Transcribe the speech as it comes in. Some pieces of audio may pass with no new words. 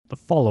The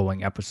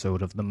following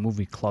episode of the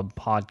Movie Club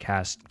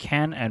podcast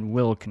can and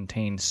will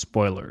contain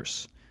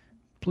spoilers.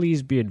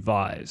 Please be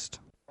advised.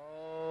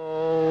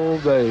 Oh,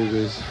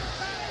 babies.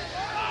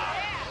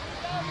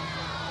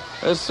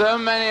 There's so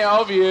many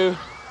of you.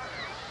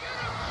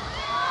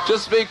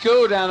 Just be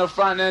cool down the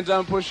front and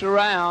don't push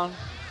around.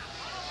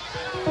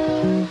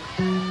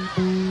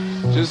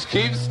 Just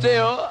keep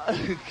still.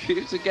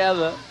 Keep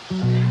together.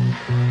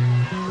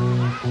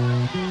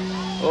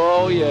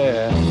 Oh,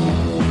 yeah.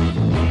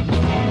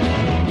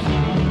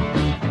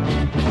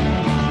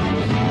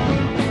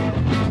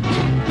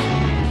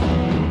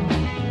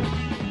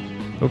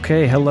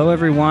 Okay, hello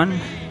everyone.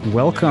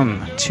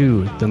 Welcome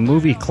to the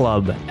Movie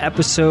Club,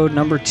 episode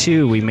number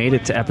 2. We made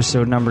it to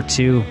episode number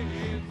 2,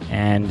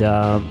 and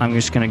I'm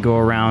just going to go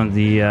around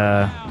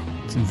the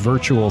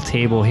virtual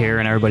table here,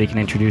 and everybody can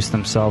introduce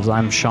themselves.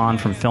 I'm Sean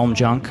from Film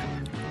Junk.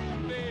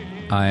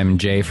 I'm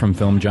Jay from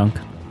Film Junk.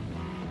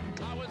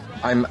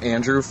 I'm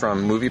Andrew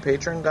from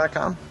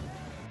MoviePatron.com.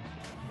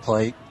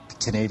 Play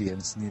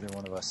Canadians, neither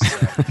one of us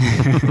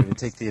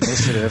take the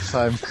initiative.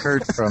 I'm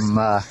Kurt from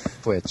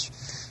Twitch.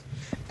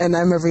 And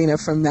I'm Marina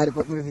from Mad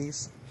About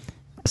Movies.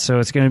 So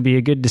it's going to be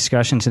a good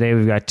discussion today.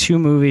 We've got 2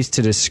 movies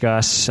to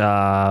discuss.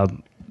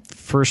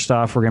 First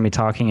off, we're going to be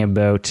talking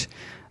about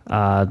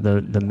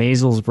the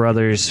Maysles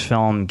Brothers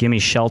film Gimme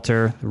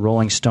Shelter, the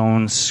Rolling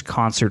Stones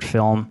concert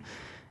film.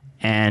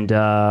 And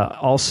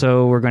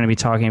also we're going to be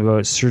talking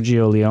about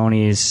Sergio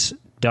Leone's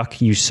Duck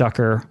You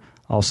Sucker,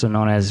 also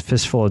known as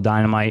Fistful of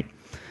Dynamite.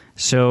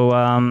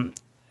 So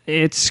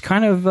it's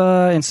kind of,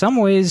 in some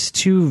ways,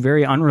 2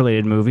 very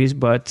unrelated movies,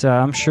 but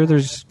I'm sure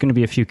there's going to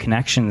be a few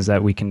connections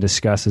that we can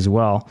discuss as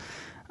well.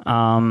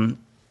 Now,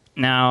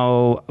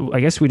 I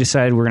guess we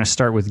decided we're going to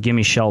start with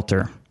Gimme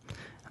Shelter.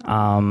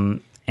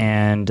 And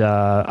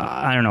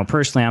I don't know,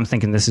 personally, I'm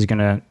thinking this is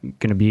going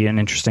to be an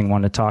interesting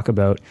one to talk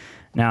about.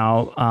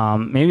 Now,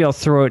 maybe I'll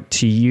throw it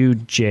to you,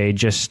 Jay,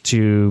 just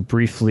to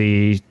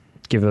briefly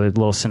give a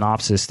little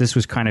synopsis. This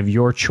was kind of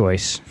your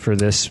choice for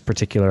this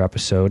particular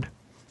episode.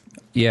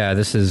 Yeah,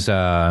 this is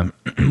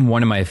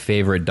one of my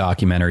favorite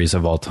documentaries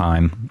of all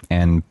time,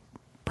 and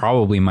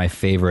probably my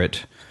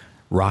favorite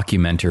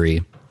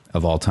rockumentary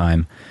of all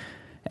time.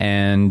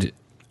 And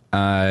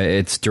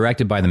it's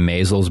directed by the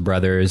Maysles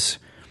brothers,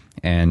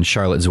 and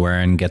Charlotte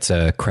Zwerin gets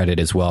a credit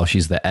as well.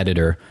 She's the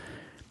editor.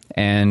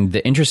 And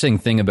the interesting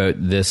thing about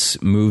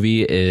this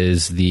movie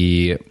is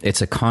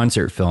it's a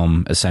concert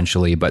film,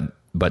 essentially, but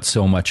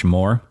so much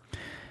more.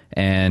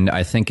 And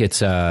I think it's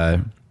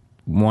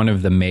one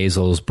of the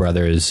Maysles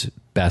brothers'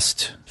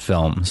 best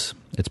films.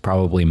 It's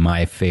probably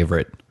my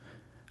favorite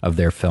of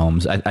their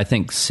films. I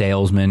think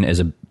Salesman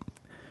is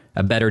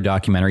a better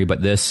documentary,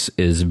 but this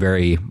is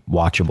very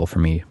watchable for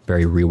me,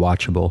 very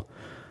rewatchable.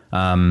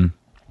 And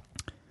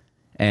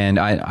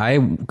I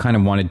kind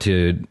of wanted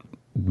to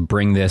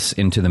bring this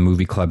into the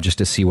movie club just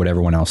to see what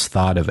everyone else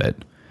thought of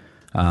it.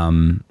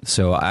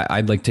 So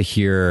I'd like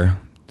to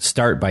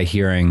start by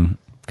hearing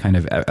kind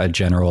of a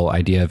general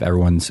idea of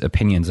everyone's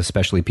opinions,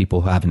 especially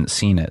people who haven't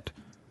seen it.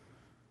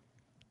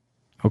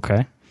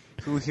 Okay.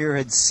 Who here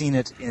had seen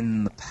it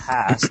in the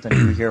past and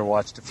who here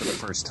watched it for the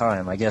first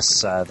time? I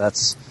guess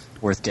that's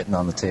worth getting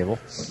on the table.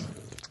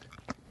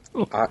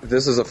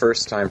 This is the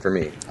first time for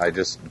me. I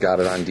just got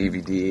it on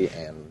DVD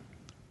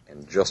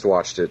and just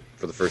watched it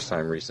for the first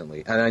time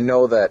recently. And I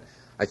know that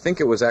I think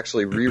it was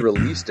actually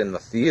re-released in the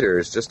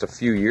theaters just a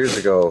few years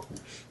ago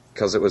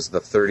because it was the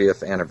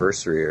 30th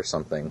anniversary or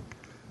something.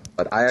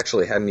 But I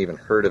actually hadn't even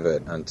heard of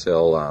it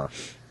until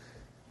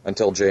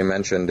Jay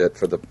mentioned it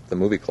for the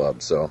movie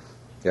club. So,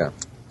 yeah.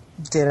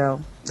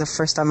 Ditto. The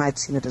first time I'd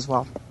seen it as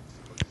well.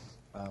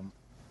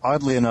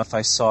 Oddly enough,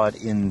 I saw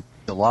it in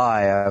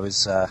July. I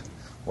was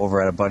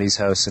over at a buddy's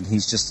house, and he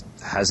just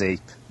has a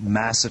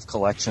massive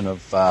collection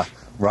of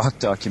rock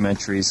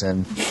documentaries,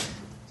 and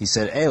he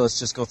said, hey, let's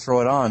just go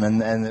throw it on.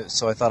 And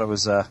so I thought it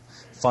was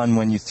fun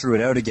when you threw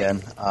it out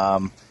again.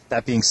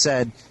 That being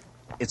said,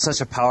 it's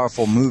such a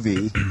powerful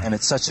movie, and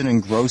it's such an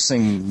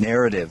engrossing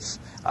narrative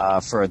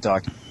for a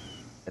doc.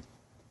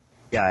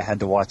 Yeah, I had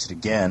to watch it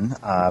again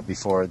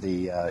before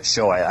the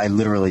show. I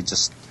literally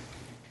just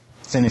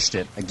finished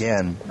it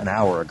again an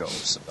hour ago,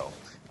 so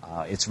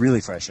it's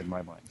really fresh in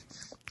my mind.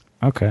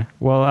 Okay.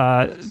 Well,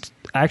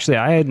 actually,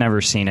 I had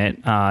never seen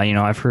it.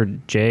 I've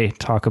heard Jay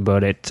talk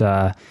about it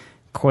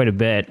quite a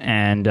bit,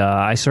 and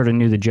I sort of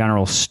knew the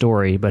general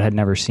story, but had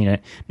never seen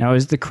it. Now,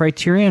 is the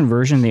Criterion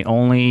version the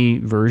only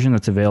version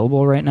that's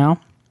available right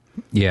now?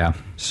 Yeah.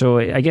 So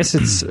I guess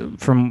it's,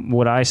 from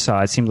what I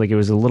saw, it seemed like it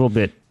was a little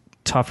bit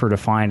tougher to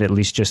find, at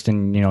least just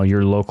in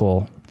your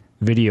local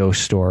video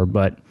store.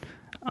 But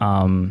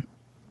I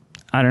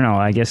don't know.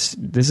 I guess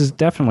this is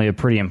definitely a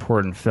pretty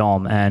important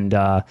film, and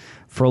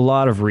for a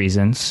lot of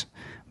reasons.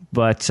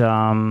 But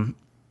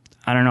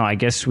I don't know. I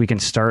guess we can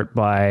start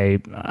by,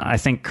 I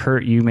think,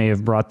 Kurt, you may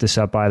have brought this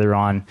up either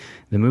on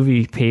the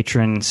Movie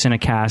Patron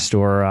Cinecast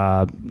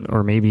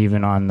or maybe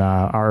even on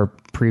our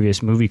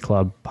previous Movie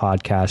Club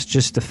podcast.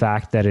 Just the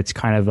fact that it's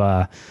kind of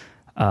a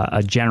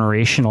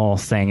generational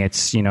thing.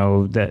 It's,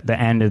 the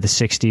end of the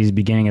 60s,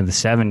 beginning of the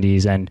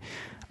 70s, and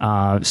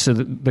So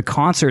the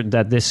concert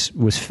that this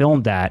was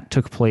filmed at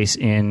took place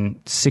in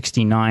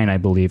 '69, I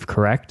believe,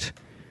 correct?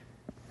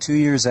 2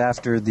 years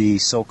after the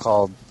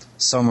so-called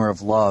Summer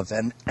of Love.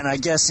 And I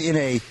guess in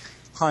a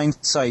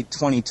hindsight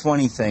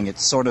 2020 thing,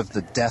 it's sort of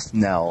the death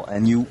knell.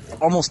 And you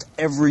almost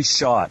every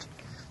shot,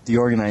 the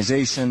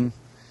organization,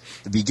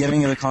 the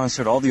beginning of the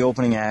concert, all the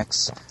opening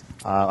acts.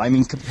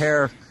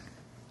 Compare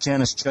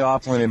Janis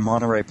Joplin and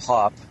Monterey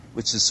Pop,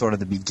 which is sort of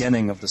the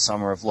beginning of the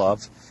Summer of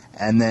Love,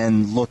 and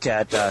then look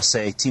at,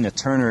 say, Tina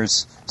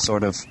Turner's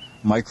sort of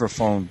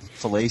microphone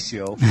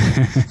fellatio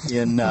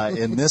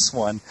in this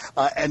one,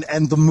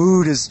 and the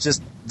mood is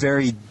just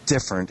very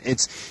different.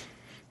 It's,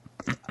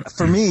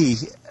 for me,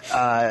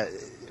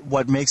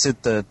 what makes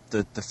it the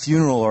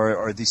funeral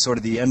or the sort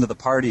of the end of the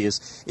party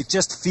is it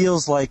just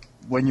feels like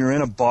when you're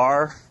in a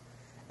bar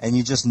and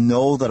you just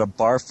know that a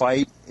bar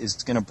fight is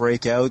going to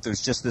break out.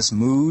 There's just this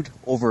mood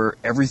over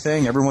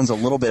everything. Everyone's a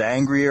little bit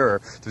angrier,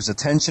 or there's a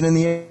tension in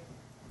the air.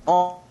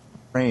 All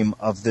frame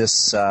of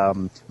this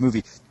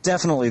movie.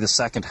 Definitely the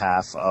second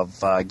half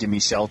of Gimme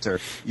Shelter.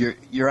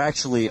 You're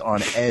actually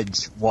on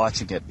edge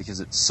watching it because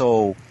it's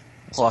so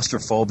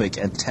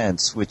claustrophobic and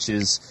tense, which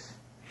is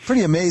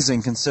pretty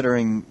amazing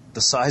considering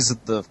the size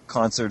of the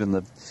concert and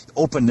the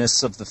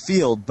openness of the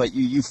field. But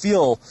you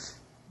feel,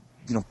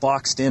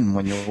 boxed in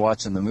when you're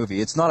watching the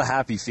movie. It's not a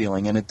happy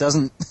feeling, and it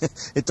doesn't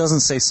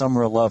say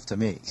Summer of Love to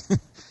me.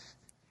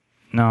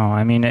 No,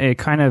 I mean, it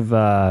kind of,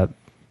 I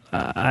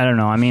don't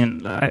know. I mean,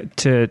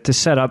 to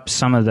set up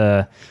some of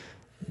the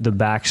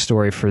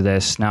backstory for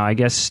this. Now, I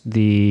guess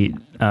this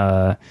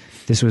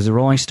was the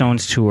Rolling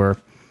Stones tour,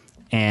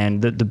 and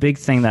the big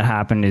thing that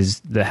happened is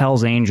the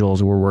Hells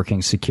Angels were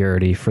working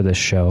security for this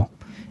show.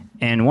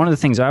 And one of the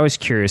things I was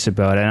curious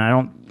about, and I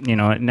don't,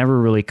 it never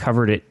really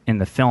covered it in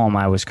the film,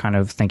 I was kind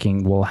of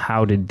thinking, well,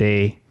 how did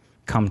they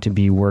come to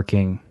be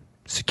working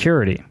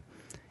security?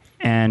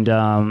 And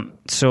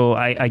so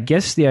I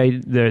guess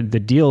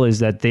the deal is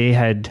that they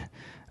had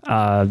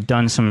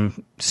done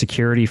some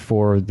security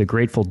for the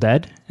Grateful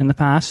Dead in the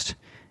past.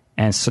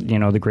 And, so,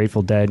 the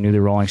Grateful Dead knew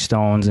the Rolling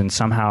Stones, and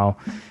somehow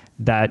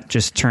that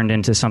just turned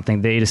into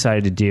something they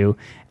decided to do.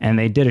 And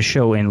they did a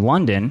show in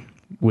London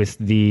with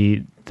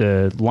the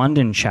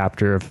London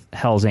chapter of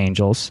Hells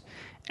Angels,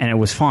 and it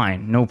was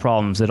fine, no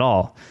problems at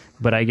all.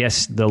 But I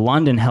guess the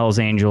London Hells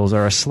Angels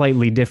are a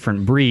slightly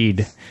different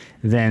breed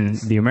than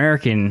the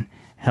American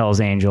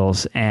Hells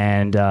Angels,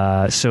 and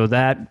so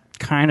that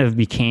kind of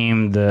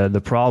became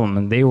the problem.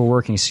 And they were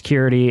working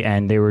security,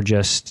 and they were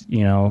just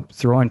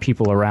throwing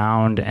people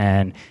around,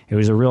 and it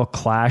was a real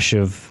clash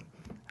of,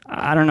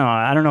 I don't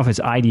know if it's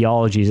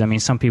ideologies. I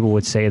mean, some people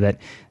would say that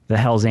the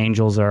Hells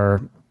Angels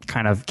are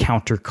kind of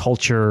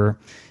counterculture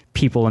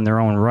people in their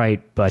own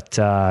right, but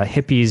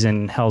hippies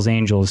and Hells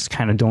Angels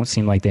kind of don't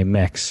seem like they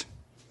mix.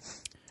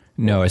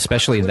 No,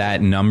 especially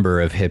that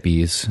number of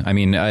hippies. I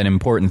mean, an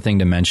important thing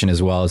to mention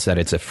as well is that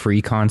it's a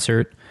free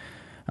concert.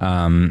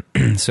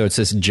 So it's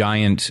this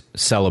giant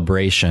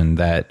celebration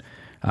that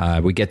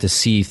we get to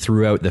see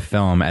throughout the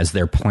film as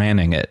they're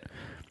planning it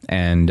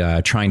and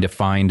trying to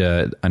find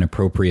an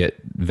appropriate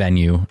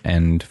venue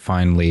and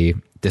finally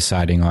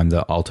deciding on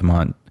the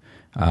Altamont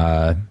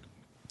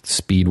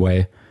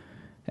Speedway.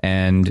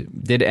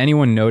 And did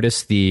anyone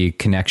notice the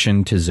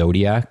connection to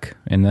Zodiac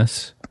in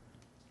this?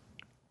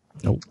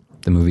 Nope.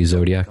 The movie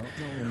Zodiac.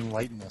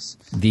 Enlighten us.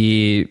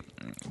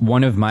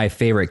 One of my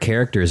favorite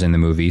characters in the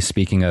movie,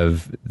 speaking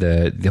of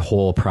the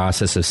whole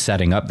process of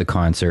setting up the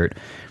concert,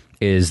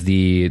 is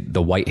the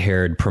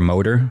white-haired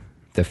promoter,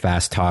 the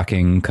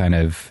fast-talking kind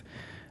of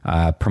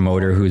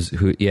promoter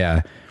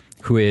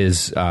who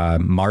is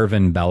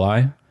Marvin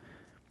Belli,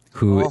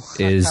 who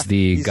is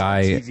the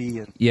guy.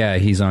 Yeah,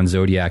 he's on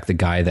Zodiac, the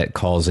guy that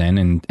calls in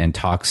and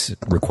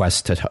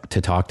requests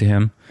to talk to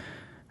him,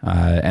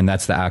 and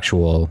that's the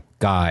actual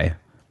guy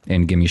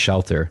in Gimme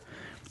Shelter,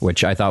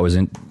 which I thought was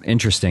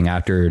interesting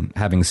after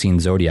having seen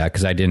Zodiac,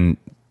 because I didn't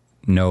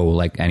know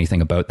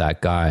anything about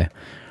that guy.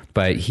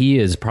 But he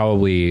is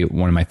probably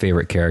one of my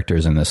favorite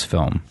characters in this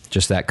film.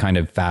 Just that kind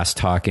of fast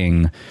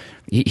talking.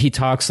 He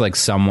talks like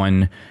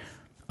someone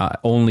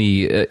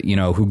only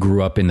who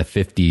grew up in the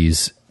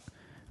 50s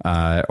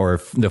or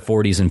the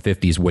 40s and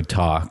 50s would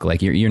talk.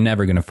 Like you're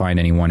never going to find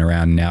anyone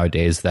around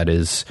nowadays that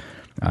is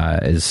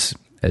as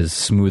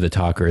smooth a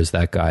talker as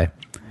that guy.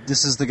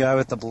 This is the guy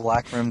with the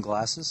black rimmed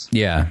glasses?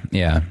 Yeah.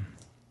 Well,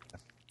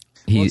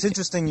 it's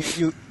interesting.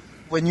 You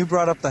when you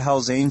brought up the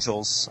Hells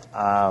Angels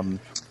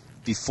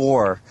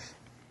before,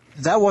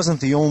 that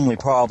wasn't the only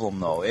problem,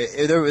 though.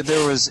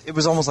 It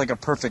was almost like a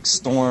perfect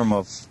storm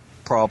of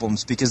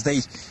problems because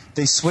they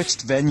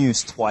switched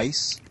venues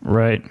twice.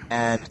 Right.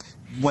 And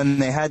when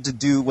they had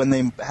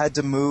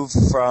to move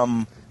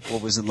from,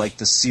 what was it, like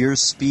the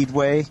Sears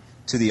Speedway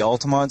to the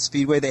Altamont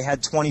Speedway, they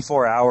had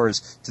 24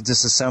 hours to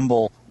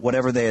disassemble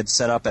whatever they had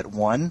set up at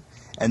one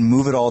and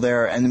move it all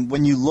there. And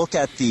when you look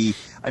at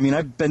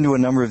I've been to a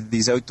number of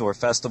these outdoor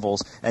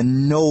festivals,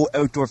 and no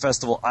outdoor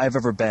festival I've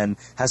ever been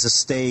has a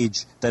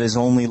stage that is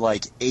only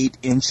like 8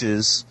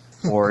 inches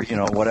or,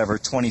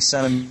 20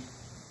 centimeters.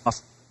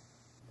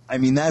 I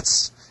mean,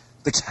 that's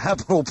the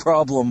capital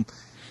problem.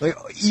 Like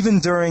even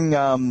during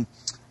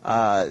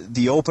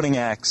the opening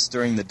acts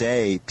during the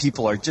day,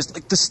 people are just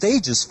like the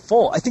stage is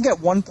full. I think at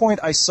one point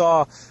I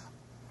saw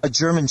a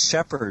German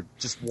Shepherd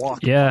just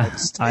walk. Yeah,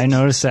 I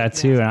noticed that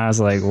too, and I was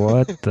like,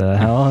 "What the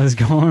hell is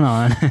going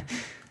on?"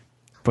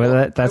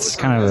 But that's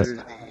kind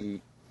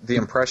of the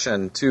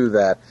impression too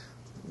that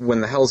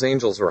when the Hells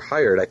Angels were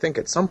hired, I think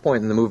at some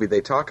point in the movie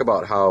they talk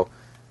about how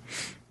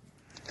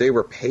they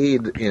were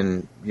paid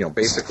in,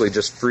 basically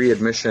just free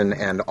admission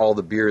and all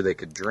the beer they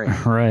could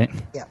drink. Right.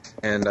 Yeah.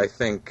 And I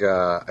think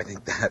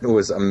that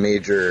was a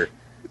major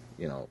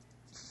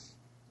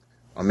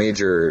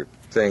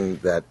thing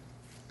that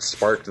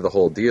sparked the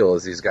whole deal.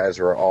 Is these guys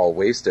were all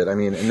wasted. I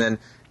mean, and then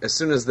as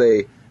soon as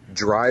they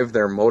drive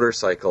their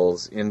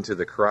motorcycles into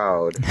the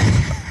crowd,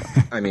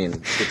 I mean,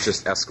 it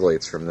just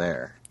escalates from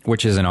there.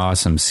 Which is an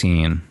awesome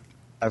scene.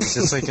 I was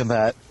just thinking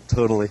that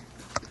totally.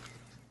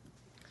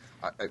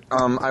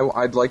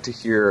 I'd like to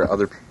hear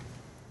other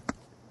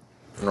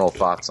general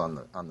thoughts on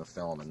the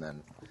film, and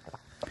then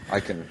I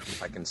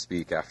can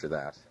speak after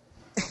that.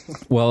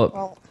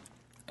 Well,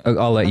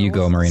 I'll let you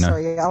go, Marina.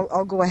 Sorry,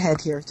 I'll go ahead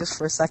here just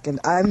for a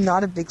second. I'm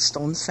not a big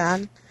Stones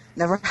fan.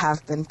 Never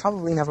have been.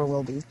 Probably never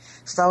will be.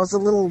 So I was a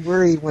little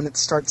worried when it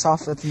starts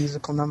off with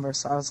musical numbers.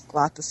 So I was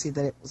glad to see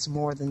that it was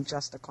more than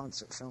just a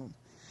concert film.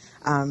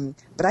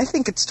 But I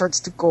think it starts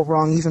to go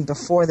wrong even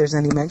before there's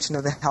any mention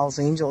of the Hells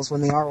Angels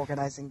when they are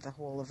organizing the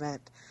whole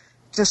event.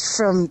 Just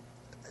from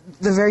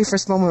the very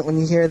first moment when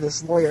you hear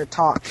this lawyer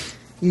talk,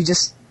 you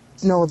just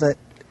know that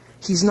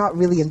he's not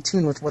really in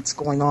tune with what's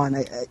going on.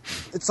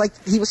 It's like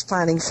he was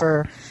planning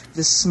for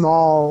this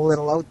small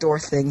little outdoor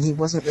thing. He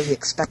wasn't really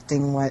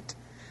expecting what...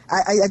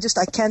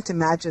 I can't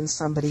imagine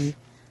somebody,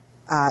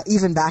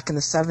 even back in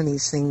the 70s,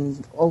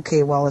 saying,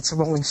 okay, well, it's a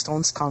Rolling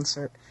Stones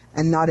concert,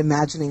 and not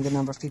imagining the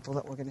number of people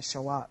that were going to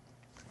show up.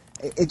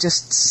 I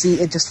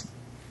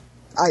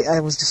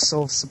was just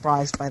so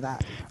surprised by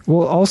that.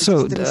 Well,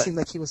 also, it didn't seem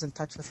like he was in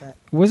touch with it.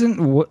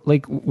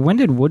 When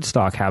did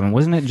Woodstock happen?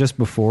 Wasn't it just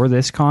before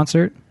this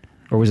concert,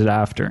 or was it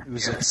after? It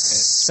was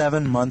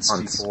 7 months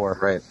before.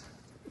 Right.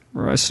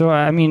 So,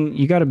 I mean,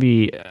 you got to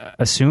be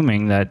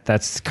assuming that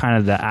that's kind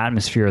of the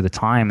atmosphere of the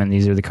time, and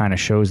these are the kind of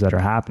shows that are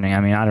happening. I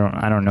mean,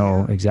 I don't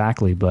know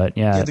exactly, but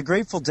yeah. Yeah, the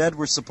Grateful Dead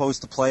were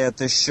supposed to play at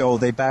this show.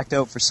 They backed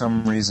out for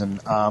some reason.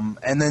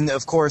 And then,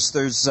 of course,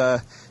 there's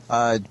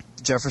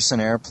Jefferson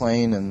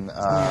Airplane and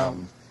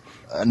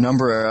a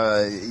number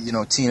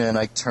of, Tina and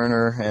Ike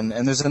Turner,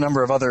 and there's a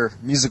number of other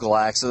musical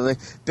acts. So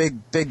they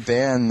big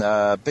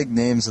band, big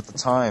names at the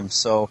time.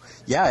 So,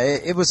 yeah,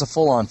 it was a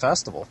full-on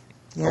festival.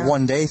 Yeah. A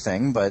one-day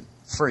thing, but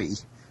free.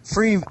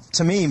 Free,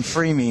 to me,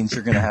 free means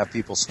you're going to have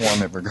people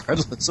swarm it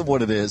regardless of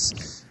what it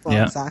is. Well,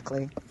 Yeah.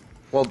 exactly.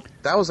 Well,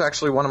 that was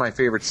actually one of my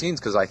favorite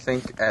scenes because I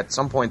think at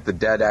some point the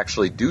Dead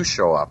actually do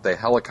show up. They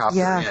helicopter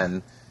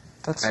in,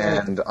 That's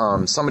right.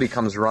 and somebody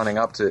comes running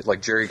up to,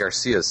 like Jerry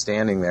Garcia is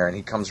standing there, and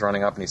he comes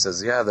running up and he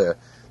says, "Yeah, the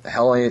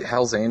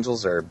Hell's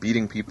Angels are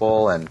beating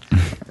people and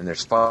they're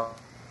spot."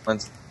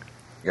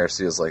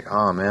 Garcia's like,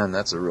 "Oh man,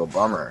 that's a real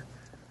bummer,"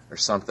 or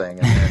something,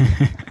 and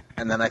then.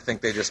 And then I think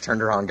they just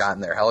turned around, got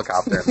in their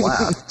helicopter, and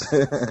left.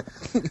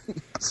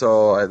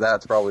 So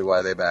that's probably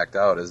why they backed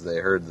out, is they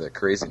heard the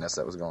craziness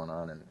that was going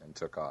on and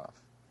took off.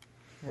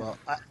 Well,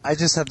 I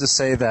just have to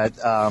say that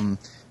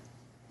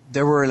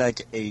there were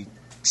like a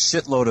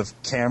shitload of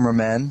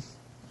cameramen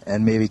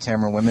and maybe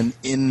camera women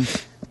in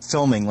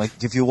filming.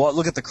 Like if you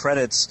look at the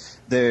credits,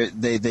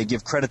 they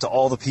give credit to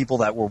all the people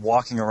that were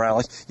walking around.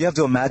 Like you have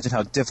to imagine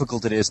how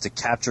difficult it is to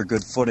capture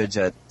good footage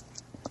at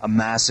a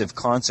massive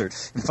concert.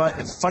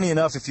 And funny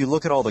enough, if you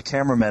look at all the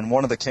cameramen,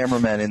 one of the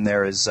cameramen in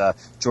there is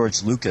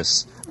George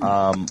Lucas,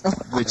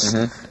 which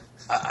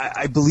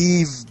I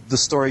believe the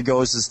story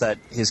goes is that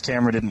his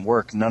camera didn't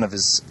work. None of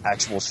his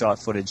actual shot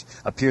footage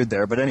appeared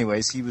there. But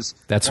anyways, he was...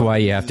 That's why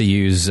you have to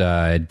use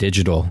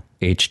digital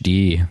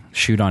HD,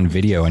 shoot on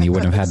video, and you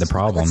wouldn't have had the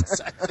problem.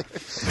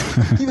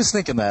 He was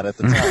thinking that at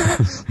the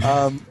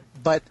time.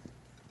 But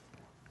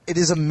it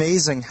is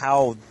amazing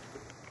how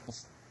the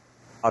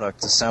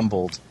product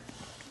assembled,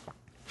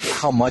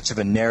 how much of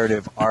a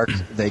narrative arc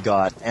they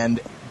got.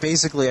 And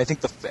basically, I think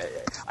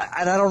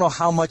and I don't know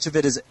how much of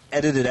it is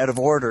edited out of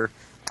order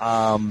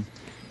and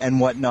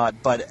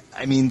whatnot, but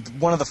I mean,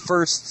 one of the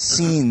first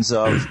scenes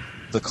of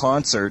the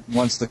concert,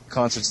 once the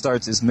concert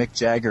starts, is Mick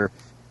Jagger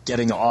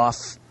getting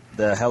off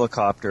the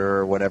helicopter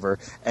or whatever,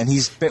 and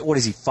he's,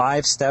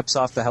 5 steps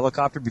off the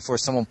helicopter before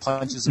someone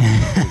punches him in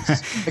the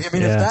face. Like, I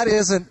mean, if that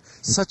isn't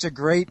such a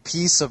great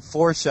piece of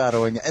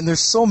foreshadowing, and there's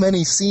so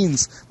many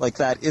scenes like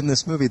that in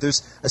this movie.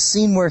 There's a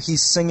scene where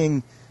he's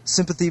singing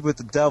Sympathy with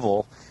the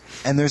Devil,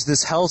 and there's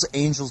this Hell's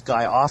Angels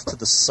guy off to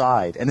the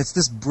side, and it's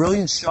this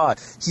brilliant shot.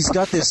 He's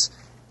got this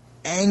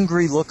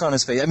angry look on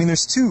his face. I mean,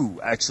 there's two,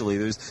 actually.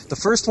 The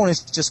first one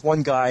is just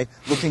one guy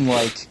looking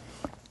like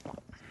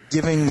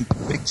giving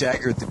Mick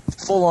Jagger the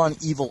full-on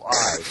evil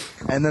eye.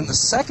 And then the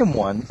second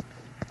one,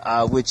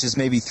 which is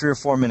maybe 3 or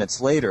 4 minutes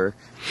later,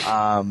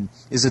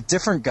 is a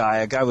different guy,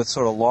 a guy with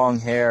sort of long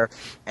hair,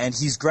 and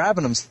he's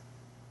grabbing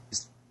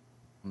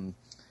him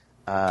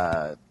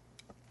I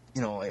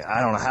don't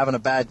know, having a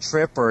bad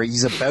trip, or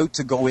he's about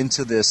to go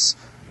into this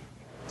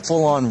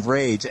full-on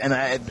rage. And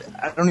I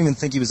don't even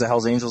think he was a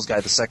Hells Angels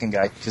guy, the second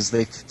guy, because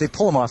they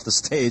pull him off the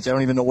stage. I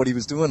don't even know what he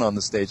was doing on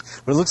the stage.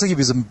 But it looks like he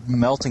was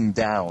melting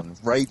down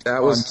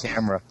on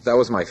camera. That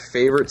was my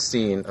favorite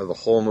scene of the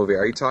whole movie.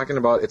 Are you talking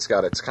about, it's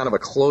kind of a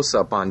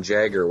close-up on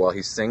Jagger while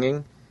he's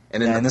singing,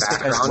 and in the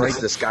background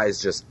this guy's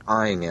just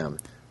eyeing him,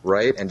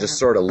 right? And just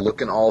sort of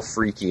looking all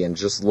freaky and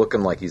just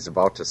looking like he's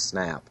about to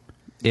snap.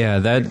 Yeah,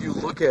 If you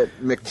look at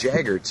Mick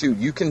Jagger, too,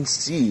 you can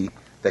see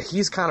that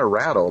he's kind of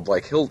rattled.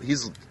 Like,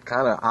 he's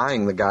kind of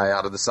eyeing the guy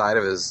out of the side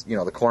of his,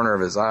 the corner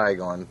of his eye,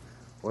 going,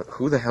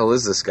 who the hell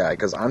is this guy?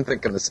 Because I'm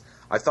thinking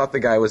I thought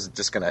the guy was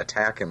just going to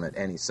attack him at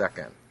any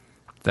second.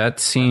 That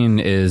scene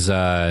is,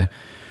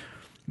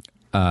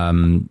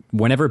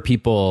 whenever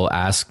people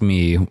ask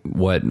me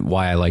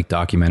why I like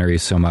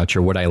documentaries so much,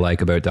 or what I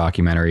like about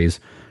documentaries,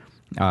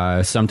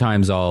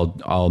 sometimes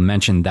I'll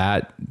mention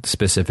that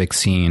specific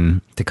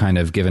scene to kind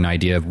of give an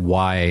idea of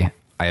why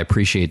I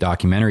appreciate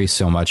documentaries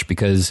so much,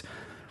 because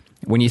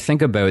when you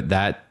think about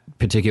that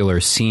particular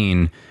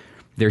scene,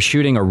 they're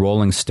shooting a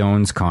Rolling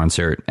Stones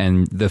concert,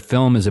 and the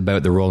film is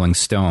about the Rolling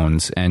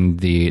Stones, and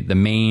the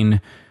main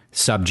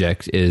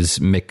subject is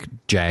Mick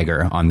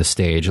Jagger on the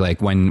stage.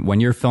 Like when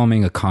you're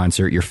filming a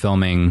concert, you're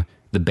filming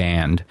the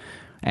band,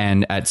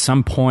 and at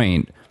some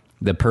point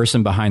the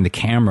person behind the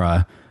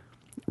camera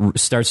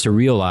starts to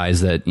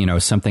realize that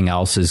something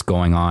else is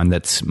going on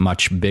that's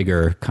much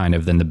bigger kind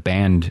of than the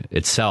band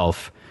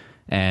itself.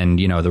 And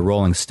the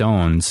Rolling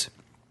Stones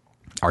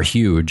are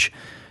huge,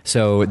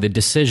 so the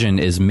decision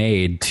is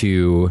made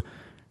to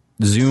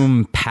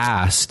zoom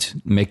past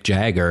Mick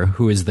Jagger,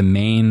 who is the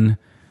main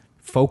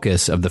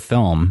focus of the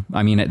film.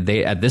 I mean,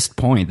 at this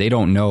point they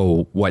don't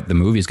know what the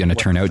movie is going to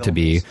turn out to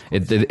be.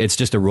 It's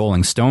just a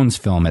Rolling Stones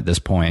film at this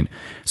point,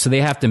 so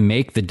they have to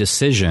make the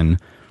decision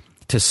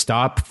to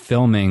stop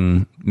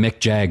filming Mick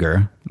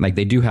Jagger. Like,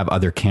 they do have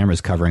other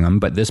cameras covering him,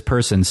 but this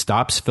person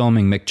stops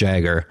filming Mick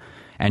Jagger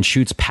and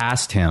shoots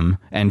past him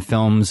and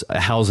films a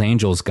Hells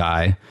Angels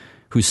guy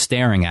who's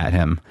staring at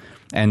him.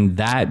 And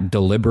that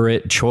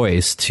deliberate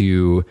choice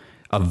to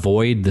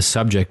avoid the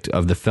subject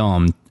of the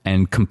film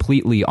and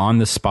completely on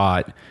the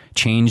spot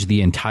change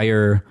the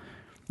entire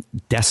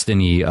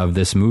destiny of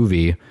this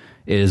movie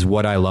is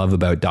what I love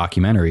about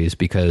documentaries,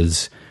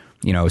 because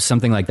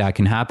something like that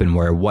can happen,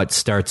 where what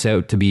starts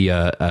out to be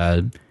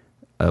a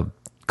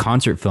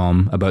concert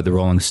film about the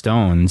Rolling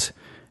Stones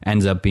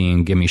ends up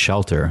being Gimme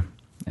Shelter.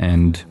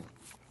 And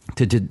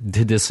to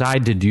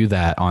decide to do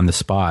that on the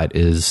spot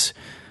is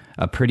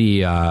a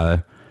pretty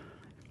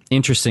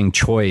interesting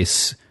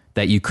choice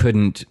that you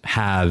couldn't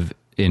have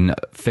in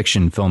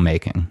fiction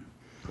filmmaking.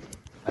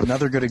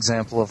 Another good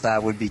example of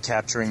that would be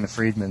Capturing the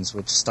Freedmans,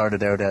 which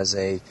started out as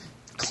a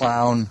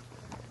clown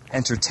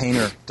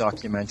entertainer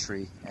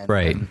documentary. And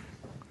right.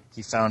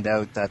 He found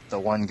out that the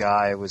one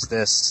guy was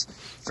this.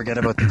 Forget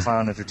about the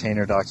clown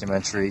entertainer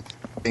documentary.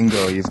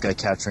 Bingo, you've got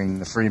Capturing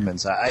the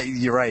Freedmans.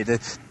 You're right.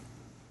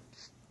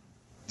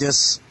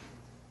 This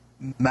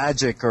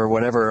magic or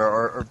whatever,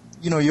 or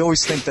you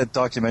always think that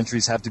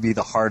documentaries have to be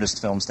the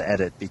hardest films to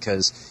edit,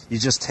 because you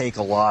just take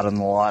a lot and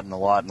a lot and a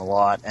lot and a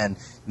lot, and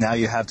now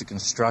you have to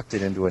construct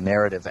it into a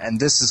narrative. And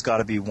this has got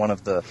to be one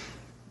of the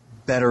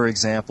better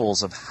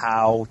examples of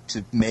how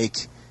to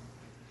make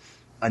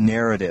a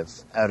narrative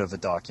out of a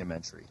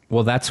documentary.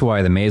 Well, that's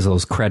why the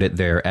Maisels credit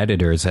their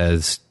editors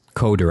as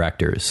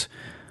co-directors.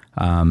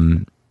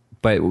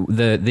 But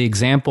the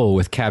example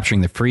with Capturing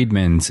the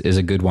Freedmans is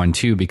a good one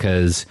too,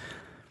 because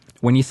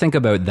when you think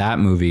about that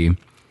movie,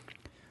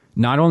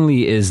 not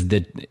only is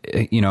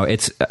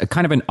it's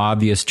kind of an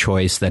obvious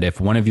choice that if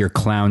one of your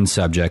clown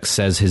subjects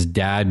says his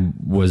dad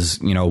was,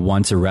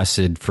 once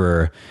arrested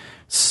for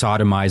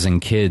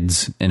sodomizing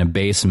kids in a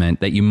basement,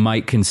 that you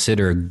might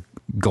consider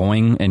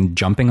going and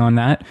jumping on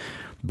that.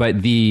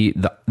 But the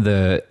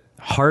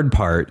hard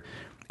part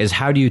is,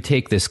 how do you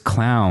take this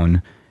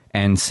clown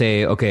and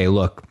say, okay,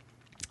 look,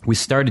 we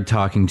started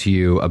talking to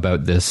you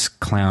about this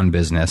clown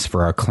business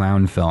for our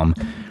clown film,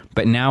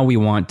 but now we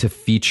want to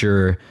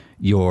feature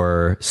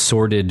your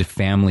sordid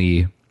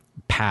family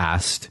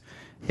past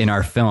in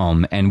our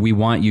film, and we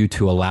want you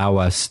to allow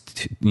us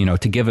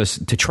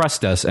to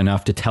trust us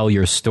enough to tell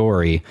your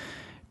story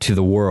to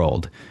the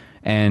world.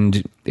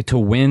 And to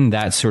win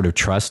that sort of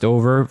trust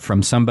over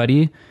from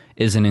somebody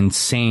is an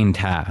insane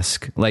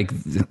task. Like,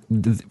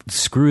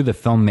 screw the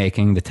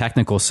filmmaking, the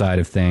technical side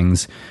of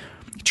things.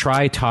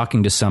 Try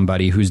talking to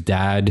somebody whose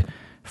dad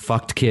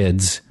fucked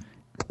kids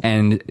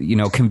and,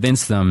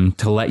 convince them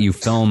to let you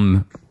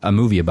film a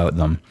movie about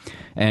them.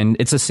 And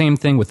it's the same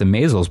thing with the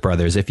Maisels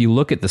brothers. If you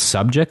look at the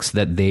subjects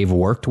that they've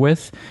worked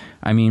with,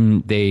 I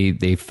mean,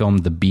 they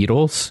filmed the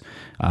Beatles,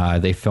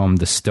 they filmed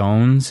the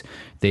Stones,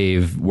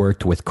 they've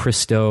worked with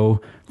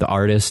Christo, the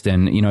artist,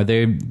 and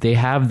they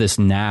have this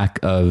knack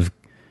of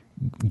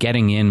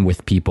getting in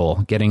with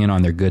people, getting in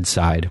on their good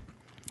side.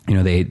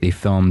 They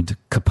filmed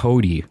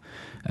Capote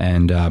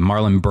and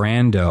Marlon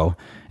Brando,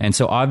 and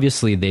so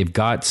obviously they've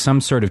got some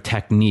sort of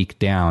technique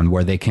down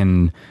where they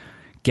can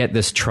get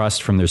this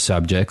trust from their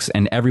subjects,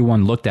 and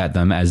everyone looked at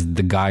them as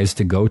the guys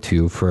to go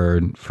to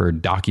for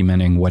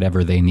documenting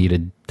whatever they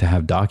needed to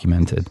have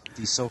documented.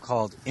 The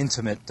so-called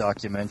intimate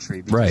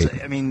documentary. Because,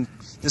 right. I mean,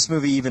 this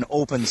movie even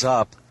opens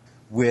up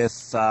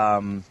with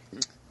the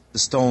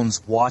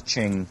Stones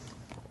watching,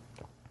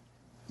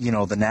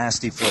 the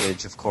nasty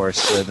footage, of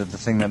course. The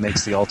thing that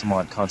makes the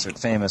Altamont concert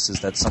famous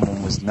is that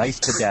someone was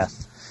knifed to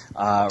death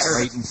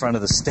right in front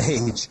of the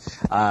stage.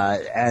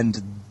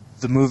 And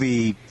the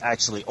movie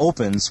actually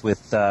opens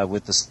with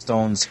the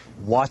Stones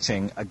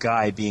watching a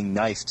guy being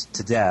knifed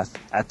to death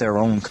at their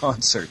own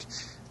concert.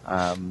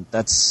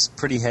 That's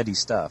pretty heady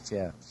stuff,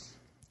 yeah.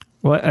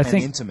 Well, I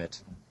think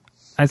intimate.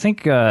 I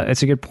think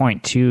it's a good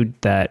point too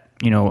that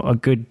a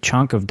good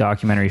chunk of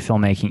documentary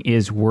filmmaking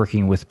is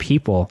working with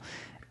people,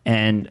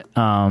 and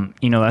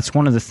that's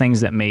one of the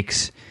things that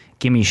makes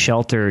Gimme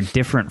Shelter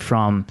different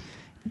from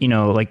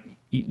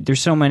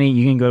there's so many.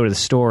 You can go to the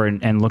store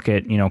and look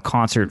at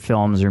concert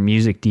films or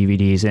music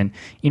DVDs, and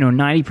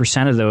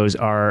 90% of those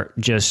are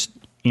just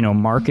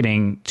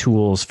marketing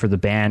tools for the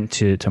band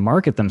to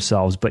market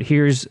themselves. But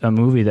here's a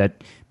movie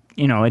that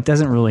it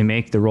doesn't really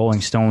make the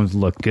Rolling Stones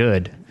look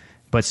good,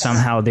 but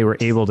somehow they were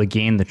able to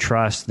gain the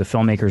trust. The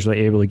filmmakers were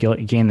able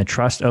to gain the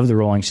trust of the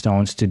Rolling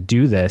Stones to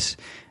do this,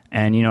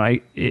 and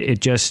it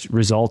just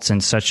results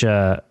in such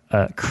a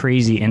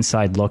crazy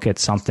inside look at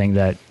something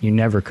that you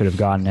never could have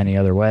gotten any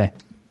other way.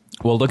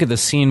 Well, look at the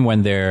scene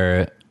when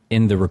they're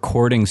in the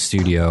recording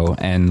studio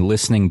and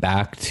listening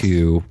back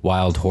to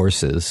Wild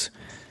Horses,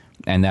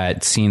 and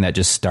that scene that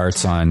just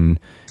starts on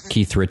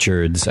Keith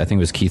Richards, I think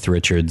it was Keith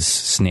Richards'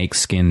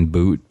 snakeskin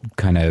boot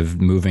kind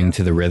of moving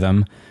to the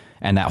rhythm,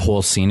 and that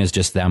whole scene is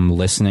just them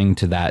listening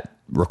to that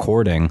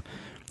recording.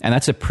 And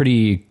that's a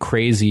pretty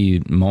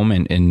crazy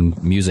moment in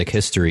music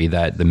history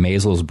that the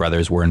Maysles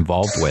brothers were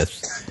involved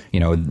with.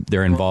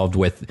 They're involved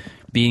with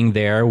being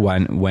there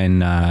when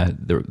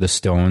the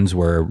Stones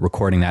were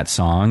recording that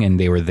song, and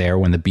they were there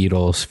when the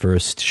Beatles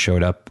first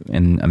showed up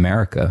in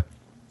America.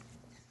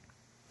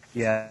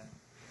 Yeah,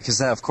 because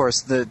that, of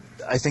course,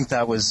 I think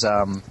that was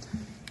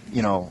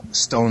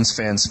Stones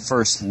fans'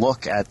 first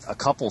look at a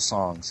couple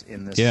songs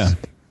in this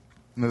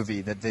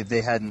movie that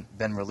they hadn't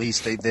been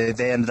released.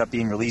 They ended up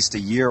being released a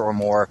year or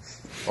more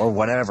or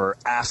whatever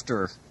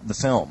after the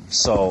film.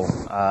 So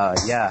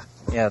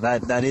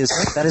that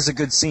is a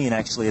good scene.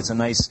 Actually, it's a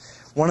nice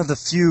one of the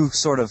few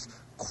sort of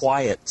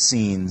quiet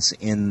scenes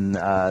in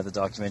the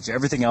documentary.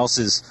 Everything else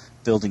is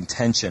building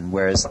tension,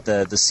 whereas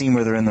the scene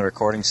where they're in the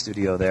recording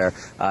studio there,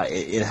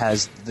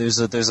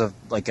 there's a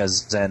like a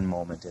zen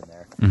moment in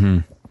there.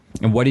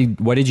 Mm-hmm. And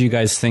what did you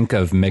guys think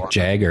of Mick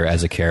Jagger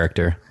as a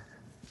character?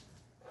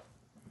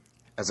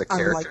 As a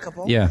character,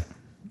 unlikable. Yeah,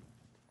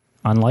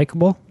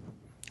 Unlikable?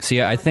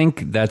 see, I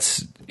think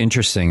that's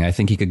interesting. I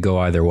think he could go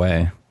either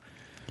way.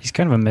 He's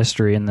kind of a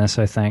mystery in this,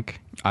 I think.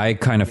 I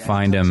kind of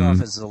find he comes him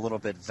off as a little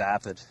bit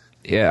vapid.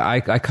 Yeah,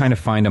 I kind of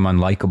find him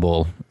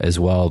unlikable as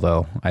well,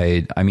 though.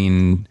 I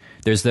mean,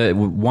 there's the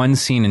one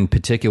scene in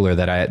particular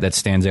that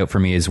stands out for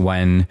me is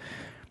when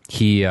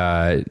he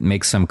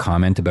makes some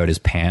comment about his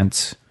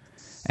pants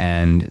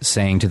and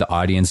saying to the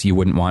audience, "You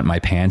wouldn't want my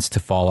pants to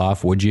fall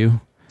off, would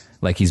you?"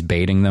 Like he's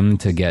baiting them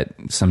to get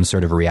some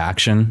sort of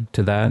reaction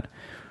to that.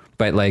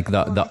 But like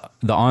the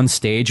on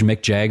stage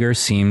Mick Jagger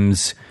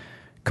seems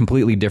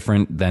completely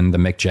different than the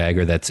Mick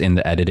Jagger that's in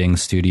the editing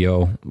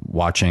studio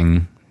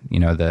watching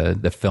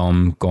the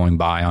film going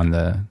by on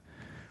the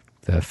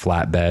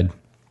flatbed.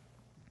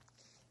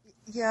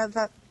 Yeah,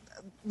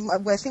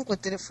 I think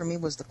what did it for me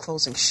was the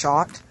closing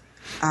shot.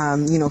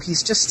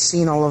 He's just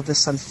seen all of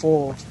this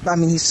unfold. I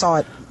mean, he saw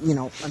it,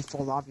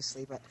 unfold,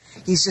 obviously, but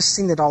he's just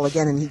seen it all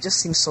again, and he just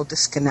seems so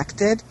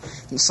disconnected.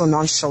 He's so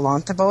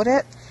nonchalant about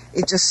it.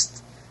 He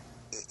just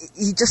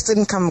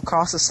didn't come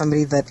across as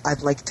somebody that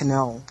I'd like to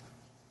know.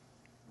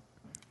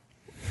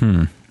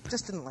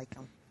 Just didn't like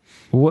him.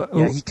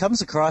 Yeah, he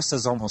comes across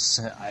as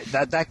almost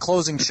that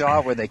closing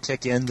shot where they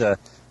kick into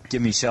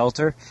 "Gimme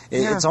Shelter."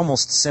 It's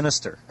almost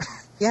sinister.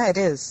 Yeah, it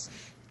is.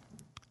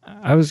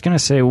 I was going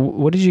to say,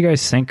 what did you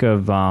guys think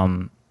of,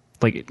 the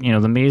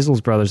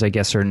Maysles brothers, I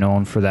guess, are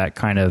known for that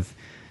kind of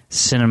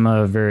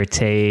cinema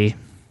verite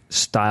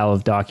style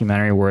of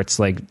documentary where it's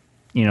like,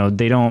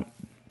 they don't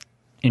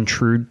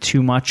intrude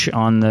too much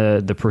on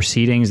the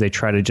proceedings. They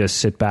try to just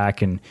sit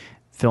back and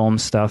film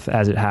stuff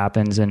as it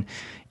happens. And,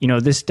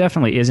 this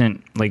definitely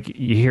isn't like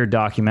you hear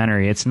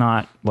documentary. It's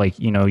not like,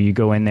 you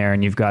go in there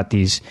and you've got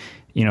these,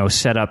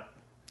 set up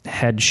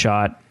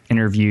headshot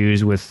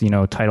interviews with,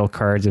 title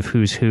cards of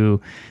who's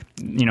who.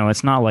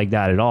 It's not like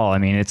that at all. I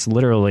mean, it's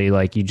literally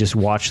like you just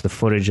watch the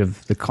footage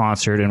of the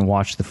concert and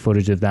watch the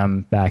footage of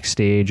them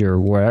backstage or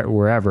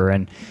wherever.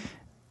 And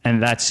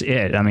that's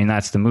it. I mean,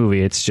 that's the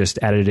movie. It's just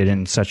edited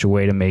in such a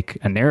way to make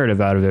a narrative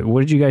out of it.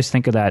 What did you guys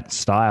think of that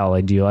style?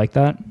 Like, do you like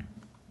that?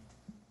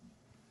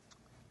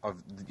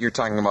 You're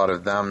talking about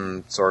of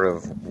them sort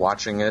of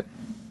watching it.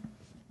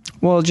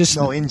 Well, just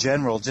no, in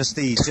general,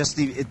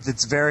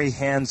 it's very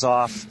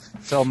hands-off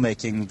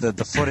filmmaking.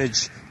 The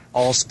footage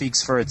all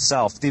speaks for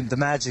itself. The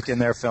magic in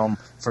their film,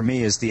 for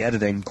me, is the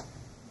editing.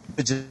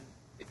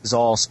 is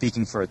all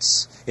speaking for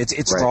it's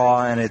Right.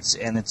 raw and it's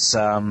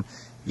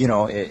you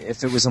know,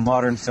 if it was a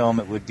modern film,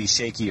 it would be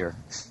shakier.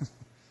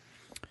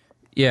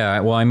 Yeah,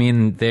 well, I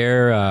mean,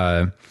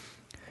 they're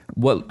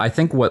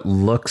what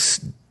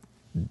looks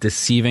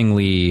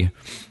deceivingly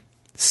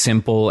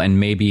simple and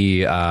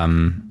maybe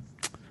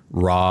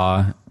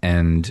raw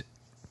and,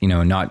 you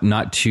know,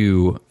 not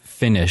too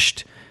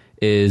finished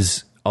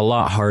is a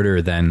lot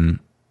harder than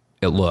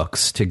it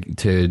looks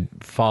to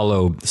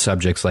follow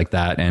subjects like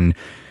that. And,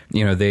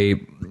 you know,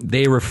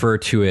 they refer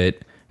to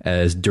it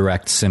as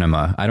direct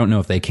cinema. I don't know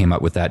if they came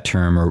up with that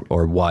term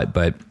or what,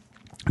 but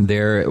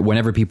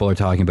whenever people are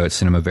talking about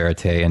cinema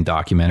verite and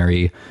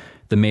documentary,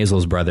 the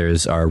Maysles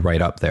brothers are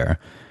right up there.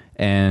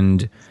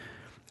 And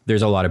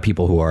there's a lot of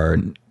people who are,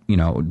 you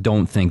know,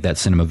 don't think that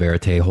cinema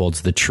verite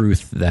holds the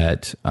truth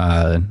that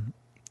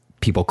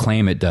people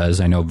claim it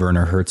does. I know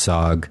Werner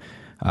Herzog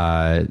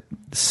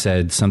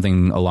said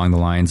something along the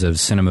lines of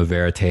cinema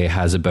verite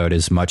has about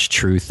as much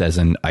truth as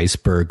an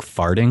iceberg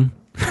farting.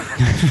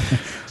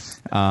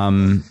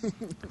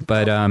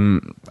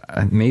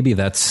 But maybe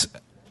that's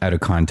out of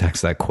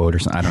context, that quote or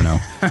something. I don't know.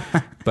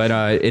 But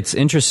it's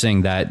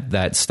interesting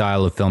that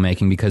style of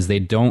filmmaking, because they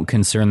don't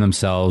concern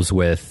themselves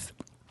with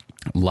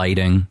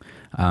lighting.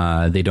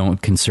 They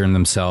don't concern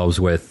themselves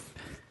with,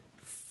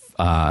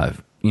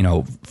 you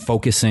know,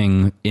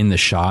 focusing in the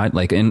shot.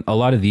 Like in a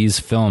lot of these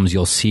films,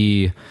 you'll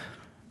see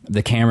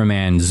the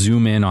cameraman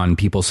zoom in on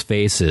people's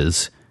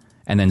faces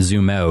and then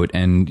zoom out.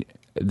 And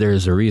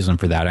there's a reason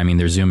for that. I mean,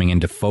 they're zooming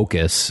into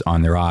focus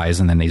on their eyes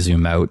and then they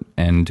zoom out.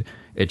 And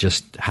it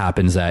just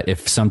happens that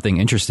if something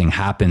interesting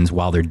happens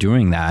while they're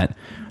doing that,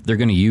 they're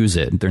going to use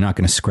it. They're not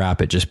going to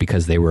scrap it just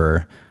because they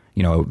were,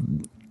 you know,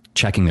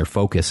 checking their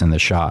focus in the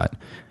shot.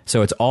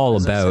 So it's all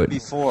As about... I said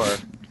before,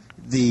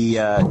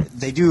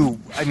 they do.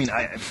 I mean,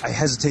 I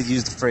hesitate to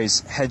use the phrase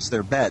hedge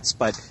their bets,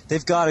 but they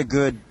had a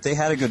good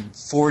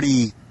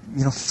 40,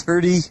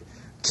 30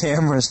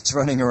 cameras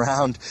running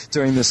around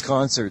during this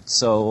concert.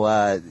 So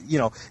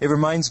it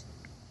reminds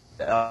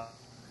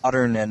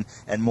modern and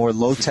more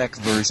low-tech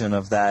version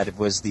of that. It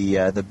was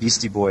the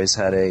Beastie Boys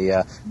had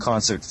a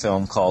concert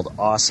film called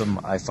Awesome,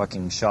 I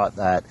Fucking Shot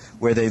That,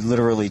 where they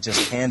literally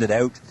just handed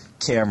out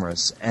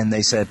cameras and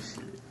they said,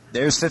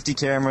 there's 50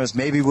 cameras,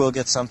 maybe we'll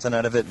get something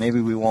out of it, maybe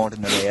we won't,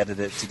 and then they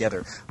edited it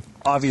together.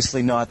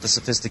 Obviously not the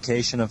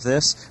sophistication of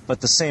this,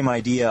 but the same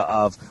idea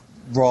of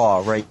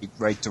raw, right,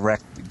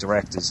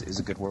 direct is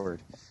a good word.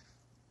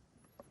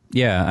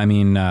 Yeah, I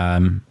mean,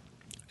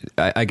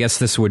 I guess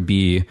this would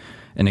be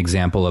an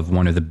example of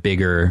one of the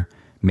bigger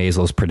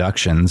Maysles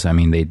productions. I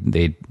mean,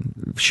 they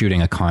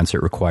shooting a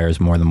concert requires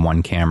more than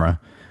one camera.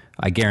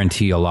 I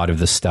guarantee a lot of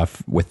the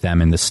stuff with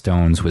them and the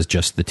Stones was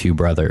just the two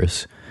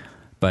brothers.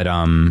 But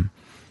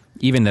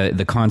even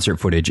the concert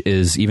footage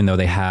is, even though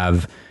they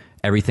have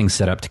everything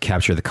set up to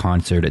capture the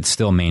concert, it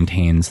still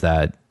maintains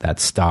that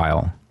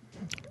style.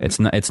 It's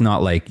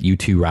not like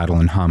U2 Rattle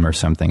and Hum or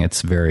something.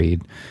 It's very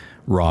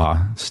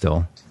raw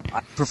still.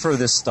 I prefer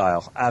this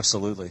style,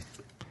 absolutely.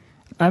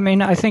 I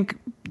mean, I think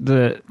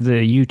the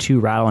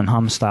U2 Rattle and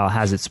Hum style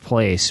has its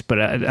place,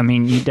 but I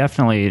mean, you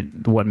definitely,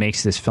 what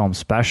makes this film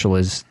special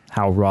is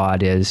how raw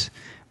it is.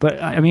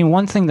 But I mean,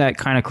 one thing that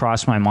kind of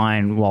crossed my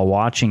mind while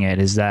watching it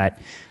is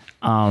that,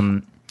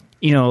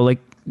 like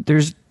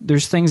there's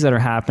things that are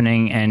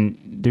happening, and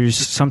there's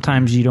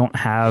sometimes you don't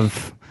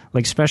have,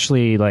 like,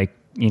 especially like,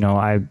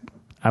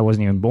 I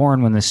wasn't even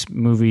born when this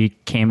movie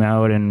came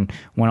out and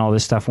when all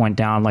this stuff went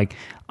down. Like,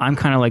 I'm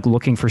kind of like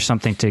looking for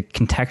something to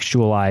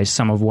contextualize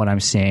some of what I'm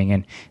seeing,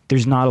 and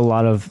there's not a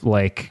lot of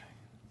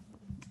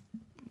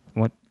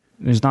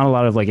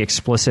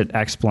explicit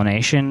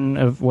explanation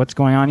of what's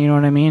going on. You know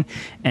what I mean?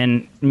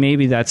 And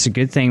maybe that's a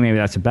good thing, maybe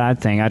that's a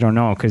bad thing. I don't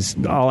know, because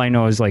all I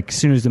know is, like, as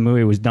soon as the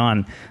movie was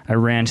done, I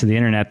ran to the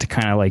internet to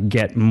kind of like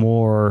get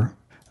more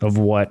of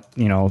what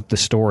the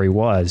story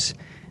was.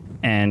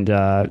 And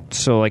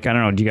so, like, I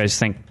don't know, do you guys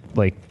think,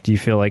 like, do you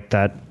feel like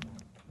that,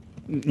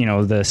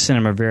 the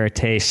cinema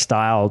verite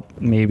style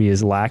maybe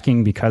is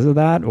lacking because of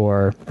that,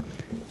 or?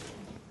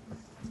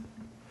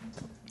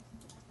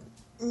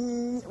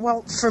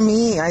 Well, for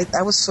me,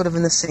 I was sort of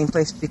in the same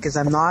place because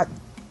I'm not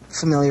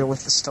familiar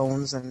with the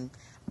Stones, and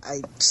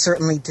I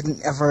certainly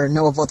didn't ever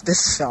know about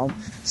this film.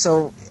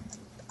 So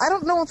I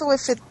don't know, though,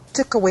 if it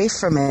took away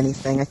from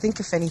anything. I think,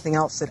 if anything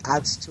else, it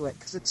adds to it,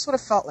 because it sort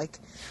of felt like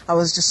I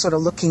was just sort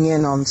of looking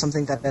in on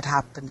something that had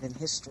happened in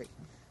history,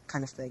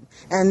 kind of thing.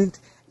 And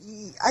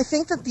I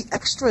think that the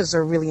extras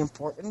are really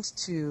important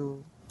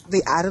to...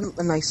 They added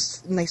a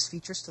nice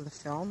features to the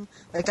film.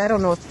 Like, I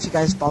don't know if you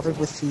guys bothered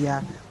with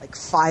the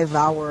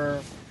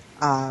 5-hour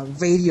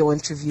radio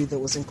interview that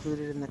was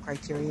included in the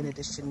Criterion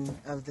edition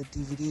of the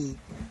DVD,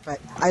 but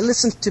I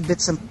listened to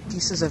bits and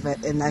pieces of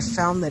it, and I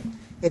found that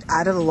it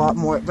added a lot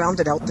more. It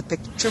rounded out the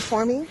picture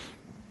for me.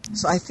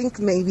 So I think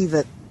maybe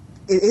that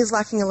it is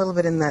lacking a little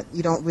bit in that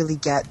you don't really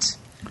get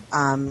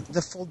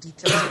the full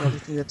details of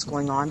everything that's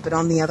going on. But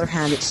on the other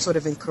hand, it sort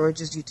of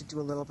encourages you to do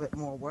a little bit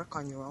more work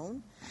on your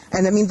own.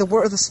 And I mean, the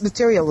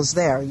material is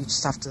there. You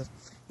just have to,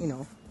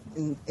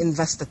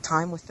 invest the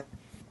time with it.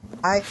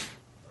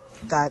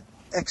 that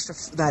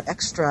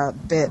extra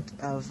bit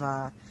of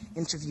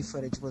interview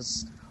footage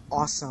was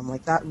awesome.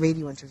 Like that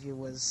radio interview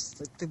was,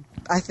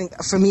 I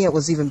think for me it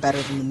was even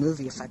better than the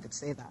movie, if I could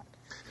say that,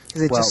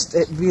 because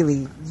it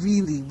really,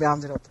 really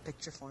rounded out the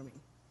picture for me.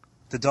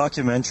 The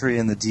documentary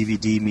and the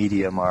DVD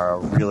medium are a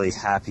really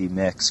happy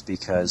mix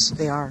because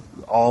they are.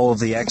 All of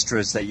the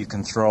extras that you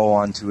can throw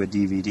onto a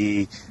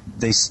DVD,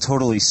 they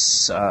totally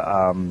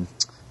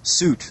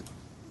suit,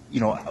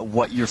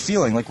 what you're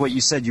feeling. Like what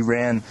you said, you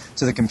ran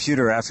to the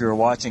computer after you were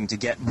watching to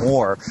get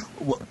more.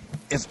 Well,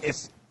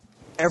 if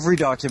every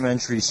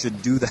documentary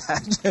should do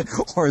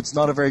that, or it's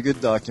not a very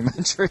good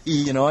documentary,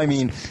 I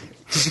mean,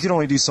 because you can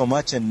only do so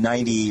much in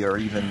 90 or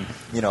even,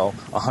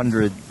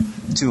 100,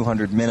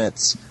 200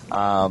 minutes.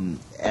 No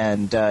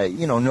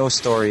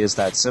story is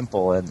that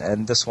simple,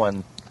 and this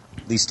one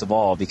least of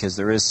all, because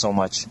there is so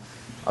much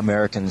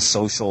American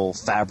social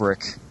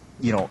fabric,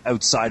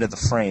 outside of the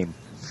frame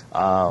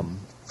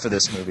for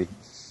this movie.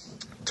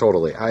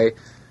 Totally. I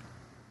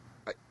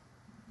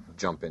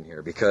jump in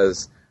here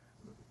because,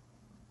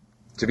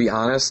 to be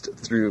honest,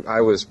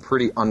 I was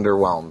pretty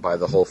underwhelmed by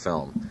the whole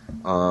film.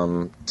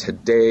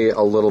 Today,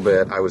 a little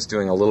bit, I was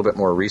doing a little bit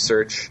more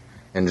research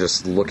and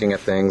just looking at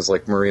things.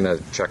 Like Marina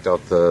checked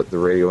out the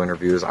radio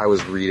interviews. I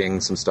was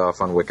reading some stuff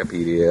on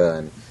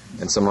Wikipedia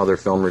and some other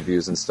film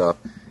reviews and stuff,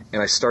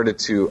 and I started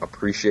to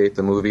appreciate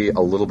the movie a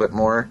little bit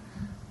more.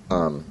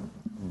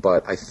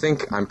 But I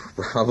think I'm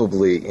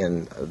probably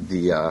in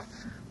the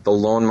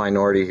lone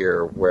minority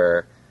here,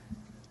 where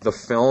the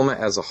film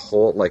as a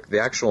whole, like the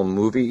actual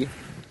movie,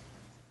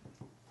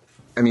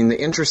 I mean, the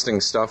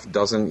interesting stuff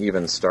doesn't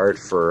even start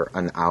for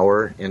an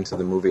hour into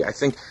the movie. I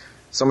think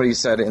somebody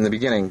said in the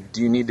beginning,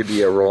 do you need to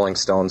be a Rolling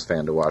Stones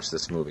fan to watch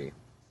this movie?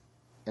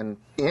 And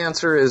the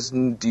answer is,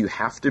 do you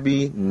have to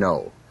be?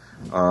 No.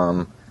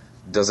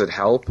 Does it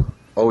help?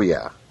 Oh,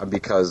 yeah.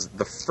 Because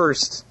the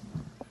first,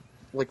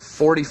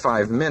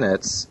 45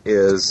 minutes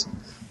is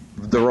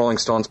the Rolling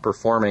Stones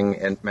performing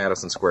in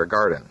Madison Square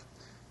Garden.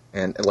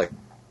 And,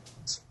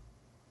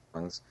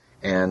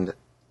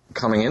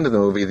 coming into the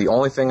movie, the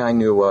only thing I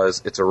knew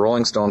was it's a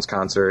Rolling Stones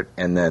concert,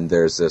 and then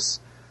there's this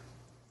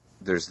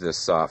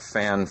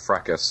fan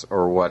fracas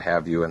or what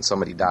have you, and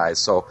somebody dies.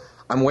 So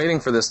I'm waiting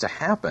for this to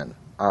happen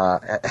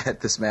at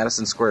this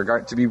Madison Square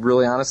Garden. To be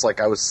really honest,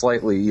 I was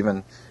slightly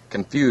even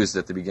confused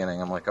at the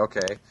beginning. I'm like,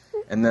 okay.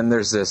 And then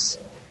there's this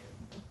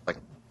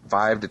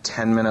 5 to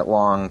 10 minute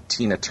long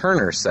Tina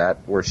Turner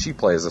set where she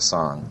plays a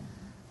song.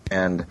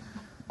 And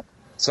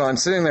so I'm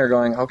sitting there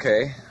going,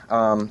 okay,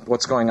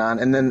 what's going on?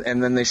 And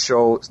then they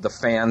show the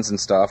fans and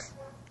stuff.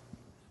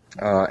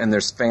 And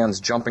there's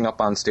fans jumping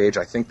up on stage.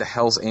 I think the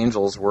Hells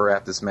Angels were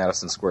at this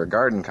Madison Square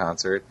Garden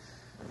concert.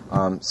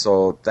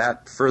 So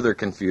that further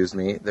confused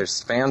me.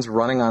 There's fans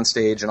running on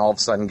stage and all of a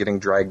sudden getting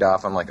dragged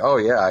off. I'm like, oh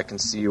yeah, I can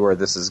see where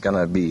this is going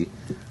to be,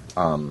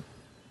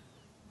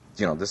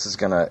 this is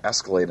going to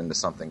escalate into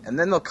something. And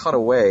then they'll cut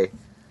away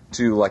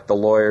to the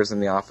lawyers in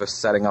the office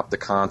setting up the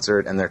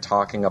concert, and they're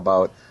talking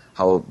about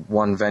how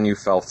one venue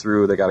fell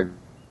through. They got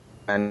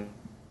and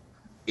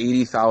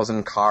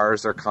 80,000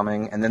 cars are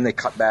coming, and then they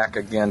cut back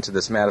again to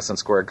this Madison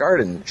Square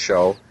Garden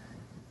show.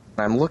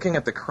 And I'm looking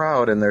at the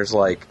crowd, and there's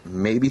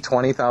maybe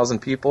 20,000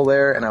 people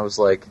there, and I was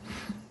like,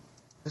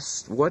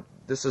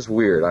 this is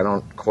weird. I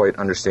don't quite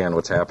understand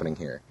what's happening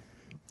here.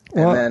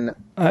 Well, and then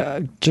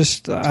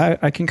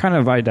I can kind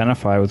of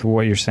identify with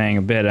what you're saying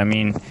a bit. I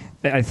mean,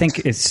 I think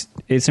it's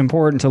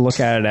important to look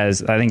at it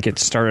as, I think it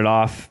started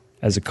off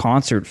as a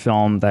concert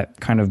film that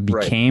kind of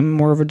became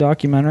more of a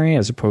documentary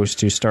as opposed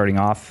to starting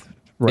off.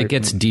 It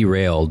gets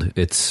derailed.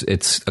 It's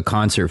a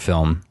concert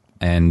film,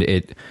 and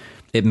it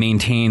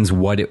maintains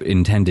what it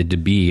intended to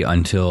be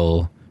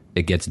until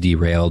it gets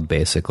derailed,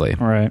 basically.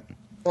 Right.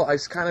 Well, I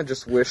kind of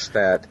just wish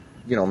that,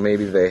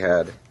 maybe they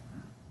had,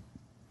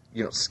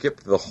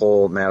 skipped the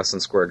whole Madison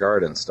Square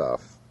Garden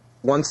stuff.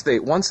 Once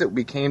it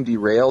became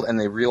derailed and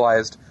they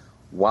realized,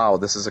 wow,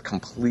 this is a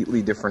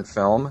completely different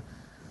film,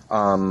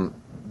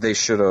 they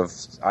should have,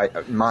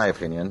 in my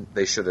opinion,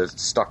 they should have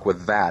stuck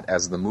with that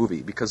as the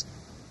movie, because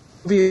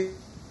the movie,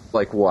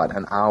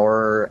 an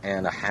hour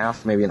and a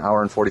half, maybe an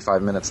hour and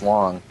 45 minutes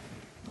long,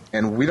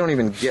 and we don't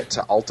even get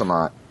to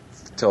Altamont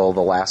till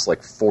the last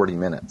 40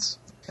 minutes,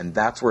 and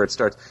that's where it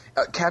starts.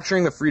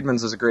 Capturing the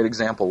Friedmans is a great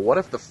example. What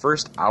if the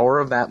first hour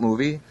of that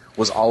movie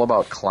was all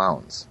about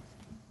clowns,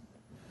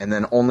 and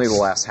then only the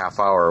last half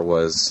hour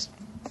was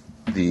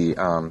the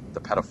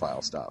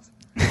pedophile stuff?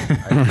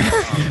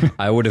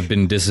 I would have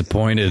been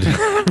disappointed.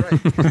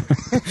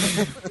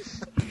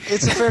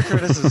 It's a fair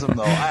criticism,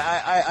 though.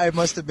 I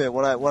must admit,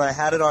 when I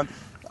had it on,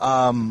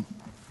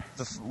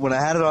 when I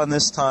had it on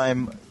this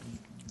time,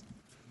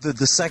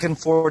 the second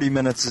 40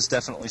 minutes is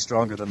definitely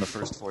stronger than the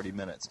first 40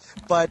 minutes.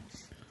 But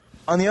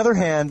on the other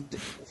hand,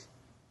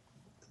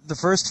 the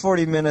first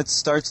 40 minutes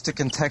starts to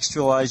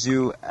contextualize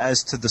you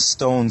as to the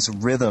Stones'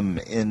 rhythm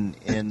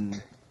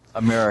in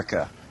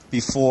America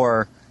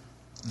before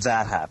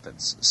that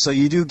happens. So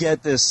you do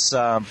get this,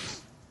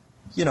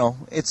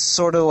 it's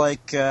sort of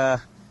like,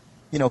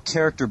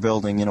 character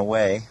building in a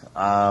way.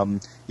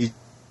 You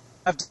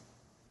have to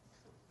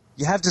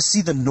you have to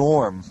see the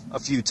norm a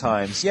few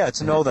times,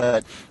 to know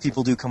that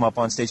people do come up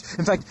on stage.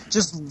 In fact,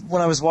 just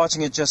when I was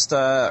watching it just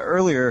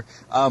earlier,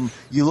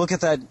 you look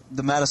at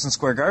the Madison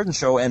Square Garden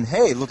show, and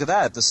hey, look at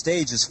that, the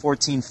stage is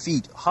 14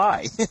 feet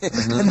high.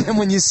 And then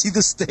when you see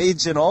the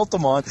stage in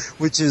Altamont,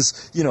 which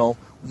is,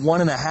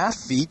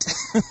 1.5 feet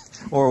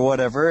or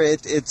whatever,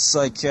 it's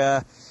like,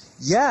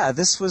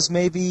 this was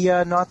maybe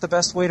not the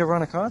best way to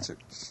run a concert.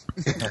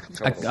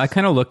 I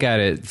kind of look at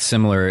it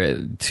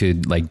similar to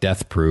like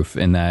Death Proof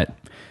in that,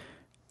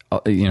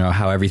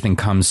 how everything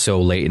comes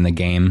so late in the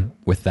game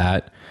with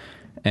that.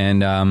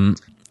 And I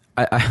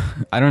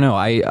don't know.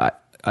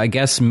 I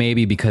guess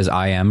maybe because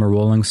I am a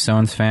Rolling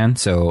Stones fan,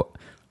 so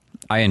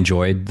I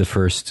enjoyed the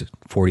first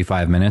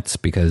 45 minutes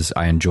because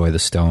I enjoy the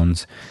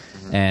Stones.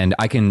 And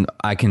I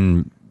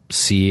can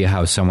see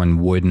how someone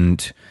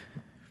wouldn't,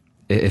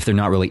 if they're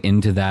not really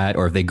into that,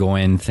 or if they go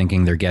in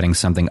thinking they're getting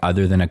something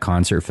other than a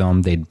concert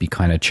film, they'd be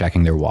kind of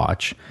checking their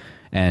watch.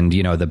 And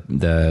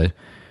the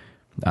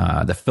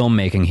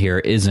filmmaking here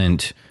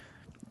isn't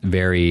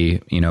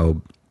very,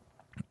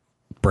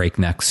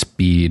 breakneck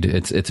speed.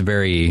 It's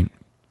very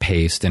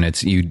paced,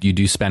 and you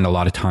do spend a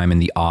lot of time in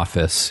the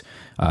office,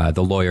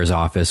 the lawyer's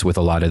office, with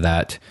a lot of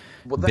that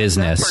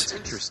business. That part's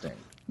interesting.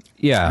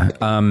 Yeah.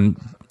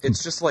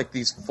 It's just like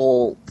these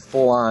full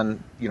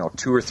on,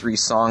 2 or 3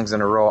 songs in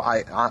a row.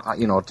 I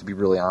to be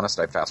really honest,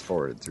 I fast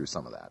forwarded through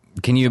some of that.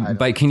 Can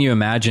you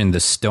imagine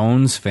the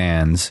Stones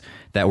fans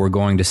that were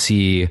going to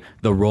see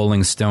the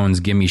Rolling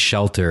Stones' "Gimme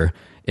Shelter"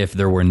 if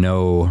there were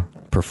no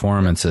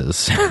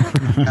performances?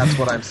 That's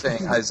what I'm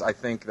saying. I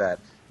think that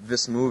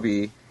this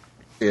movie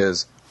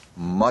is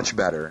much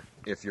better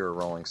if you're a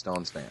Rolling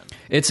Stones fan.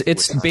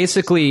 It's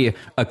basically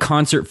a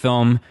concert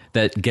film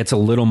that gets a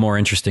little more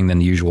interesting than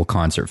the usual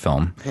concert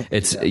film.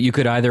 You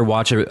could either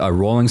watch a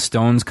Rolling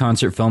Stones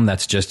concert film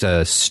that's just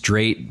a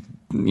straight,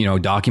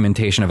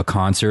 documentation of a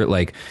concert,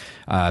 like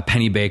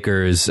Penny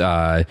Baker's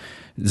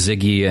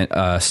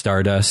Ziggy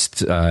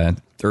Stardust and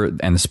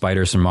the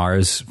Spiders from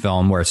Mars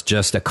film, where it's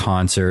just a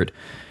concert.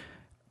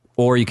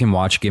 Or you can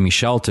watch Gimme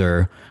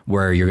Shelter,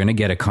 where you're going to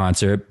get a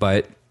concert,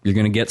 but you're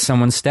going to get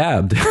someone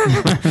stabbed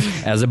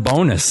as a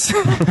bonus.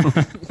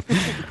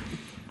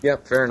 Yeah,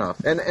 fair enough.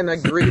 And I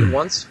agree.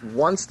 Once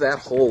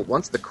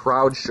the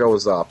crowd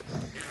shows up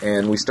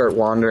and we start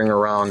wandering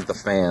around the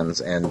fans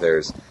and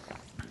there's,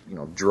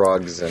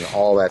 drugs and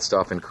all that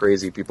stuff and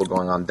crazy people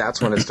going on,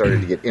 that's when it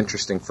started to get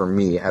interesting for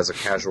me as a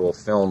casual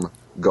film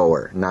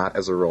goer, not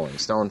as a Rolling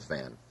Stone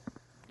fan.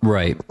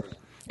 Right.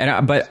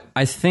 But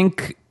I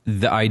think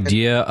the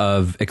idea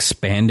of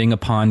expanding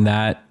upon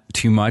that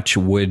too much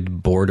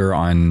would border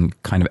on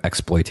kind of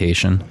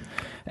exploitation.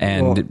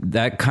 And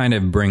that kind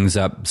of brings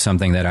up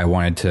something that I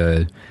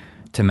wanted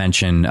to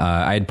mention.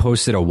 I had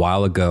posted a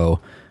while ago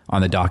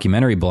on the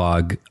documentary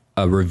blog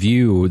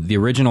the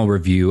original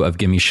review of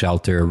Gimme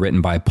Shelter,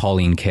 written by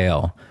Pauline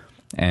Kael.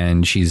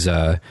 And she's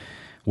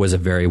was a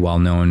very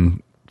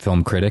well-known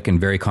film critic and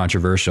very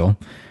controversial.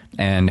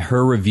 And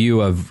her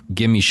review of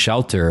Gimme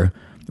Shelter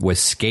was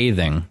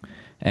scathing.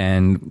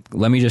 And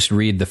let me just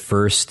read the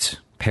first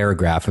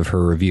paragraph of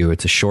her review.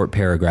 It's a short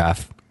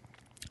paragraph.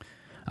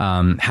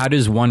 How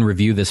does one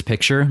review this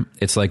picture?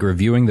 It's like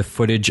reviewing the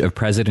footage of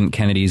President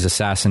Kennedy's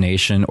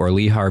assassination or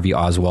Lee Harvey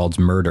Oswald's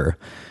murder.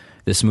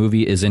 This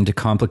movie is into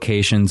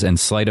complications and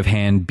sleight of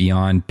hand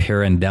beyond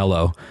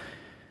Pirandello,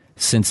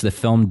 since the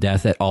film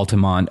Death at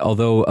Altamont,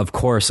 although of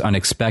course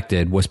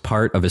unexpected, was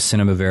part of a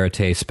cinema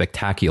verite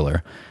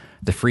spectacular.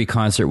 The free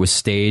concert was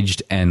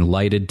staged and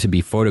lighted to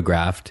be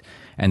photographed,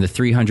 and the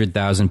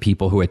 300,000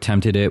 people who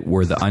attempted it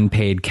were the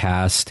unpaid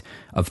cast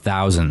of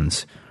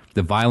thousands.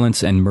 The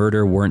violence and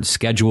murder weren't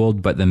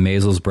scheduled, but the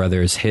Maysles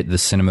brothers hit the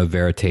cinema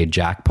verite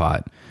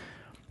jackpot.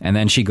 And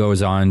then she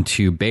goes on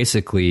to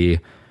basically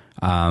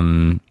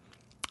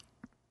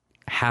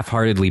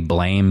half-heartedly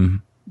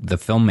blame the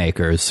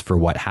filmmakers for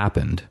what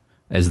happened,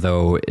 as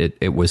though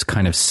it was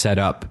kind of set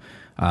up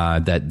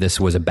that this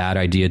was a bad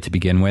idea to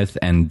begin with,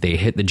 and they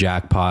hit the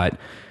jackpot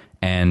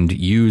and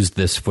used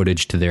this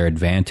footage to their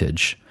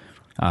advantage.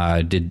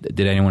 Did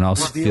anyone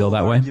else feel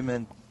that way?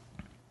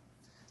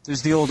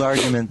 There's the old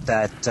argument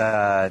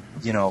that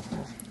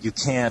you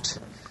can't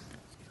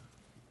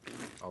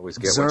always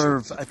get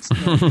observe.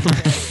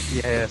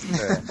 You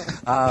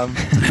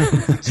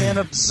can't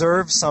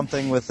observe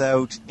something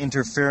without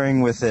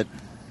interfering with it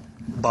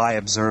by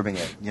observing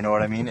it. You know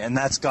what I mean? And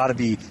that's got to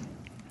be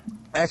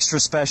extra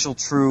special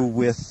true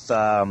with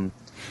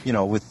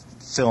with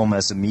film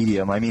as a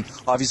medium. I mean,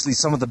 obviously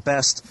some of the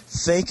best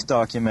fake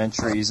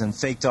documentaries and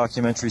fake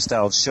documentary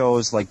style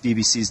shows like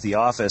BBC's The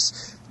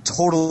Office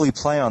totally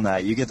play on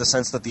that. You get the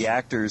sense that the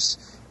actors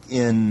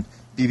in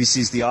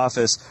BBC's The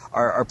Office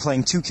are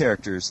playing two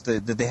characters.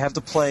 They have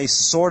to play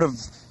sort of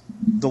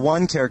the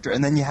one character,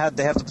 and then they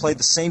have to play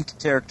the same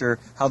character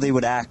how they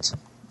would act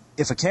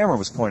if a camera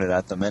was pointed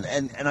at them.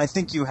 And I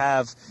think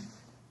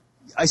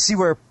I see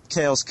where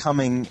Kael's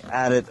coming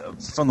at it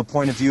from the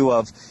point of view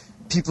of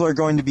people are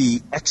going to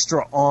be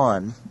extra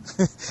on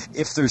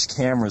if there's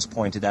cameras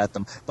pointed at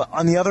them. But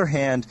on the other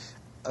hand,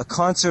 a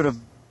concert of...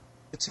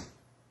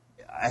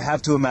 I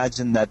have to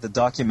imagine that the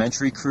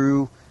documentary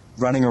crew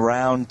running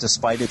around,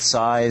 despite its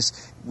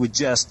size, would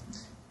just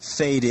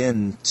fade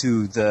in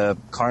to the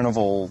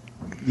carnival,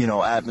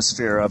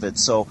 atmosphere of it.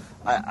 So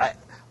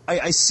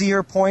I see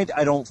her point.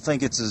 I don't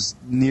think it's as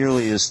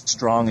nearly as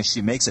strong as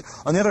she makes it.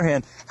 On the other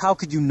hand, how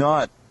could you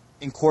not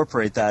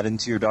incorporate that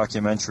into your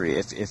documentary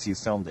if you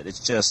filmed it?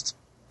 It's just,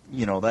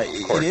 that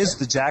it is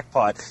the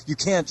jackpot. You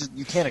can't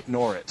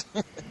ignore it.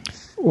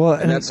 Well,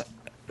 And that's...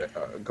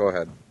 go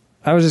ahead.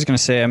 I was just going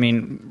to say, I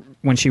mean,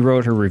 when she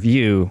wrote her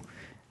review,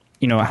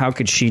 how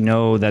could she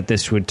know that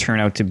this would turn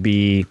out to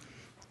be,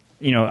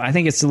 I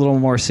think it's a little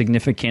more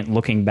significant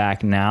looking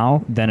back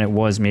now than it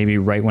was maybe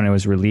right when it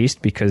was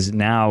released, because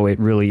now it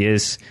really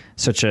is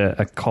such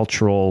a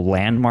cultural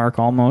landmark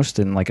almost,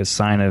 and like a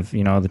sign of,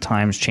 the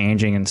times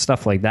changing and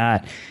stuff like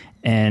that.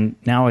 And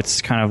now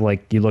it's kind of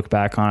like you look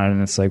back on it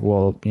and it's like,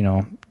 well,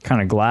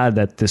 kind of glad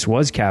that this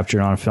was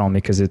captured on film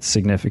because it's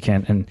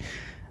significant. And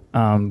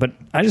but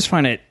I just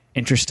find it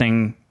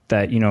interesting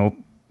that,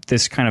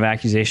 this kind of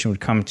accusation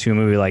would come to a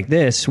movie like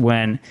this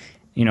when,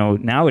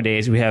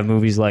 nowadays we have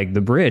movies like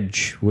The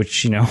Bridge,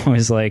 which,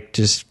 is like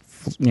just,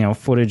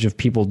 footage of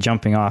people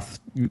jumping off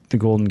the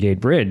Golden Gate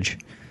Bridge.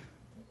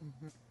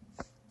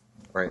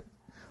 Right.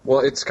 Well,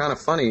 it's kind of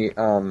funny.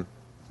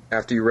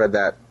 After you read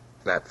that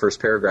first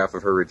paragraph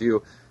of her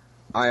review,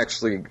 I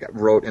actually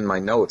wrote in my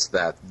notes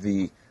that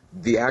the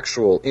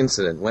actual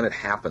incident, when it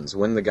happens,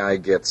 when the guy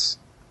gets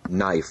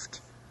knifed,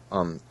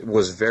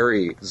 was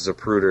very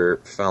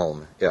Zapruder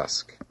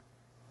film-esque.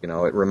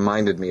 It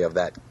reminded me of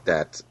that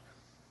the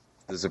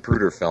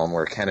Zapruder film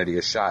where Kennedy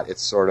is shot.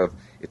 It's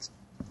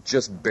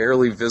just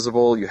barely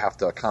visible. You have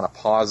to kind of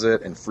pause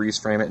it and freeze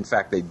frame it. In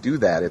fact, they do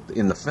that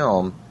in the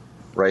film,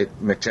 right?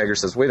 Mick Jagger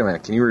says, "Wait a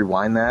minute, can you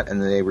rewind that?" And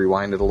then they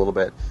rewind it a little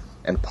bit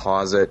and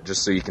pause it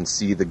just so you can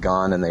see the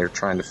gun, and they're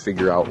trying to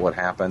figure out what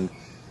happened.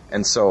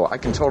 And so I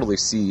can totally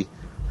see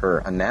her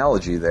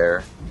analogy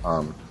there.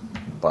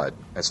 But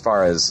as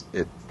far as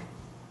it,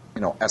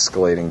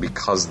 escalating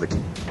because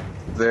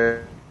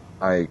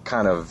I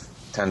kind of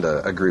tend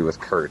to agree with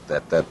Kurt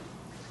that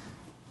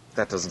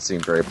doesn't seem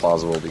very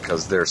plausible,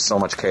 because there's so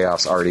much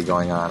chaos already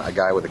going on. A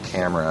guy with a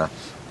camera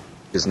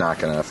is not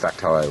going to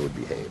affect how I would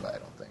behave, I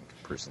don't think,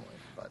 personally.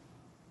 But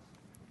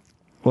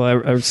Well,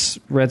 I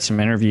read some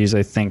interviews,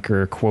 I think,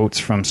 or quotes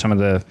from some of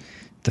the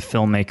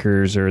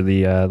filmmakers or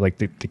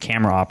the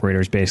camera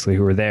operators, basically,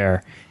 who were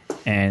there.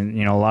 And,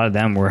 a lot of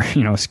them were,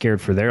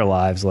 scared for their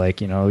lives. Like,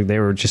 they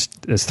were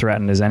just as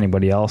threatened as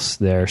anybody else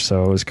there.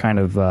 So it was kind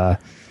of, they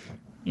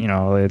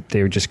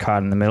were just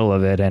caught in the middle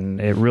of it.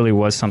 And it really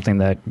was something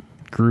that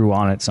grew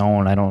on its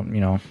own. I don't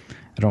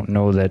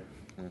know that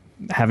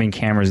having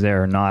cameras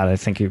there or not, I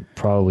think it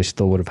probably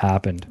still would have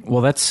happened.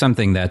 Well, that's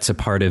something that's a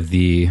part of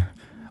the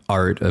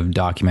art of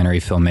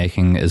documentary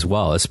filmmaking as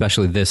well,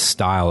 especially this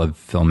style of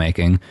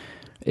filmmaking,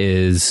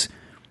 is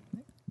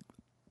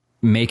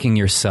making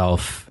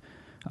yourself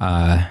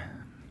fit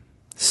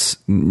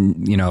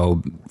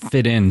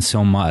in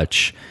so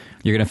much.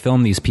 You're going to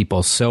film these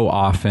people so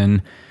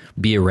often,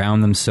 be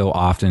around them so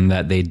often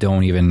that they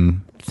don't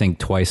even think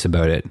twice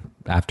about it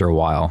after a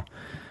while.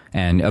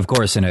 And of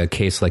course, in a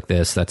case like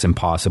this, that's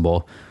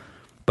impossible.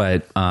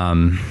 But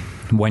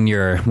when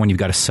you've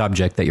got a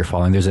subject that you're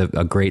following, there's a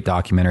great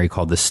documentary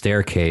called The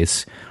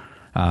Staircase.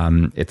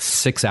 It's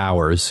 6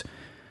 hours,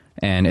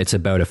 and it's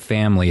about a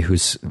family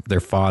their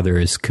father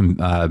is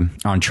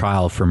on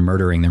trial for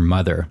murdering their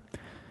mother.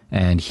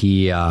 And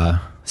he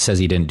says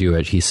he didn't do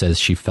it. He says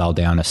she fell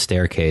down a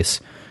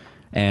staircase.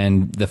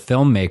 And the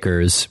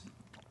filmmakers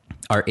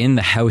are in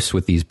the house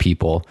with these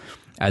people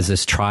as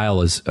this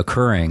trial is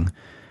occurring.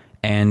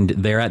 And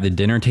they're at the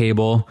dinner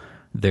table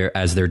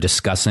as they're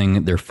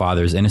discussing their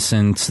father's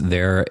innocence.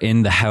 They're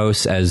in the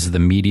house as the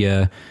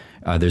media,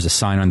 there's a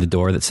sign on the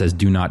door that says,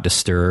 "Do not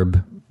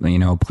disturb,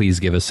 please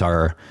give us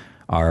our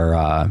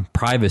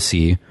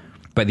privacy."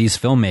 But these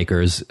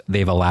filmmakers,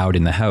 they've allowed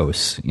in the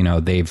house,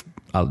 they've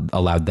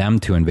allowed them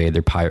to invade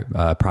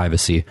their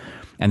privacy.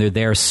 And they're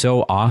there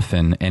so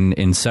often and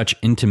in such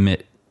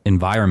intimate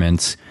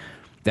environments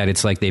that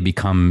it's like they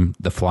become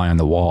the fly on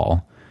the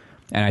wall.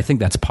 And I think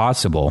that's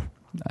possible.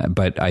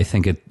 But I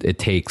think it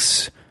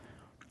takes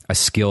a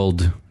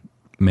skilled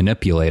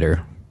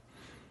manipulator.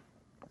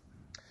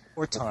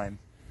 Or time.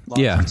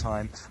 Lots of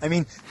time. I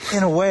mean,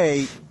 in a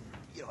way,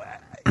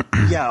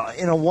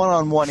 in a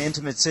one-on-one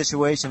intimate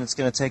situation, it's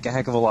going to take a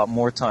heck of a lot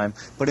more time.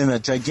 But in a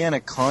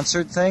gigantic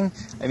concert thing,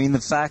 I mean,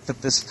 the fact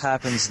that this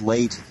happens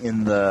late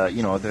in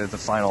the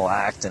final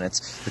act, and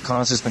the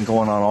concert's been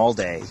going on all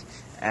day,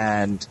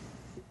 and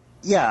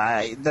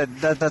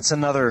that's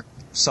another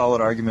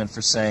solid argument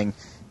for saying,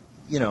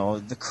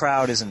 the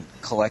crowd isn't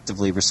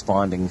collectively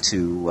responding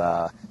to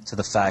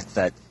the fact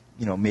that,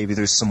 maybe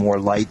there's some more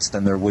lights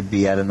than there would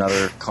be at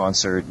another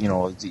concert,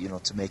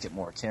 to make it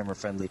more camera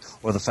friendly,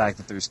 or the fact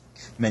that there's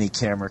many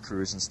camera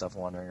crews and stuff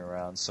wandering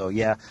around. So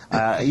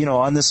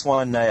on this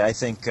one, I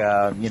think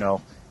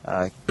Paul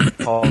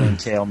and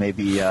Kale may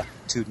be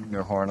tooting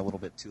their horn a little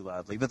bit too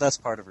loudly, but that's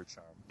part of her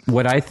charm.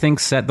 What I think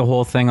set the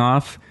whole thing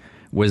off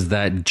was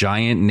that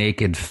giant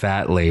naked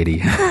fat lady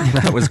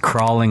that was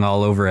crawling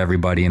all over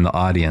everybody in the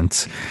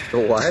audience. The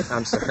what?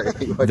 I'm sorry.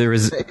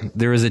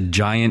 There was a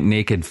giant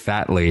naked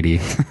fat lady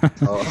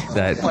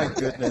that My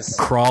goodness.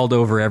 crawled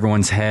over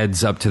everyone's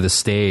heads up to the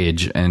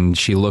stage, and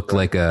she looked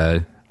like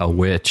a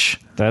witch.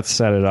 That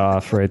set it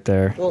off right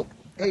there. Well,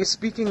 hey,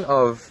 speaking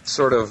of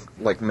sort of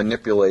like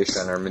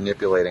manipulation or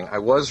manipulating, I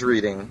was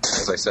reading,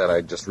 as I said,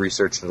 I just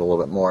researched it a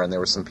little bit more, and there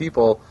were some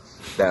people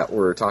that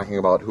were talking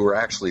about who were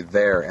actually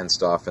there and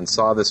stuff and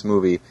saw this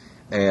movie,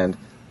 and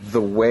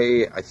the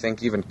way, I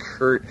think even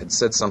Kurt had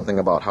said something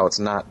about how it's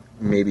not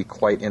maybe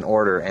quite in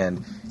order,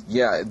 and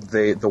yeah,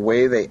 the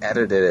way they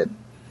edited it,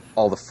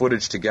 all the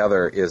footage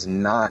together is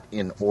not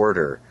in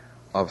order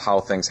of how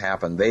things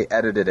happen. They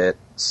edited it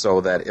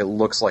so that it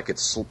looks like it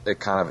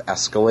kind of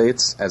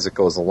escalates as it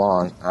goes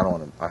along.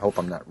 I hope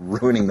I'm not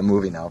ruining the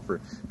movie now for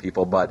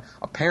people, but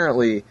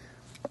apparently,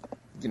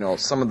 you know,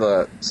 some of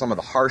the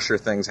harsher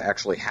things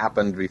actually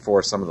happened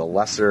before some of the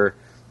lesser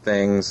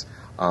things.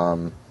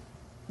 You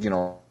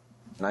know,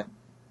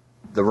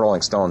 the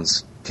Rolling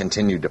Stones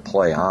continued to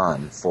play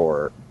on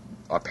for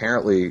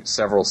apparently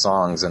several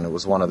songs, and it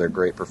was one of their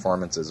great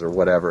performances or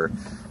whatever.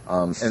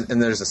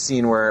 And there's a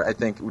scene where I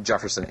think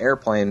Jefferson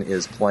Airplane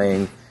is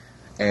playing,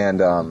 and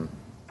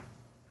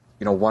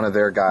you know, one of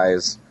their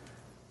guys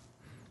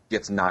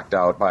gets knocked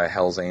out by a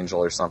Hell's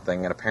Angel or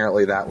something, and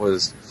apparently that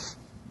was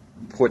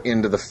put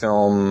into the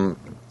film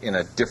in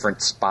a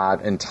different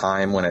spot in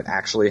time when it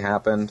actually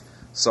happened.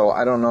 So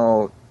I don't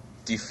know,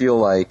 do you feel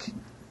like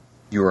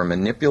you were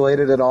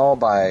manipulated at all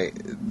by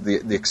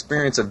the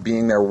experience of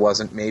being there?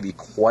 Wasn't maybe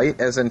quite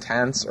as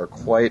intense or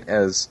quite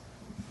as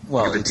big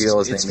of a deal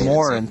as they made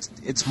it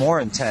seem? It's more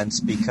intense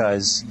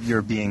because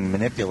you're being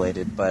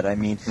manipulated, but I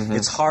mean,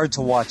 it's hard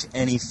to watch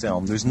any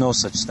film. There's no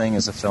such thing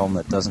as a film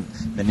that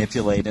doesn't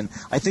manipulate, and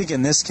I think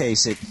in this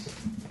case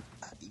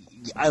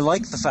I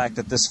like the fact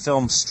that this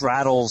film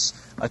straddles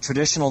a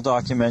traditional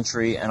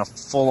documentary and a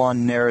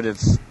full-on narrative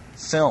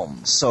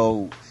film.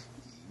 So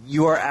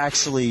you are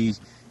actually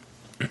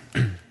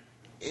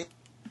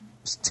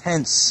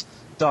tense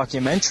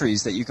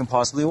documentaries that you can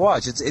possibly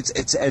watch.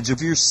 It's edge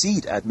of your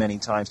seat at many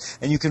times,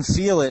 and you can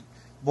feel it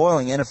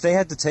boiling. And if they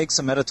had to take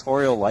some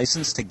editorial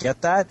license to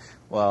get that,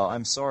 well,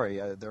 I'm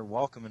sorry, they're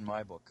welcome in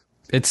my book.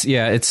 It's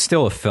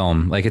still a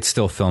film. Like, it's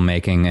still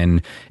filmmaking,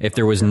 and if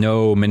there was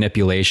no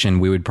manipulation,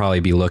 we would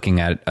probably be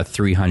looking at a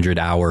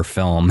 300-hour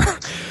film.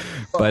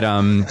 But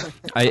I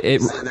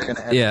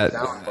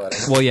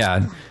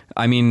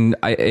mean,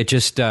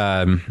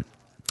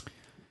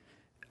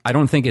 I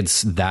don't think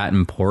it's that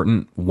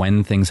important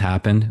when things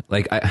happen.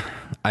 Like,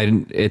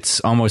 it's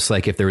almost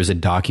like if there was a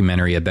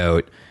documentary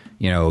about,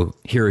 you know,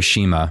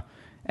 Hiroshima,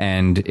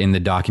 and in the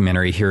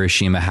documentary,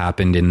 Hiroshima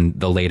happened in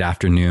the late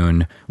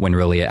afternoon when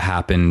really it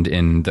happened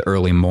in the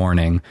early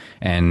morning.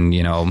 And,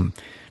 you know,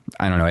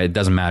 I don't know, it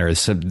doesn't matter.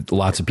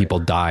 Lots of people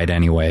died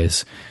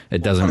anyways.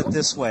 It doesn't. Put it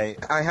this way.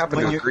 I happen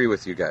to agree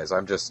with you guys. I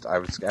was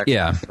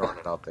actually throwing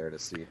it out there to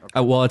see.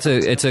 Okay. Well,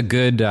 it's a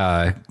good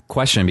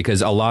question,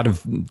 because a lot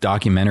of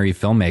documentary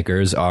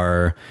filmmakers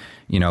are,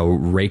 you know,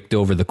 raked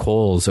over the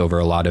coals over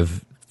a lot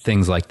of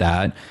things like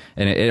that.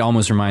 And it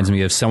almost reminds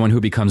me of someone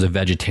who becomes a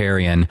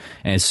vegetarian,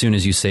 and as soon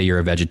as you say you're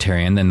a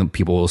vegetarian, then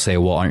people will say,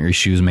 well, aren't your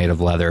shoes made of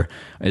leather?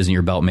 Isn't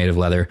your belt made of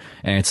leather?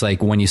 And it's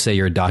like, when you say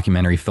you're a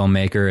documentary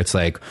filmmaker, it's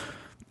like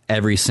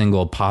every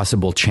single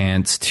possible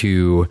chance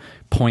to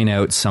point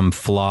out some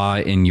flaw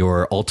in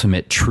your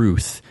ultimate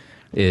truth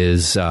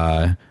is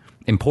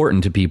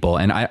important to people.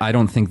 And I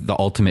don't think the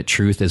ultimate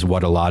truth is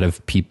what a lot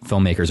of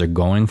filmmakers are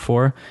going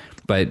for,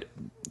 but,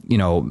 you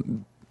know,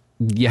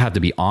 you have to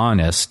be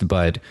honest,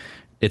 but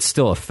it's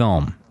still a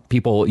film.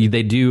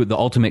 The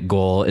ultimate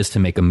goal is to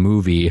make a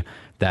movie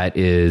that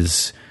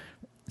is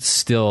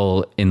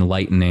still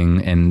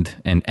enlightening and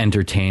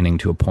entertaining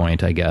to a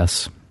point, I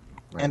guess.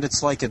 And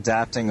it's like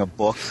adapting a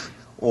book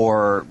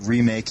or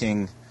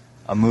remaking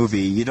a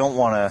movie. You don't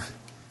want to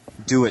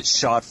do it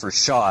shot for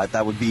shot.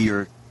 That would be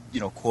your,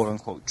 you know, quote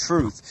unquote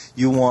truth.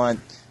 You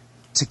want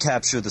to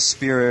capture the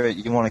spirit.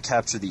 You want to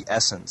capture the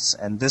essence.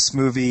 And this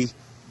movie,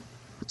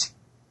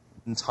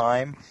 in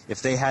time,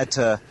 if they had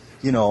to,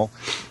 you know,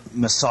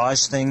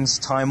 massage things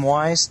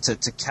time-wise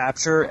to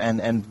capture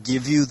and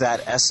give you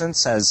that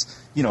essence, as,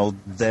 you know,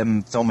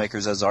 them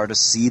filmmakers as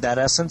artists see that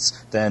essence,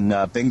 then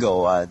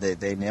bingo,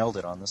 they nailed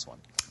it on this one.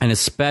 And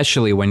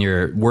especially when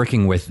you're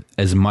working with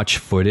as much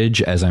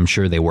footage as I'm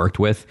sure they worked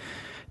with,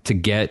 to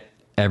get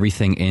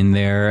everything in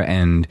there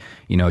and,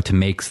 you know, to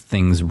make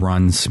things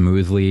run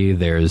smoothly,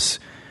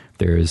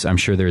 I'm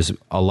sure there's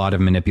a lot of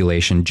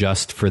manipulation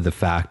just for the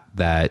fact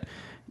that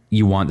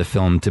you want the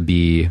film to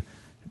be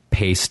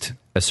paced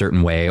a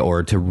certain way,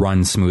 or to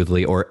run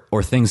smoothly, or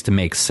things to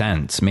make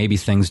sense. Maybe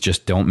things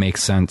just don't make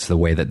sense the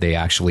way that they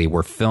actually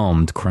were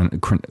filmed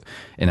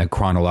in a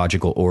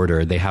chronological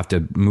order. They have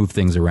to move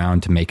things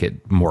around to make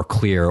it more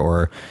clear,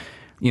 or,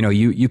 you know,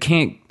 you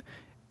can't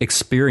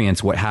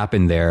experience what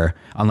happened there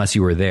unless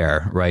you were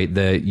there, right?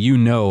 You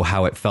know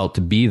how it felt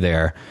to be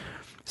there.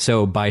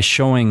 So by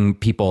showing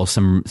people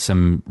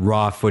some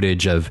raw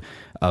footage of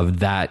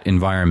that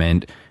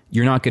environment,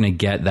 you're not going to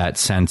get that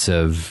sense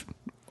of,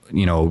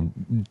 you know,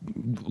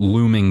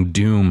 looming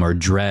doom or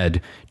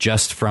dread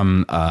just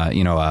from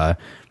a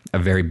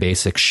very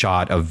basic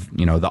shot of,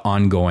 you know, the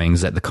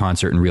ongoings at the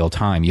concert in real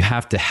time. You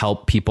have to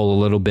help people a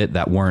little bit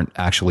that weren't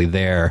actually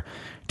there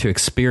to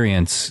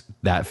experience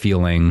that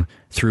feeling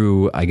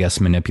through, I guess,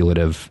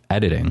 manipulative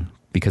editing,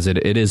 because it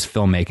is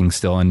filmmaking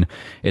still, and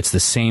it's the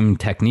same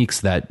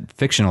techniques that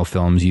fictional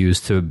films use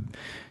to,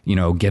 you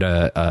know, get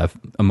a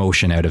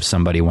emotion out of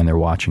somebody when they're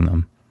watching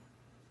them.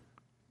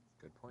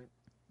 Good point.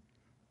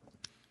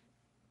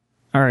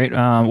 All right.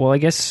 Well, I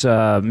guess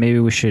maybe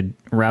we should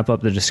wrap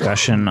up the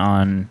discussion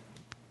on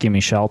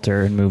Gimme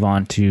Shelter and move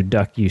on to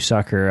Duck You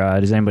Sucker.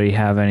 Does anybody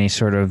have any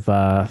sort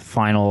of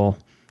final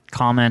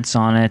comments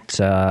on it?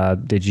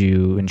 Did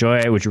you enjoy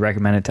it? Would you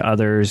recommend it to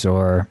others,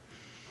 or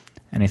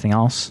anything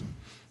else?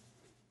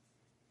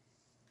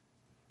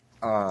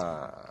 You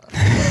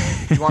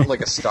want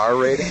like a star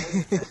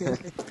rating?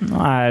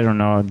 I don't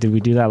know. Did we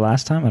do that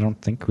last time? I don't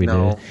think we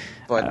did.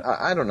 But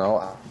I don't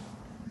know.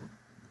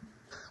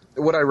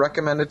 Would I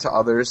recommend it to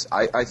others?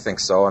 I think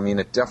so. I mean,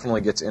 it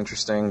definitely gets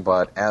interesting,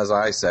 but as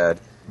I said,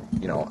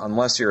 you know,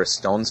 unless you're a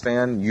Stones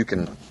fan, you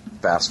can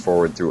fast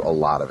forward through a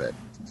lot of it.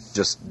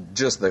 Just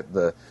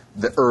the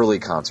early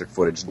concert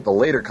footage. The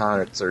later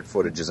concert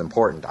footage is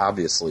important,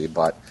 obviously,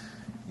 but,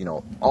 you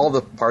know, all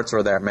the parts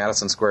where they're at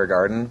Madison Square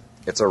Garden,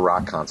 it's a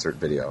rock concert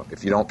video.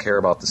 If you don't care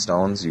about the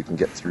Stones, you can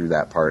get through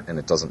that part and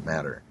it doesn't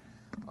matter.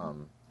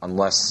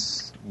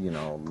 Unless, you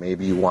know,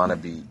 maybe you want to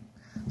be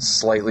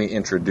slightly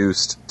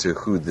introduced to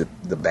who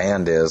the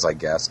band is, I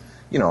guess.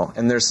 You know,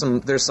 and there's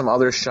some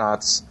other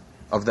shots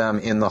of them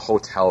in the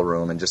hotel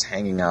room and just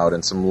hanging out,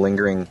 and some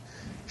lingering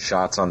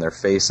shots on their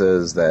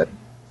faces that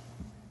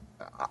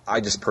I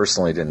just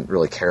personally didn't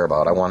really care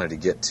about. I wanted to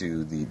get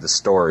to the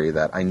story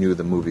that I knew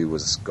the movie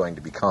was going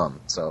to become.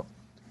 So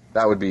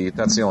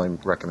that's the only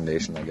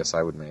recommendation I guess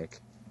I would make.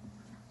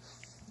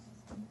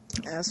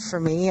 As for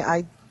me,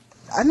 I'm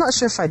not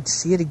sure if I'd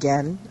see it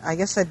again. I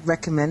guess I'd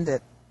recommend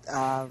it.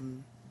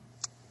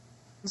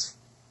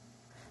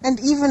 And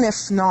even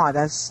if not,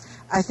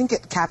 I think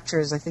it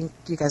captures, I think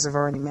you guys have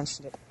already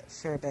mentioned it a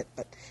fair bit,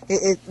 but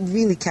it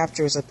really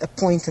captures a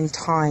point in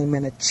time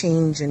and a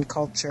change in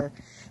culture.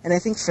 And I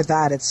think for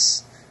that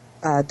it's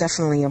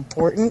definitely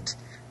important,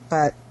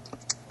 but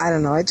I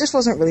don't know, it just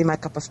wasn't really my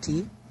cup of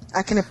tea.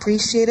 I can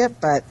appreciate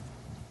it, but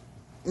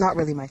not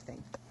really my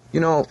thing. You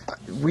know,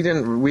 we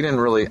didn't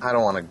really, I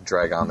don't want to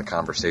drag on the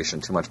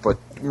conversation too much, but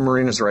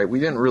Marina's right, we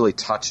didn't really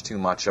touch too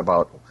much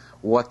about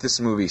what this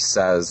movie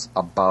says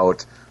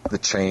about the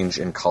change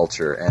in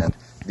culture and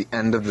the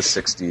end of the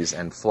 60s,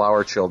 and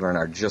flower children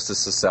are just as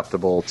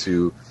susceptible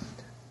to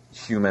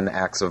human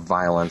acts of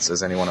violence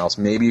as anyone else.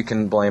 Maybe you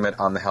can blame it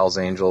on the Hells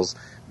Angels,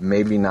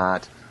 maybe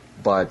not,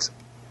 but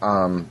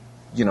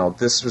you know,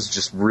 this was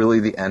just really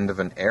the end of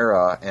an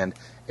era, and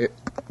it,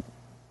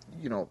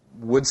 you know,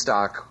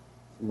 Woodstock,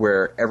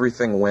 where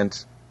everything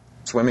went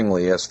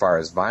swimmingly as far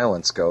as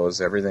violence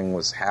goes, everything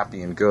was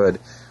happy and good,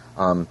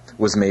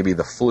 was maybe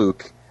the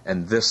fluke,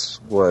 and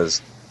this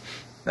was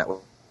that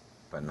was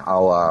a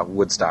la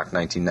Woodstock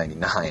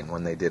 1999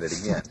 when they did it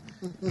again.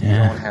 You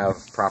don't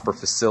have proper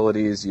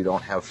facilities, you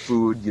don't have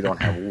food, you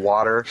don't have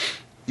water.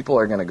 People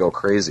are going to go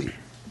crazy,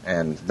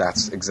 and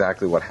that's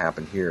exactly what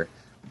happened here.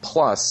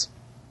 Plus,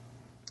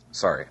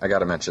 sorry, I got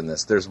to mention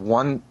this. There's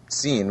one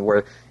scene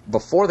where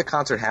before the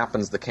concert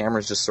happens, the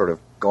camera's just sort of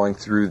going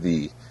through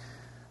the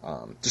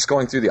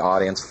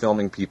audience,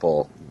 filming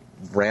people,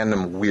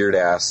 random weird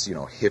ass, you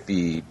know,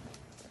 hippie,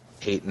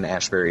 Peyton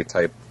Ashbury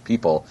type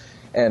people,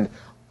 and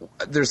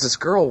there's this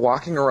girl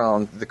walking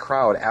around the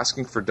crowd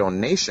asking for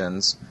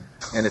donations,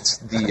 and it's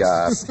the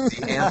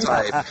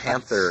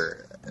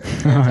anti-Panther,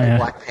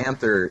 Black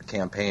Panther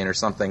campaign or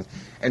something,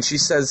 and she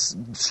says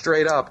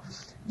straight up,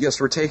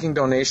 yes, we're taking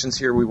donations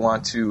here. We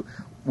want to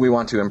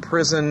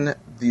imprison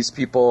these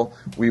people.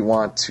 We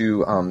want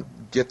to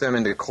get them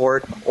into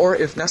court, or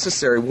if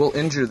necessary, we'll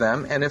injure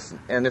them, and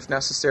if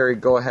necessary,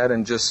 go ahead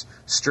and just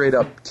straight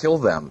up kill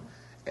them.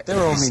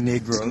 They're only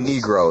Negroes.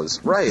 Negroes,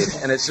 right?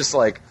 And it's just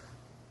like,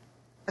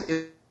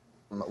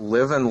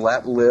 live and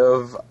let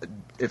live.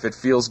 If it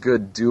feels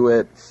good, do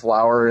it.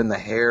 Flower in the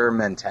hair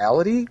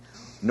mentality.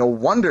 No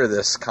wonder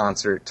this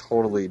concert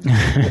totally.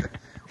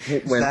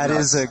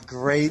 Is a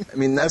great. I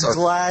mean, I'm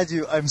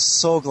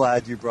so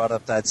glad you brought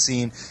up that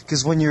scene,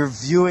 because when you're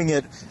viewing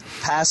it,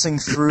 passing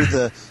through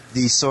the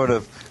sort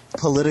of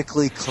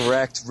politically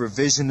correct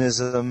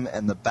revisionism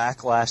and the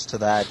backlash to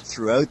that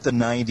throughout the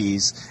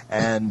 90s,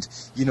 and,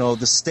 you know,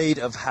 the state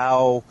of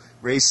how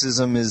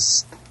racism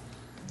is,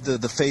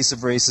 the face of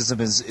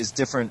racism is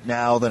different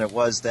now than it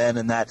was then,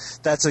 and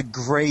that's a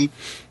great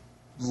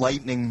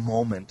lightning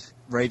moment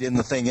right in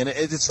the thing, and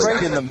it's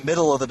right in the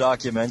middle of the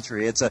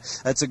documentary. It's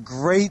a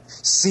great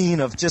scene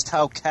of just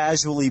how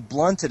casually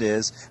blunt it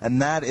is,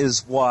 and that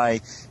is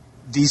why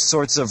these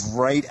sorts of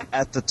right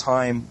at the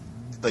time,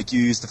 like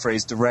you used the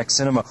phrase direct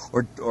cinema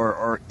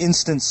or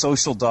instant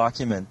social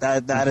document,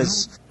 that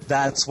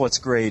that's what's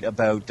great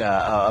about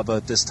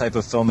this type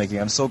of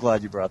filmmaking. I'm so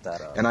glad you brought that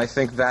up. And I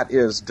think that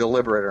is,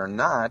 deliberate or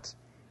not,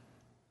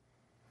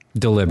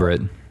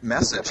 Deliberate.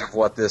 message of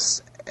what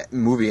this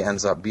movie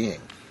ends up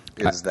being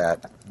is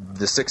that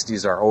the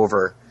 60s are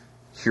over.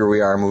 Here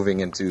we are moving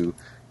into,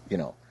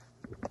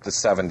 the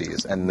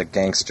 70s and the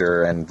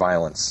gangster and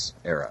violence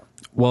era.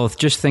 Well,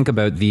 just think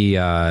about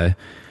the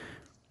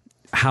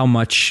how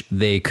much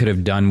they could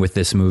have done with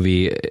this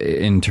movie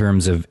in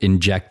terms of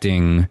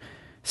injecting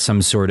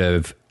some sort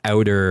of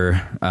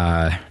outer,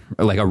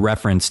 like a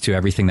reference to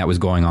everything that was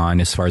going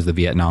on as far as the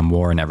Vietnam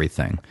War and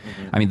everything.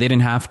 Mm-hmm. I mean, they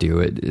didn't have to.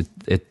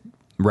 It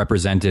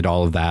represented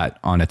all of that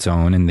on its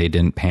own, and they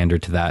didn't pander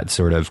to that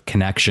sort of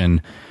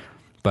connection.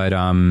 But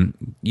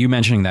you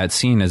mentioning that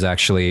scene is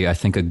actually, I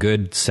think, a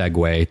good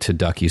segue to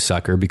Duck You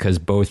Sucker, because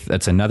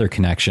that's another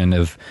connection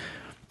of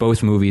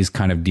both movies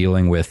kind of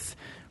dealing with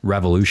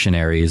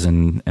revolutionaries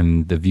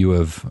and the view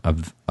of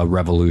a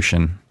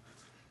revolution.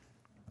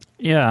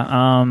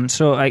 Yeah.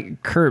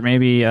 Kurt,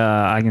 maybe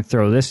I can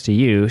throw this to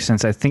you,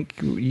 since I think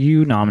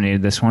you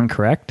nominated this one,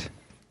 correct?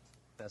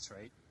 That's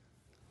right.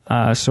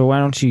 So why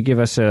don't you give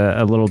us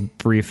a little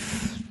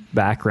brief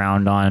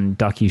background on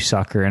Duck You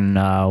Sucker and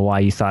why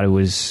you thought it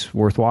was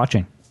worth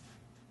watching?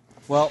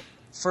 Well,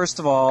 first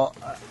of all,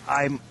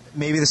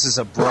 maybe this is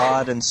a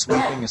broad and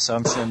sweeping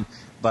assumption,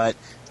 but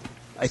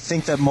I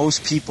think that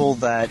most people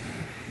that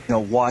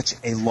watch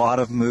a lot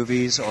of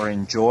movies or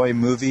enjoy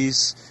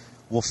movies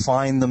will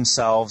find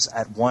themselves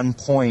at one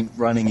point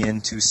running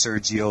into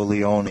Sergio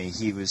Leone.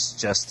 He was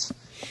just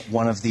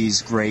one of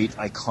these great,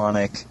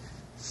 iconic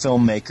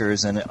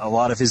filmmakers, and a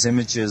lot of his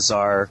images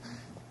are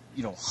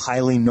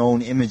highly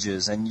known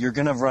images, and you're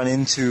going to run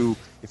into,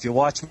 if you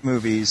watch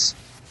movies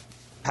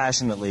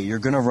passionately, you're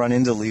going to run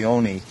into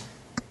Leone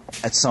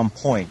at some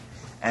point.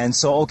 And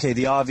so,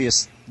 the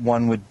obvious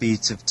one would be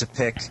to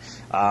pick,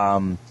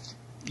 The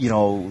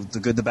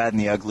Good, the Bad, and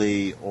the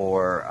Ugly,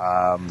 or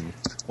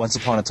Once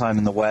Upon a Time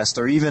in the West,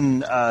 or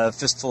even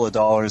Fistful of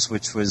Dollars,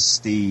 which was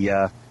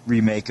the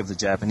remake of the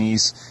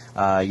Japanese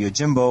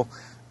Yojimbo.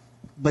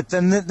 But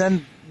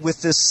then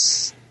with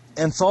this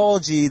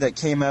anthology that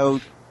came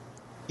out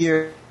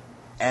here,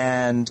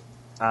 and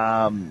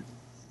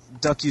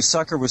Duck You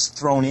Sucker was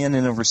thrown in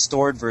a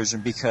restored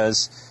version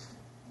because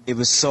it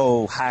was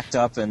so hacked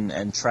up and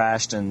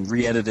trashed and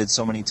re-edited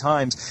so many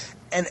times.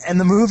 And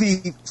the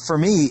movie, for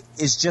me,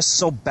 is just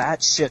so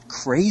batshit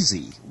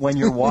crazy when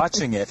you're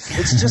watching it.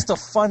 It's just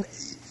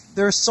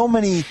there are so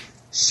many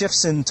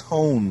shifts in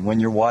tone when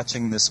you're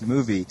watching this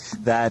movie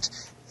that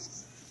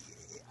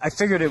I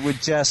figured it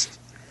would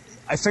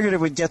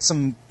get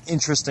some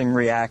interesting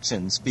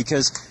reactions,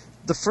 because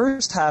the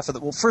first half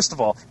of first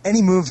of all,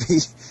 any movie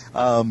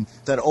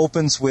that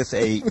opens with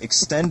a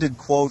extended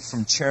quote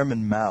from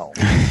Chairman Mao,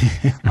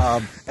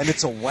 and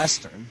it's a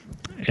Western,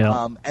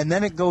 and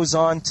then it goes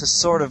on to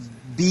sort of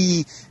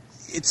be,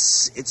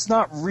 it's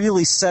not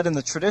really set in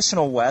the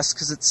traditional West,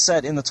 because it's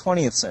set in the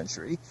 20th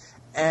century,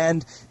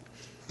 and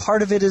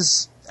part of it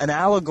is an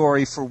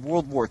allegory for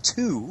World War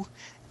II,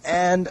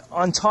 and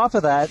on top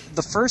of that,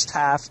 the first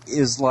half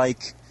is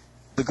like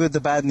The Good, the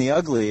Bad, and the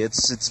Ugly.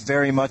 It's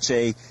very much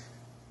a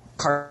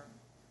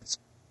it's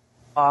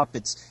pop.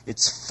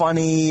 It's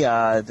funny.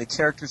 The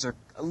characters are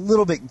a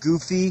little bit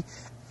goofy,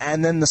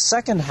 and then the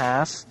second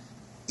half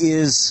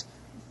is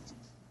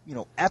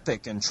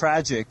epic and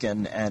tragic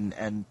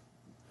and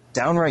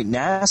downright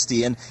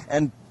nasty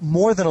and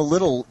more than a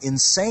little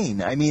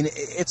insane. I mean,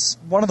 it's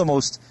one of the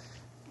most,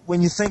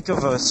 when you think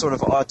of a sort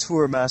of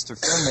auteur master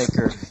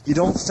filmmaker, you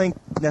don't think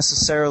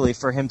necessarily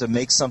for him to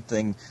make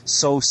something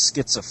so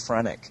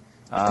schizophrenic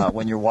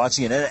when you're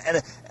watching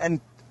it, and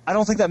I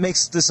don't think that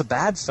makes this a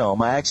bad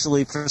film. I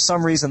actually, for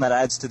some reason, that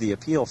adds to the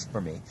appeal for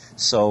me.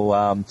 So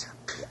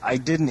I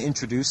didn't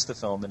introduce the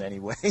film in any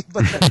way,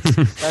 but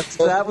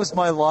that was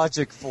my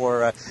logic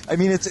for. I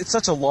mean, it's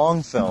such a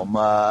long film,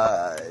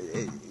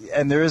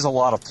 and there is a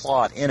lot of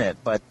plot in it.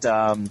 But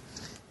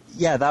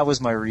that was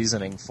my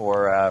reasoning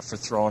for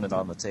throwing it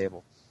on the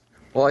table.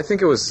 Well, I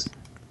think it was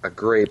a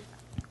great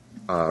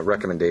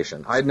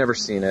recommendation. I'd never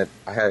seen it.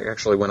 I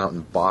actually went out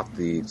and bought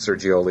the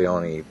Sergio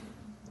Leone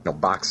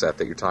box set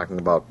that you're talking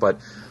about, but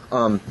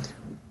in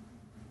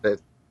the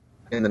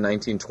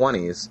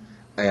 1920s,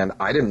 and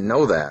I didn't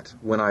know that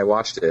when I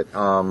watched it.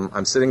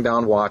 I'm sitting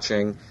down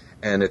watching,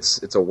 and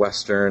it's a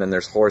Western, and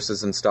there's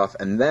horses and stuff,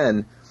 and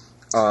then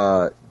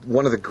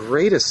one of the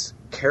greatest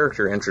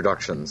character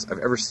introductions I've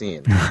ever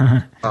seen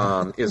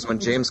is when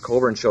James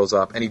Coburn shows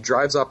up, and he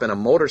drives up in a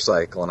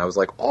motorcycle, and I was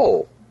like,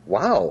 oh,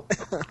 wow,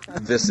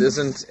 this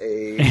isn't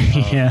a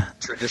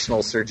traditional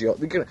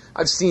Sergio.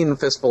 I've seen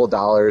Fistful of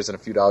Dollars and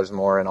A Few Dollars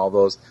More and all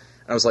those,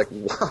 and I was like,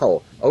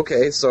 wow,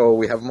 okay, so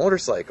we have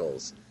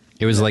motorcycles.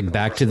 It was like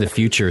Back to the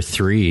Future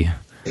 3.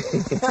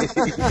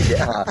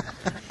 Yeah,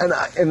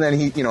 and then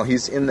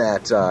he's in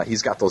that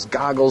he's got those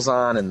goggles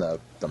on, and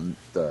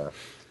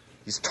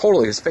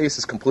his face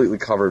is completely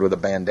covered with a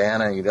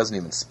bandana. He doesn't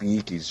even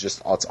speak.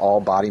 It's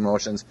all body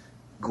motions.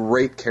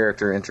 Great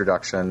character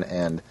introduction,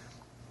 and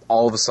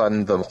all of a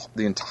sudden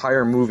the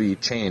entire movie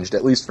changed,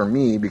 at least for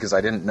me, because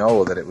I didn't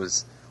know that it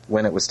was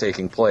when it was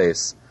taking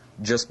place,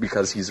 just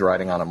because he's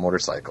riding on a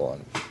motorcycle,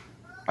 and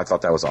I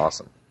thought that was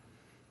awesome.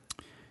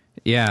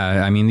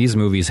 Yeah, I mean, these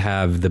movies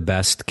have the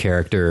best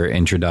character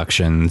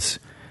introductions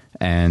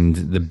and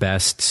the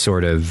best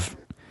sort of,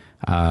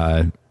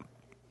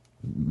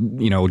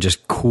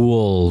 just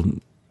cool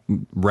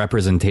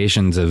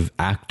representations of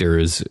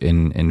actors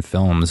in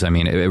films. I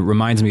mean, it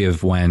reminds me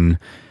of when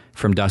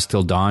From Dusk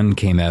Till Dawn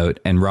came out,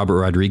 and Robert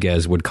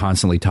Rodriguez would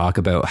constantly talk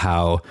about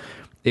how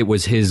it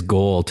was his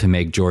goal to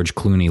make George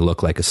Clooney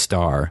look like a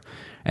star,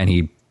 and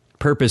he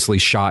purposely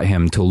shot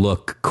him to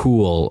look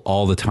cool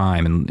all the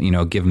time,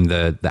 and give him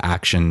the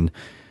action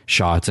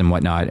shots and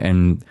whatnot.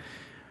 And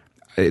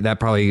that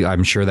probably,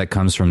 I'm sure that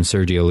comes from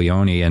Sergio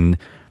Leone, and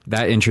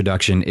that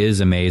introduction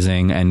is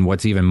amazing. And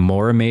what's even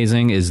more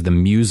amazing is the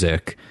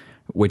music,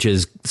 which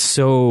is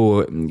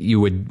so, you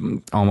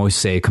would almost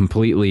say,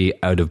 completely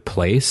out of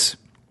place.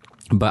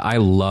 But I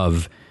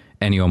love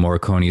Ennio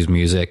Morricone's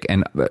music,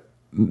 and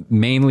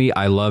mainly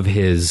I love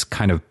his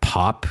kind of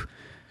pop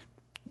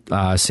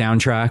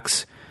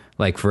soundtracks,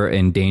 like for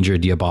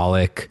Endangered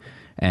Diabolic,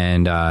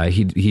 and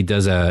he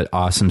does an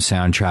awesome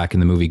soundtrack in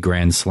the movie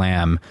Grand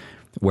Slam,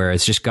 where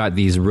it's just got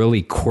these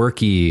really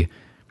quirky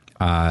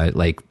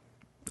like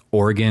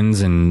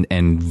organs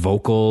and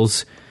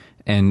vocals,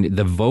 and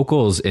the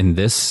vocals in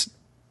this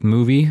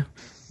movie,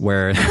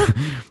 where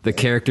the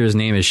character's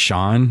name is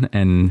Sean,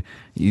 and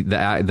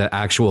the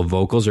actual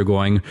vocals are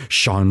going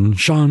Sean,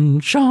 Sean,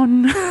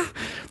 Sean,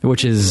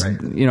 which is, right.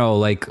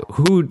 Like,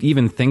 who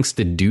even thinks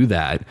to do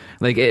that?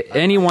 Like,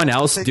 anyone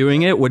else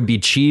doing it would be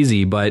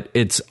cheesy, but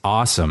it's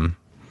awesome.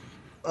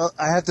 Well,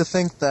 I have to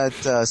think that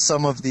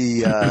some of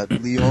the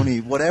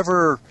Leone,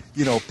 whatever,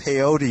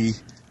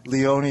 peyote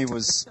Leone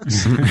was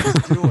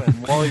doing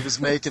while he was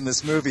making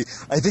this movie,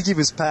 I think he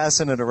was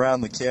passing it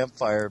around the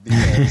campfire,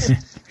 because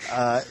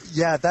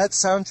that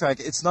soundtrack,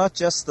 it's not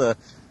just the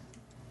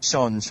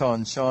Sean,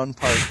 Sean, Sean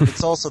part,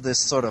 it's also this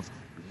sort of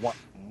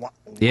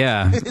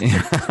yeah.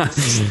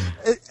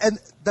 And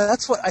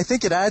that's what I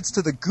think it adds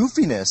to the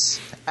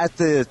goofiness at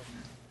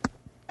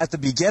the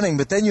beginning,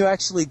 but then you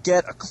actually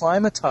get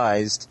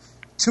acclimatized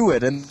to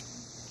it, and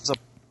it's a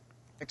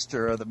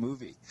texture of the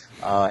movie,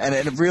 and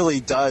it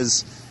really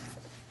does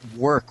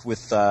work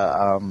with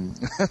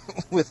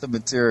with the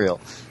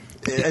material.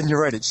 And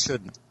you're right, it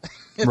shouldn't.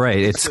 Right,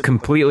 it's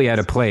completely out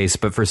of place,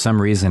 but for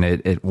some reason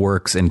it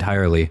works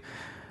entirely.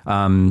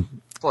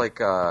 Like,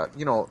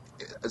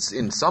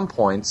 in some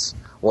points,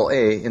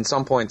 in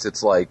some points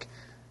it's like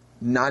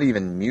not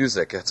even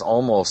music, it's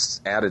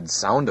almost added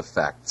sound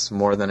effects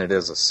more than it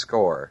is a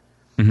score.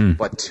 Mm-hmm.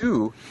 But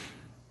two,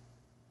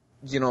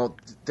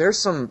 there's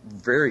some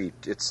very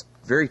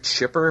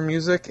chipper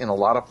music in a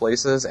lot of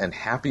places, and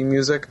happy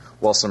music,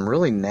 while some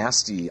really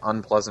nasty,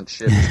 unpleasant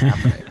shit is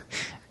happening.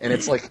 And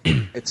it's like,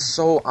 it's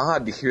so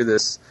odd to hear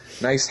this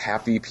nice,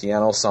 happy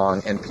piano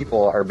song and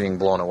people are being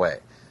blown away.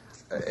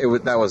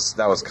 That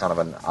was kind of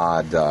an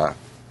odd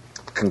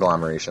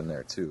conglomeration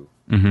there too.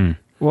 Mm-hmm.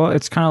 Well,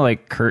 it's kind of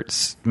like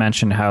Kurt's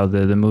mentioned, how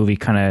the movie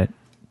kind of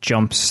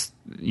jumps,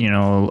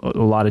 a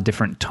lot of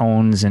different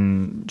tones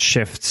and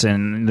shifts,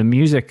 and the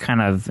music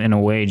kind of, in a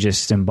way,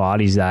 just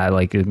embodies that.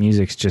 Like, the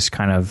music's just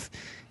kind of,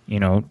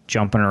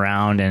 jumping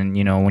around, and,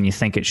 when you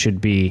think it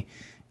should be,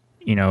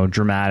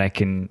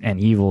 dramatic and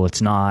evil,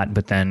 it's not,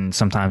 but then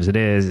sometimes it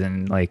is,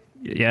 and like,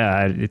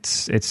 yeah,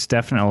 it's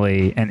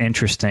definitely an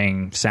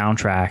interesting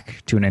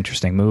soundtrack to an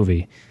interesting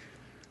movie.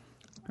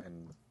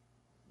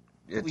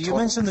 You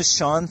mentioned the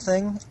Sean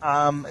thing.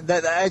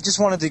 That I just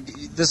wanted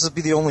to. This would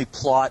be the only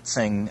plot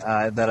thing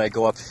that I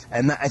go up,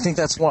 and I think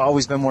that's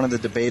always been one of the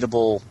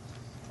debatable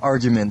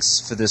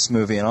arguments for this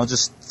movie. And I'll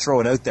just throw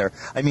it out there.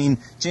 I mean,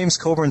 James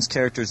Coburn's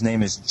character's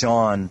name is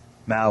John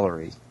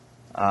Mallory,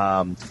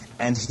 and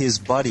his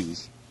buddy,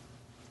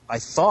 I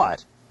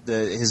thought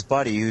his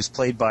buddy, who's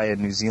played by a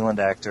New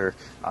Zealand actor,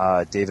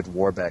 David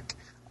Warbeck,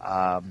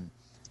 I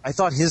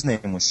thought his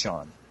name was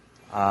Sean.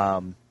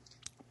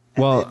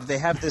 Well, they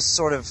have this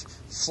sort of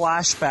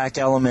flashback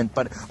element,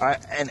 but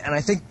and I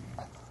think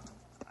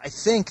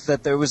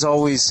that there was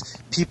always,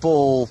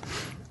 people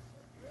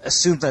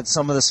assume that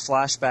some of this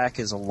flashback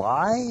is a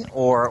lie,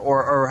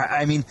 or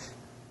I mean,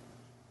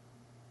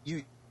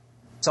 you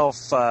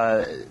yourself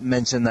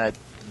mentioned that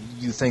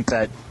you think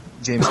that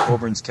James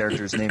Coburn's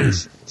character's name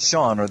is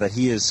Sean, or that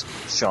he is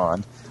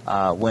Sean,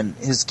 when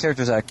his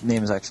character's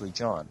name is actually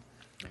John.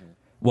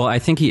 Well, I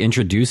think he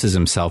introduces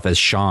himself as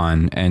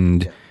Sean,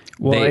 and. Yeah.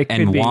 Well,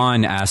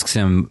 Juan asks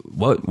him,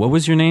 "What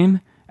was your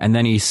name?" And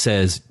then he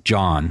says,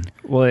 "John."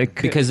 Well,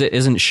 because it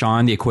isn't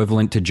Sean the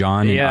equivalent to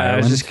John in Ireland? I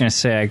was just going to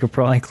say, I could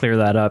probably clear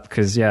that up,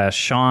 because,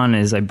 Sean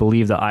is, I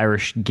believe, the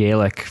Irish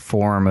Gaelic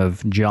form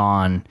of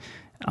John.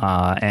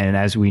 And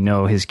as we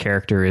know, his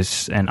character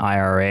is an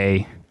IRA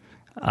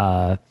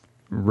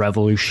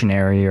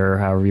revolutionary, or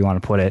however you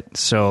want to put it.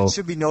 So it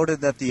should be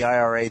noted that the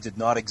IRA did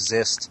not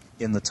exist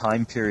in the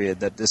time period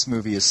that this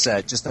movie is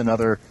set, just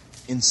another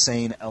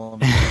insane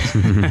element.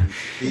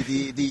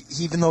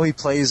 Even though he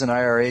plays an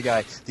IRA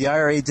guy, the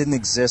IRA didn't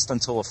exist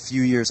until a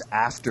few years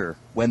after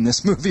when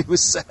this movie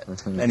was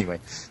set. Anyway.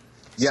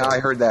 Yeah, I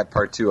heard that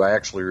part too. I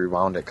actually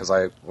rewound it because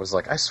I was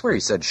like, I swear he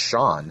said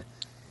Sean.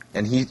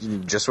 And he,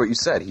 just what you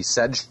said, he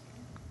said,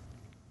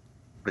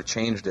 but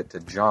changed it to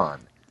John.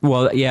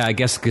 Well, yeah, I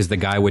guess because the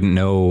guy wouldn't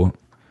know.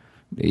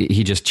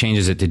 He just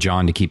changes it to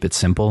John to keep it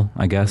simple,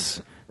 I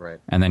guess. Right.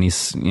 And then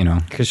he's, you know.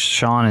 Because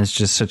Sean is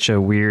just such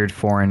a weird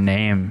foreign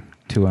name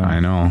to him.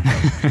 I know.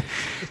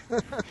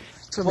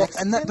 Well,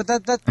 and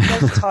that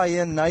does tie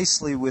in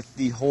nicely with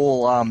the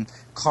whole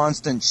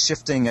constant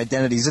shifting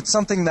identities. It's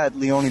something that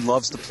Leone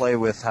loves to play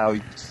with. How,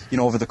 you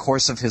know, over the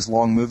course of his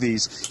long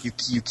movies,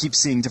 you keep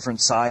seeing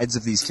different sides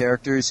of these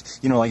characters.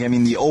 You know, like, I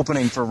mean, the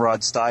opening for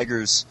Rod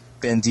Steiger's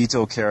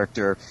Bandito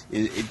character,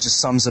 it just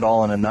sums it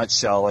all in a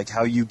nutshell. Like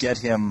how you get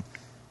him,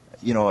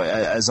 you know,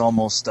 as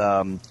almost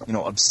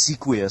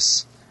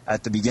obsequious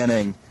at the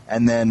beginning,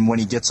 and then when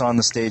he gets on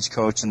the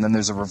stagecoach, and then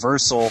there's a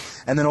reversal,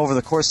 and then over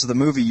the course of the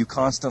movie, you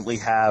constantly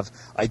have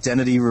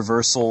identity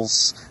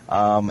reversals,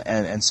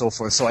 and so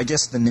forth. So I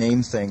guess the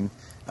name thing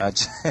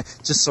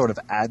just sort of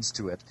adds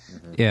to it.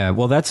 Yeah,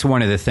 well, that's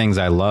one of the things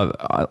I love.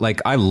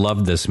 Like, I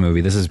love this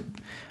movie.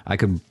 I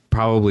could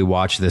probably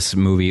watch this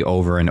movie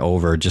over and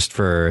over just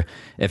for,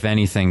 if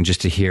anything,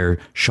 just to hear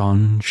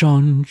Sean,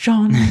 Sean,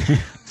 Sean.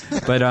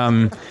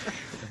 But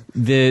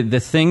the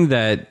thing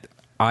that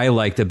I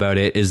liked about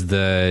it is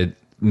the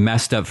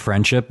messed up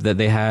friendship that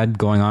they had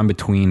going on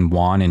between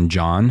Juan and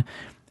John.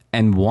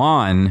 And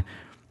Juan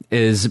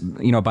is,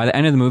 you know, by the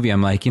end of the movie,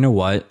 I'm like, you know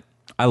what?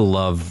 I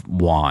love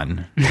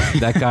Juan.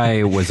 That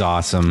guy was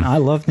awesome. I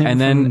loved him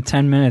from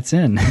 10 minutes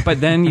in.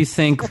 But then you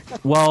think,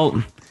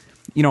 well,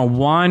 you know,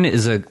 Juan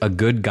is a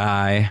good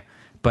guy,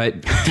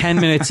 but 10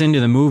 minutes into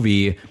the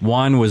movie,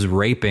 Juan was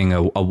raping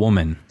a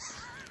woman.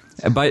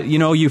 But, you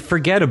know, you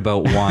forget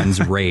about Juan's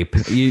rape.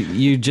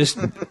 You just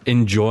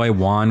enjoy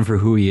Juan for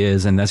who he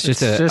is, and that's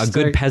just a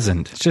good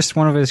peasant. It's just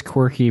one of his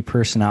quirky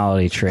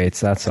personality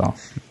traits, that's all.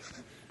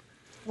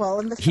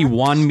 Well, and he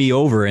won me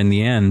over in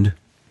the end.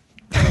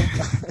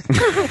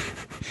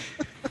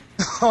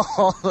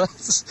 Oh,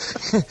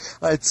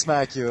 I'd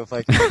smack you if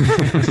I could.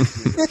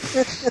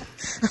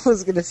 I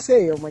was going to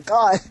say, oh my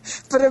God.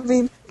 But I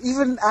mean,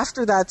 even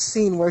after that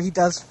scene where he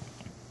does,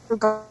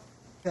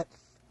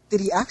 did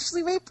he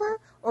actually rape her?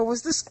 Or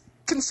was this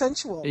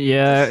consensual?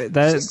 Yeah, it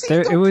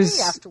was.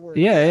 Afterwards.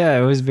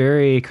 Yeah, it was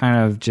very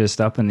kind of just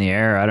up in the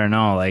air. I don't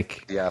know,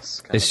 like.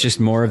 Yes. It's just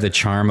more of the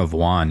charm of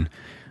Juan.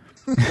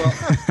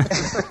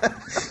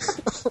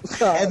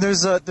 And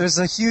there's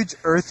a huge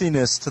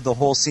earthiness to the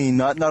whole scene.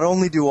 Not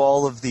only do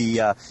all of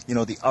the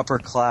the upper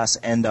class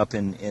end up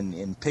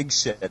in pig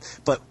shit,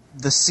 but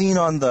the scene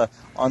on the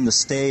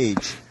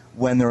stage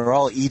when they're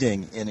all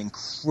eating in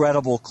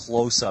incredible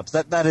close-ups.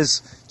 That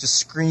is just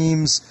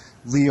screams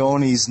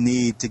Leone's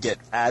need to get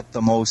at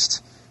the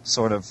most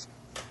sort of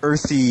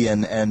earthy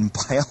and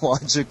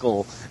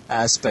biological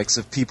aspects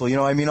of people. You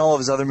know, I mean, all of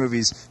his other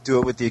movies do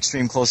it with the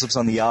extreme close-ups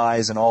on the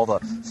eyes and all the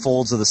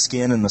folds of the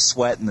skin and the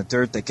sweat and the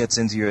dirt that gets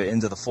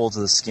into the folds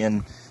of the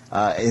skin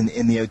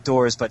in the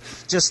outdoors. But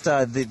just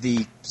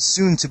the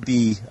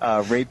soon-to-be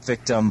rape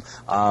victim,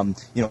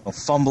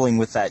 fumbling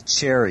with that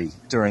cherry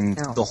during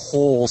the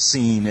whole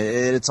scene.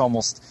 It's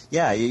almost,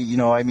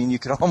 you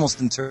could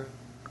almost interpret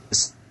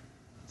this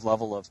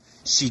level of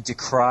she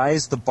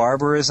decries the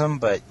barbarism,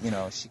 but,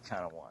 she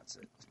kind of wants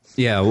it.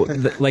 Yeah,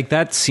 like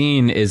that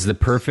scene is the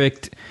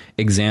perfect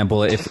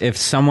example. If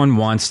someone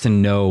wants to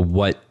know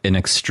what an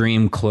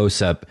extreme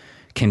close-up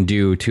can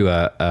do to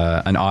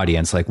an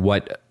audience, like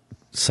what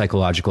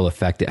psychological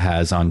effect it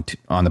has on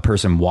the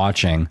person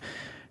watching,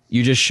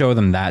 you just show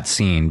them that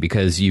scene,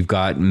 because you've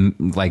got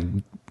like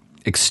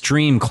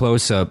extreme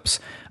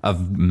close-ups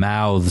of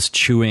mouths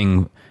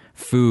chewing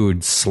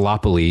food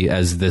sloppily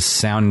as this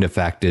sound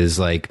effect is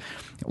like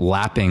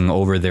lapping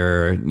over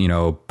their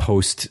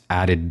post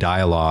added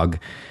dialogue,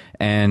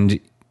 and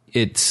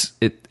it's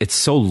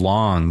so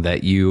long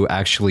that you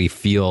actually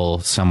feel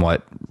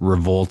somewhat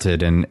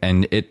revolted, and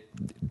it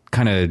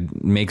kind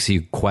of makes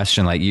you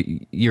question, like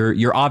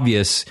you're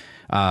obvious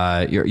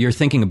you're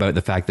thinking about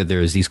the fact that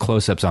there's these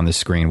close-ups on the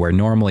screen where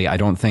normally I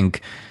don't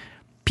think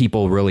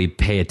people really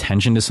pay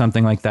attention to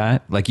something like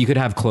that. Like, you could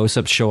have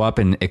close-ups show up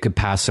and it could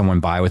pass someone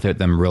by without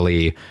them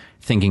really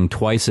thinking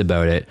twice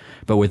about it.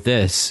 But with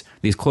this,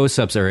 these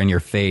close-ups are in your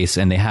face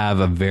and they have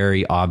a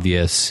very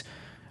obvious,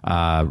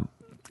 you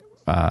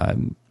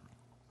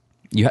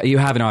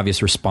have an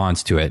obvious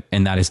response to it,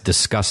 and that is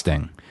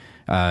disgusting.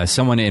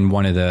 Someone in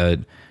one of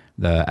the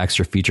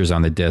extra features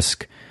on the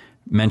disc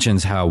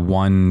mentions how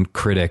one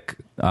critic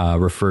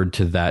referred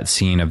to that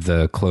scene of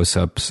the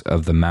close-ups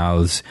of the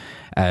mouths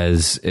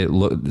as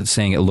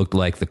saying it looked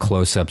like the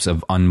close-ups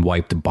of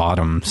unwiped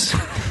bottoms,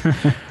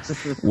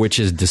 which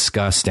is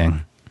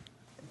disgusting.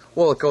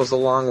 Well, it goes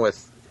along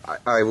with,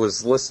 I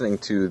was listening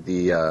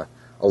to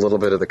a little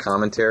bit of the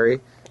commentary,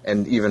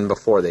 and even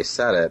before they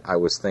said it, I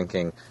was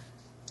thinking,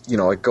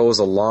 it goes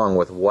along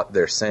with what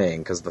they're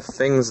saying, because the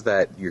things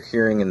that you're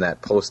hearing in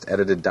that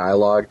post-edited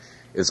dialogue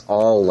is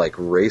all like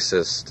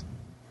racist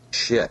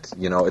shit.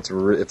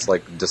 It's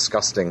like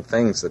disgusting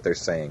things that they're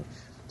saying.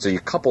 So you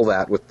couple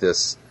that with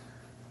this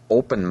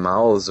open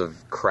mouths of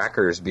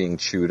crackers being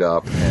chewed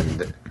up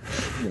and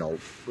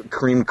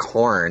cream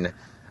corn,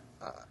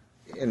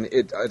 and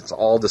it's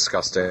all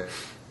disgusting.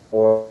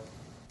 Or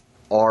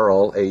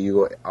aural,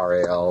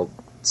 AURAL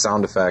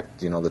sound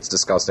effect, that's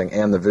disgusting,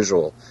 and the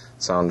visual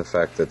sound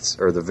effect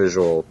the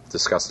visual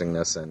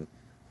disgustingness, and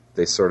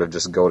they sort of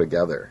just go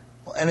together.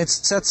 And it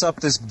sets up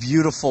this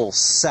beautiful,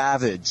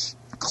 savage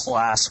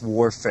class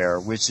warfare,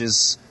 which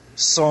is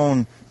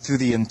sown through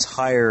the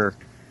entire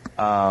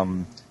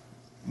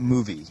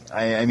movie.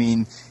 I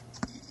mean,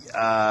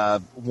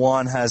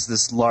 Juan has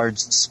this large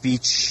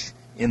speech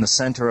in the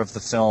center of the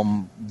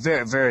film,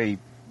 very, very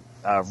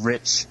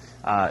rich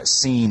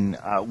scene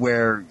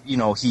where,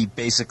 he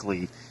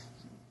basically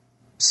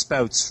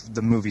spouts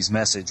the movie's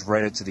message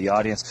right out to the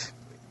audience.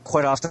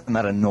 Quite often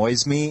that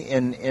annoys me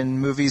in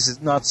movies,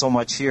 not so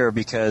much here,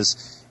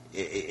 because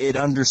it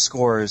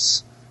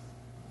underscores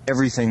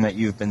everything that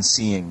you've been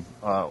seeing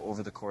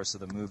over the course of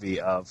the movie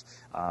of,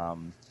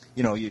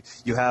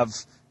 you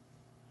have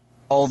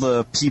all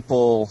the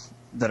people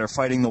that are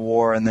fighting the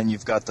war, and then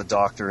you've got the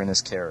doctor in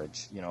his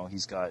carriage.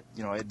 He's got,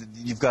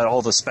 you've got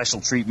all the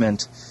special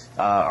treatment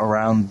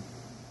around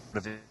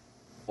the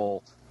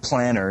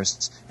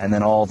planners, and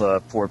then all the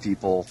poor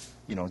people,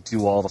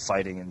 do all the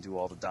fighting and do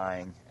all the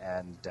dying,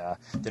 and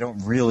they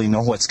don't really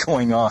know what's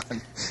going on.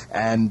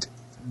 And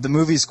the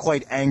movie's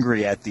quite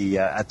angry at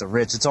the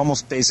rich. It's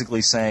almost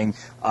basically saying,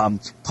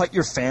 put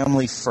your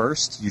family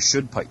first. You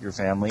should put your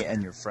family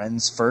and your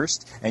friends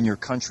first, and your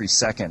country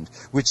second.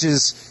 Which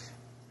is,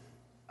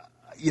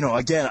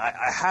 again,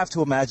 I have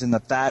to imagine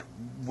that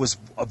was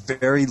a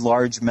very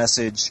large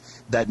message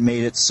that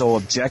made it so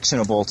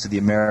objectionable to the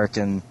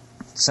American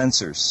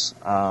censors.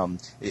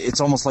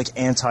 It's almost like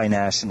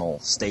anti-national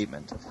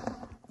statement.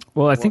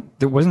 Well, I think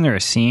wasn't there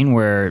a scene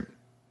where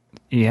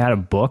he had a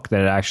book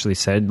that actually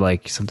said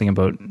like something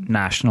about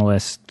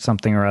nationalist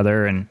something or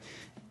other, and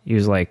he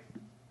was like,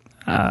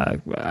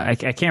 I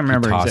can't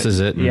remember. He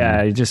tosses it.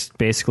 Yeah, it just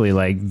basically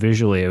like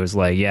visually, it was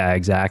like, yeah,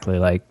 exactly,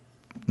 like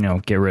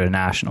get rid of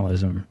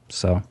nationalism.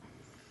 So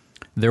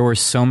there were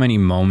so many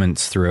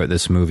moments throughout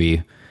this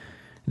movie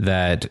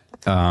that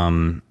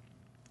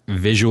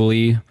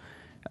visually.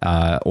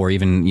 Or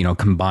even,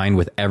 combined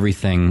with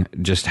everything,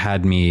 just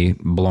had me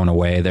blown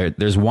away.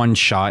 There's one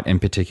shot in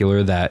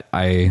particular that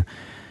I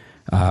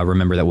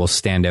remember that will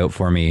stand out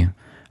for me,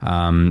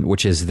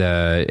 which is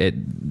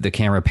the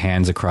camera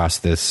pans across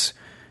the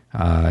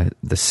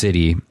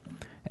city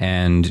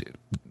and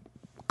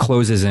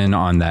closes in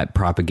on that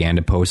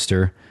propaganda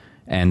poster,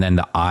 and then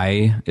the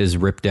eye is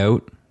ripped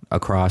out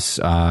across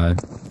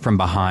from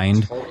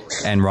behind,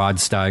 and Rod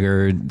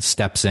Steiger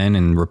steps in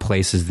and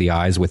replaces the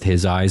eyes with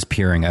his eyes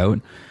peering out.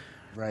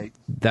 Right.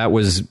 That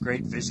was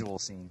great visual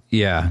scene.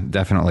 Yeah,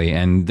 definitely.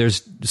 And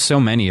there's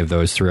so many of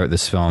those throughout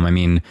this film. I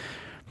mean,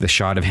 the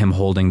shot of him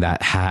holding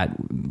that hat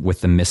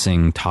with the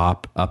missing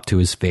top up to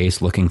his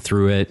face, looking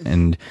through it,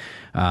 and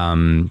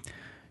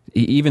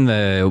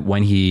even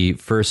when he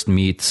first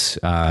meets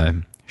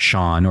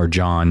Sean or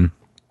John,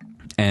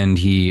 and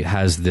he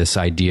has this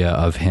idea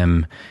of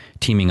him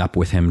teaming up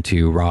with him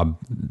to rob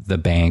the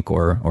bank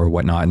or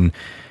whatnot, and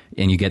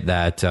you get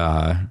that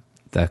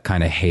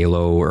kind of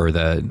halo, or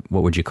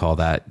what would you call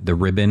that? The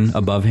ribbon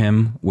above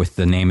him with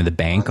the name of the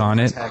bank on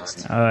it.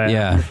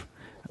 Yeah.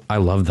 I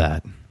love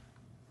that.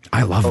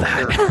 I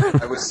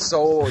was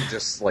so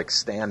just like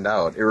stand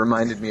out. It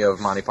reminded me of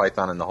Monty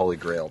Python and the Holy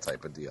Grail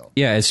type of deal.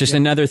 Yeah, it's just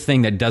another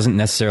thing that doesn't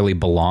necessarily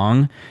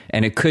belong,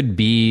 and it could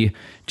be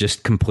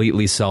just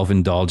completely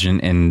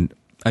self-indulgent and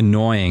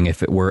annoying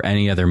if it were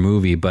any other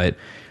movie, but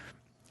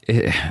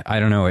I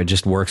don't know, it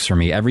just works for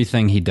me.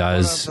 Everything he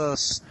does.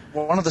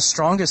 One of the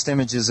strongest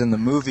images in the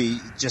movie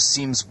just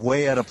seems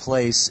way out of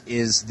place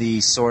is the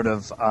sort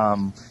of,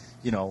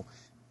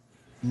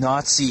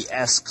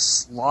 Nazi-esque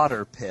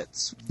slaughter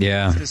pits.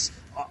 Yeah.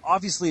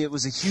 Obviously, it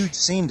was a huge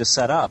scene to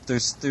set up.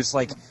 There's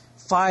like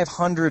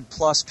 500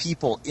 plus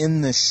people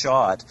in this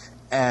shot,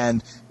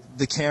 and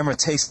the camera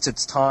takes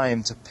its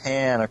time to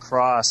pan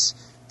across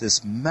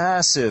this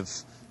massive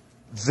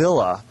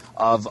villa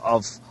of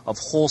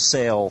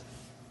wholesale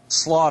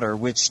slaughter,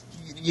 which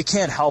you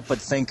can't help but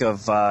think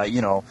of,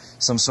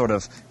 some sort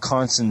of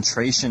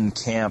concentration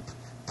camp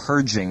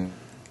purging.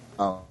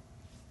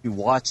 You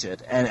watch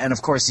it, and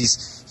of course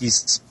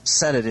he's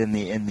said it in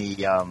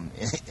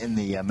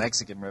the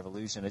Mexican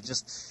Revolution. It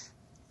just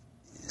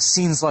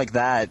scenes like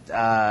that,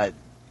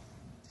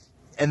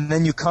 and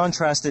then you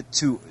contrast it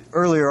to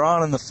earlier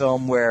on in the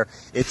film where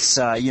it's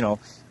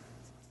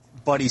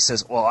Buddy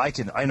says, "Well,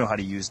 I know how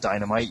to use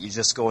dynamite. You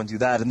just go and do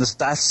that." And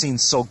that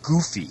scene's so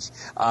goofy.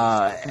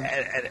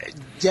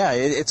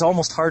 It's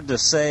almost hard to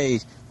say,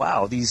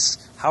 "Wow,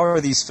 how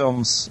are these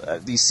films,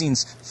 these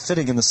scenes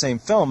fitting in the same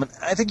film?" And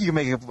I think you can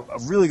make a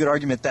really good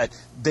argument that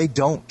they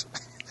don't.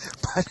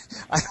 but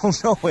I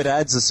don't know. It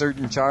adds a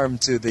certain charm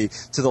to the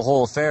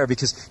whole affair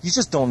because you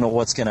just don't know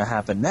what's going to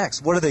happen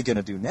next. What are they going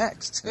to do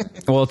next?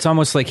 Well, it's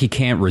almost like he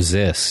can't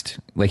resist.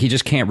 Like he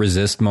just can't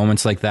resist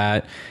moments like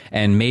that,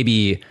 and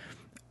maybe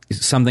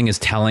something is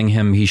telling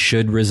him he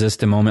should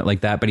resist a moment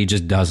like that, but he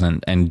just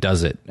doesn't and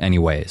does it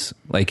anyways.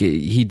 Like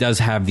he does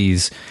have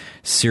these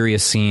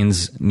serious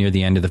scenes near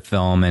the end of the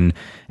film,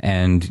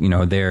 and you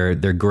know they're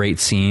great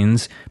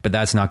scenes, but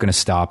that's not going to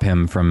stop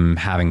him from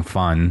having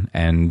fun,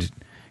 and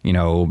you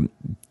know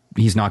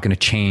he's not going to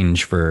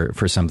change for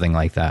something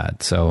like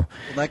that. So well,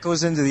 that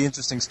goes into the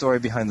interesting story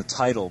behind the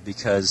title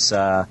because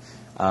the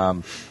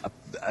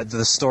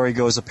story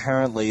goes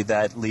apparently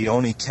that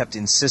Leone kept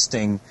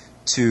insisting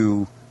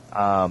to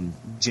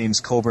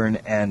James Coburn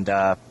and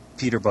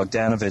Peter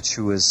Bogdanovich,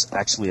 who was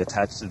actually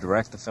attached to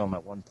direct the film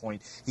at one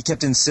point, he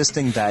kept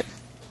insisting that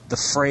the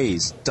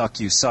phrase "Duck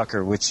You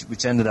Sucker,"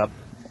 which ended up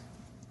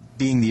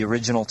being the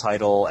original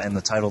title and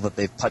the title that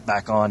they've put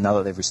back on now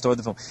that they've restored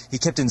the film, he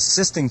kept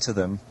insisting to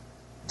them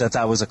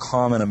that was a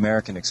common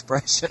American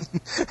expression.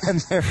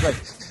 And they're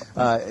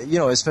like, you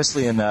know,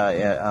 especially in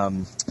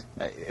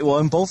well,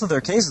 in both of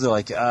their cases, they're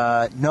like,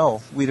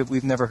 no,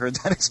 we've never heard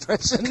that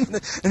expression.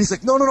 And he's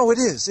like, no, it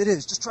is,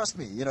 just trust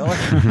me, you know.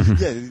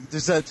 Yeah,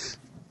 there's that.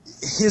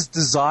 His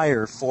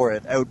desire for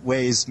it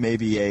outweighs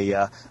maybe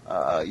a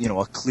you know,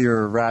 a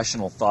clear,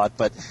 rational thought.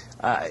 But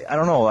I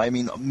don't know. I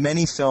mean,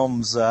 many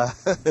films,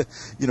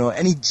 you know,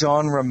 any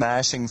genre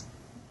mashing,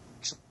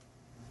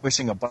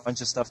 wishing a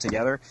bunch of stuff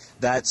together,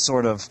 that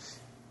sort of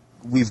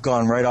we've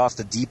gone right off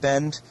the deep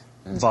end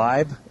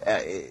vibe.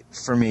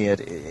 For me,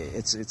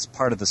 it's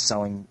part of the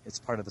selling. It's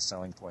part of the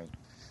selling point.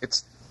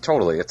 It's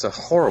a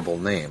horrible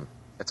name.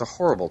 It's a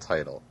horrible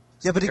title.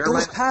 Yeah, but it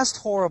goes past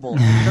horrible.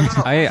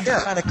 Yeah,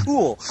 kind of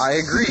cool. I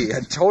agree.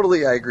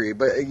 I agree.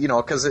 But, you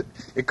know, because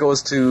it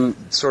goes to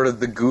sort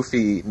of the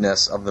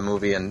goofiness of the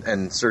movie and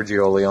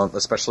Sergio Leone,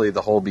 especially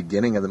the whole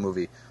beginning of the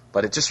movie.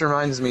 But it just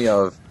reminds me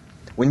of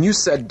when you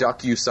said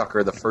 "Duck You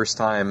Sucker" the first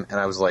time, and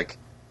I was like,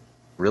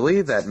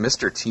 really? That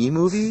Mr. T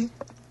movie?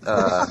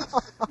 I'm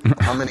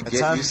going to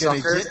get you,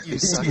 sucker.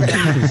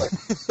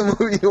 The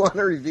movie you want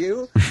to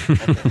review?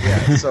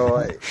 Yeah,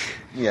 so,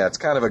 it's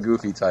kind of a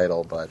goofy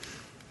title, but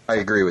I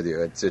agree with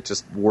you. It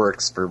just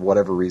works for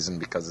whatever reason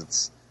because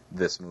it's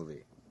this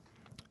movie.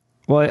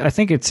 Well, I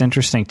think it's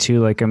interesting too.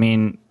 Like, I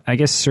mean, I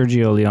guess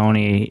Sergio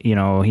Leone, you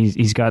know,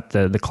 he's got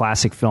the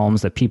classic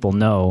films that people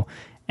know,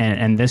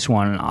 and this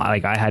one,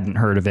 like, I hadn't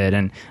heard of it,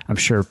 and I'm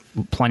sure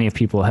plenty of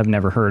people have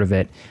never heard of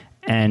it.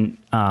 And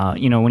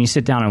you know, when you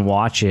sit down and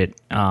watch it,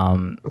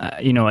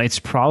 you know, it's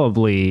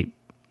probably,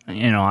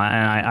 you know,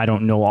 I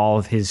don't know all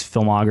of his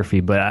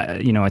filmography,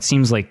 but you know, it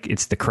seems like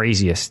it's the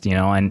craziest, you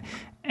know,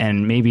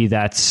 and maybe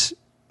that's,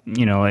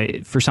 you know,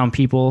 for some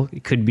people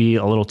it could be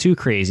a little too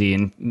crazy,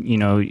 and you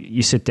know,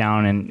 you sit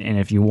down and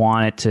if you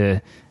want it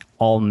to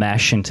all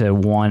mesh into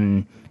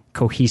one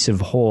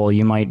cohesive whole,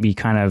 you might be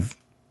kind of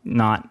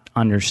not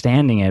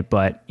understanding it.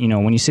 But you know,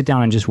 when you sit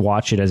down and just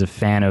watch it as a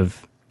fan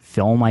of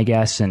film, I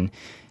guess, and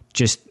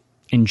just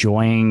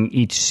enjoying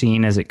each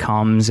scene as it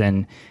comes,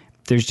 and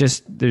there's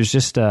just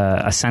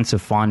a sense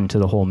of fun to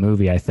the whole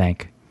movie, I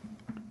think.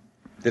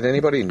 Did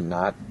anybody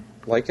not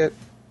like it?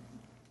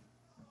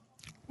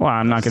 Well,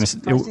 I'm not going to.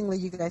 Surprisingly,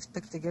 you guys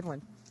picked a good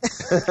one.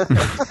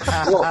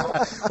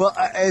 Well,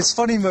 it's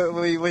funny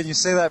when you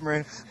say that,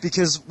 Maureen,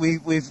 because we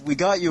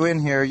got you in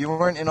here. You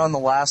weren't in on the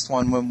last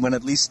one when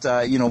at least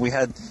you know, we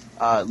had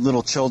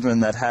little children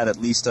that had at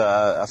least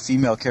a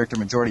female character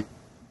majority.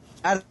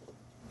 Added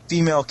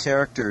female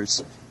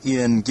characters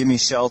in Gimme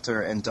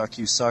Shelter and Duck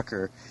You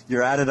Sucker.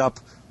 You're added up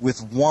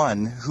with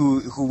one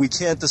who we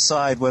can't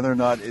decide whether or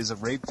not is a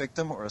rape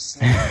victim or a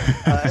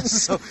slut.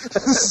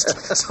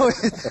 So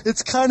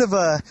it's kind of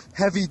a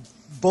heavy.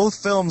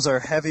 Both films are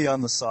heavy on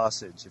the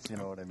sausage, if you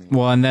know what I mean.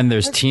 Well, and then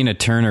there's Tina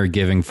Turner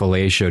giving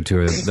fellatio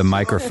to the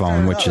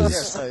microphone, which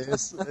is...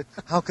 Yes,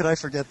 how could I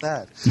forget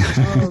that?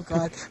 Oh,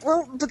 God.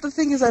 Well, but the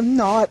thing is, I'm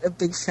not a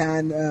big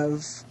fan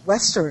of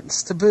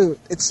Westerns, to boot.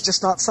 It's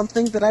just not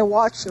something that I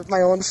watch of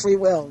my own free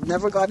will.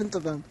 Never got into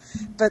them.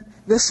 But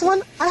this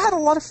one, I had a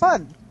lot of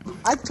fun.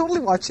 I'd totally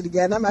watch it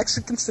again. I'm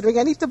actually considering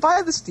I need to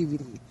buy this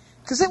DVD,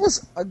 because it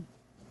was a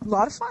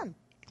lot of fun.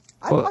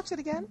 I'd watch it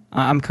again.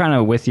 I'm kind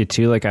of with you,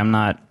 too. Like, I'm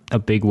not a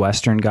big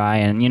Western guy,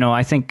 and, you know,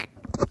 I think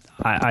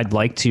I'd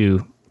like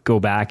to go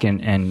back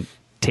and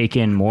take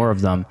in more of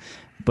them.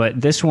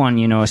 But this one,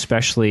 you know,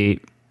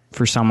 especially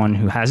for someone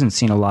who hasn't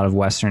seen a lot of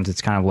Westerns,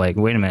 it's kind of like,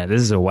 wait a minute, this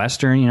is a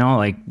Western, you know?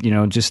 Like, you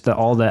know, just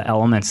all the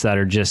elements that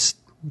are just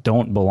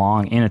don't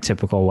belong in a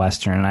typical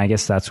Western, and I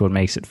guess that's what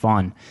makes it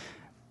fun.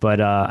 But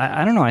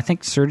I don't know. I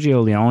think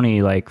Sergio Leone,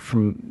 like,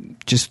 from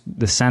just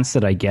the sense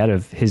that I get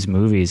of his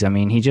movies, I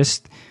mean, he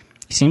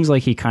seems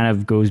like he kind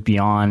of goes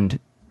beyond,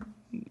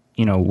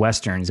 you know,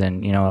 Westerns,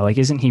 and, you know, like,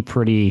 isn't he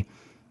pretty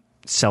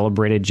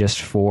celebrated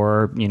just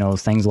for, you know,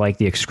 things like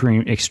the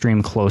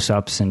extreme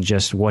close-ups and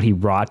just what he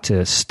brought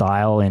to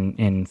style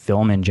in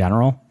film in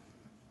general?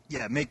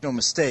 Yeah, make no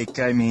mistake.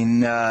 I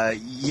mean,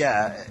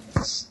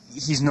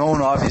 he's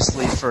known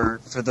obviously for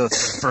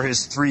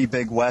his three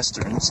big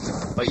westerns,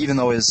 but even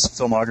though his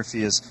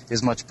filmography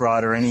is much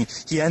broader, and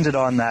he ended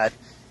on that,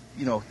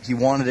 he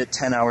wanted it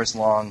 10 hours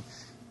long.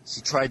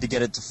 He tried to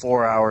get it to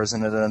 4 hours,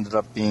 and it ended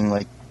up being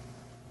like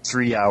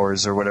 3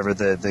 hours or whatever.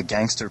 The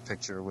gangster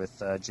picture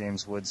with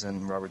James Woods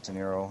and Robert De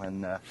Niro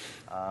and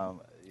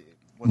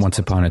Once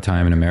Upon a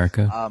Time in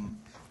America.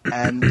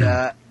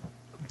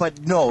 But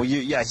no,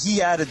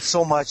 he added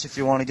so much, if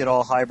you want to get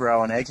all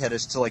highbrow and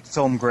eggheadish, to like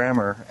film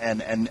grammar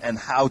and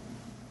how to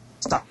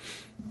stop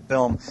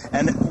film.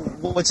 And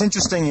what's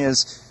interesting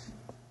is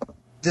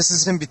this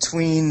is in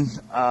between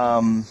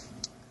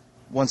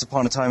Once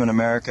Upon a Time in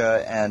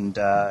America and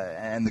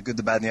The Good,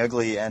 the Bad, and the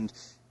Ugly. And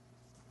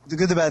The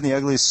Good, the Bad, and the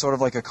Ugly is sort of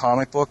like a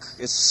comic book.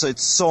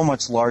 It's so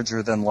much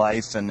larger than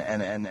life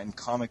and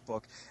comic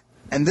book.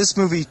 And this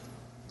movie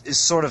is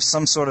sort of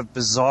some sort of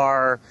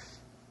bizarre,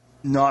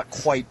 not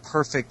quite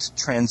perfect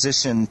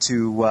transition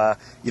to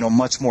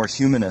much more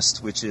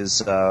humanist, which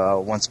is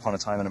Once Upon a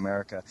Time in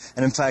America.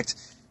 And in fact,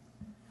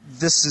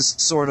 this is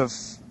sort of,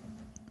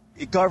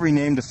 it got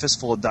renamed A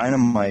Fistful of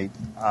Dynamite,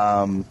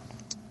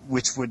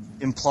 which would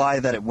imply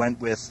that it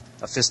went with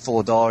A Fistful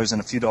of Dollars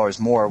and a few dollars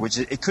more, which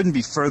it couldn't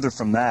be further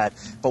from that.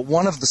 But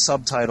one of the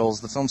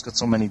subtitles, the film's got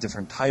so many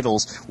different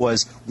titles,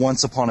 was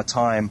Once Upon a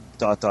Time, ...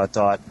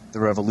 The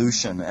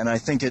Revolution. And I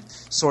think it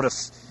sort of,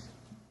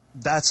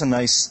 that's a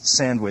nice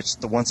sandwich,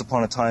 the Once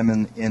Upon a Time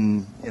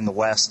in the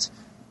West,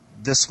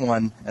 this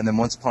one, and then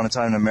Once Upon a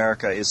Time in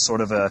America is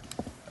sort of a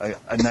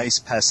nice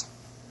past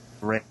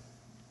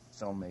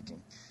filmmaking.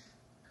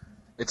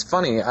 It's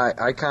funny,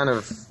 I kind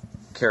of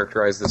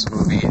characterize this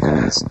movie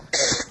as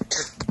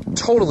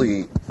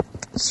totally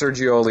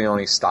Sergio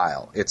Leone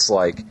style. It's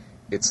like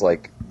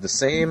the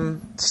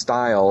same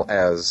style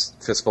as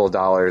Fistful of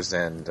Dollars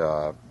and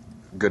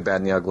Good, Bad,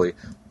 and the Ugly,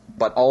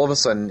 but all of a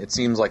sudden it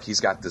seems like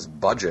he's got this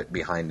budget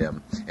behind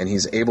him, and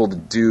he's able to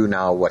do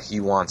now what he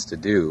wants to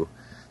do.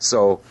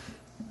 So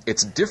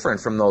it's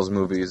different from those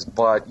movies,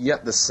 but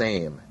yet the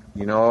same.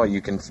 You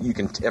can.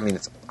 I mean,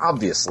 it's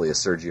obviously a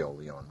Sergio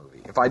Leone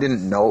movie. If I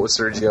didn't know it was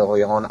Sergio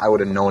Leone, I would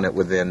have known it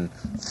within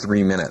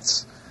 3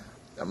 minutes.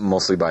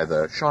 Mostly by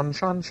the Sean,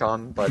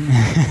 but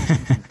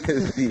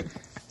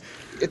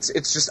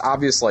it's just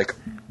obvious. Like,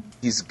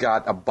 he's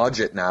got a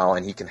budget now,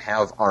 and he can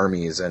have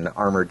armies and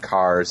armored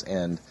cars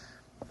and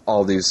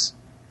all these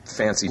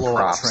fancy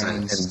props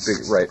and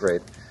big,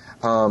 right.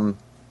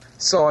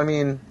 So I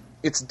mean,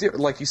 it's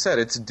like you said,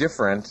 it's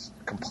different,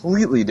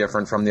 completely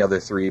different from the other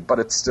three, but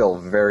it's still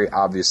very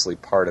obviously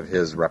part of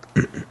his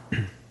repertoire.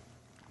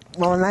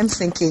 Well, and I'm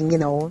thinking,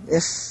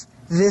 if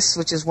this,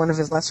 which is one of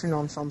his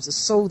lesser-known films, is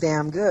so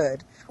damn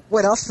good,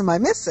 what else am I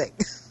missing?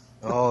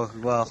 Oh,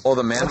 well. Oh,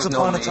 The Man Once with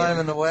No Upon a Name. Time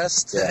in the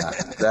West. Yeah,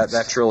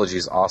 that trilogy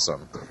is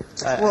awesome.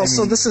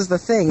 So this is the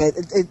thing.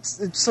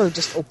 It sort of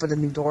just opened a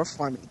new door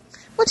for me,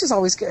 which is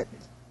always good.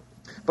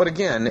 But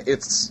again,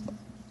 it's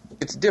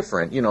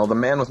different. The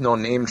Man with No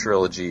Name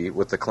trilogy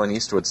with the Clint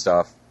Eastwood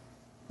stuff,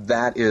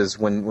 that is,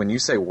 when you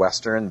say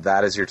Western,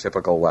 that is your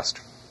typical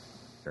Western.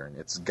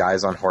 It's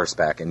guys on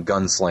horseback and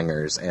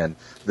gunslingers and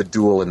the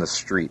duel in the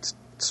street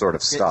sort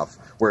of stuff.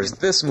 Whereas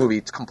this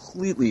movie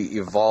completely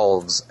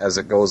evolves as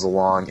it goes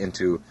along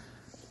into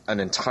an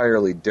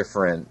entirely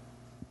different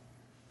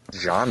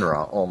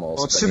genre, almost.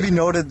 Well, it should be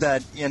noted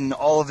that in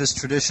all of his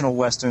traditional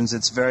Westerns,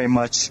 it's very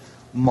much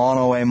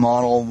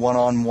mono-a-mono,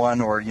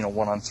 one-on-one, or,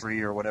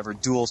 one-on-three or whatever,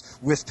 duels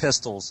with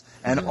pistols.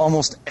 And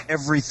almost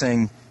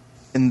everything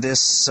in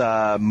this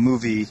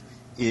movie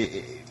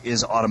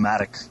is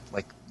automatic,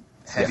 like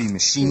heavy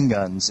machine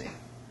guns.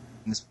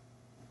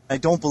 I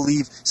don't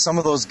believe some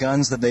of those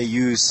guns that they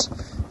use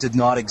did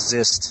not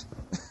exist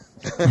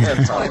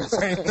the time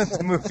frame that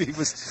the movie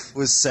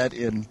was set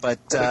in. But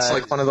it's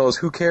like one of those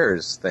who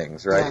cares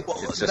things, right? Yeah.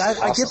 It's just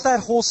I get that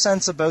whole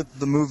sense about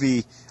the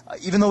movie,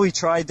 even though he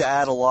tried to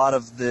add a lot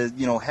of the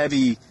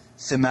heavy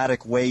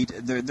thematic weight.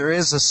 There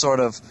is a sort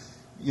of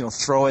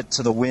throw it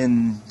to the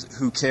wind,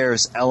 who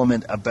cares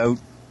element about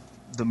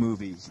the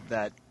movie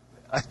that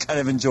I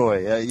kind of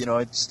enjoy.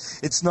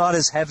 It's not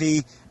as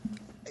heavy.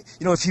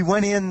 If he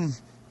went in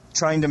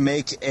trying to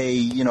make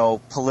a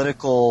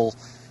political,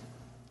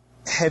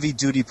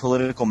 heavy-duty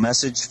political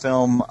message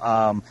film,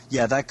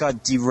 that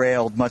got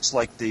derailed, much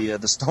like the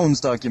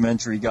Stones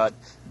documentary got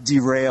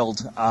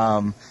derailed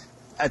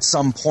at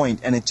some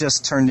point, and it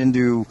just turned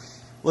into,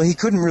 well, he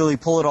couldn't really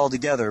pull it all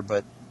together,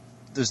 but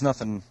there's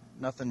nothing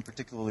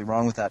particularly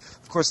wrong with that.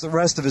 Of course, the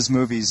rest of his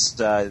movies,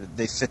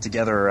 they fit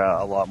together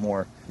a lot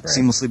more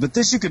seamlessly. But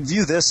you could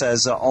view this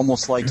as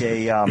almost like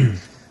a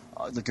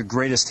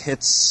greatest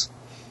hits.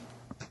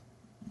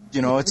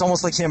 It's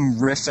almost like him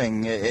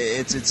riffing.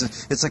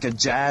 It's like a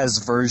jazz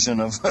version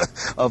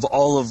of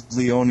all of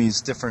Leone's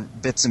different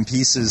bits and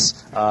pieces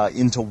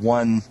into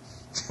one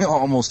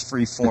almost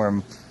free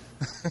form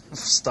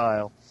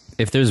style.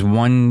 If there's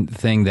one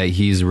thing that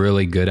he's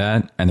really good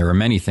at, and there are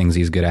many things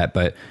he's good at,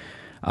 but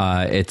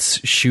it's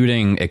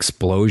shooting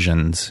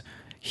explosions.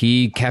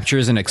 He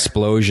captures an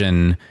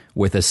explosion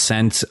with a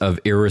sense of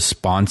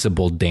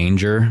irresponsible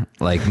danger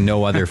like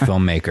no other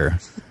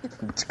filmmaker.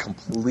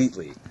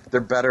 Completely.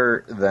 They're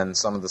better than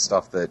some of the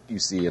stuff that you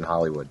see in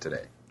Hollywood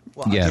today.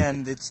 Well,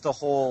 again, it's the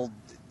whole...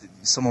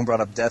 Someone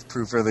brought up Death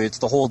Proof earlier. It's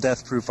the whole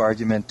Death Proof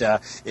argument.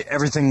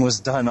 Everything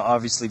was done,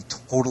 obviously,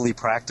 totally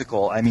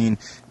practical. I mean,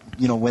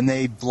 when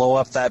they blow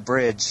up that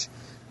bridge...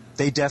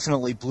 They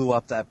definitely blew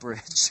up that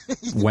bridge.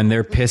 When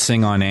they're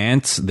pissing on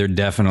ants, they're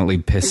definitely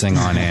pissing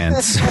on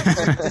ants.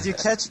 Did you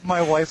catch?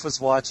 My wife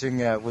was watch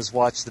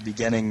the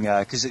beginning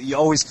because you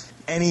always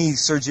any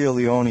Sergio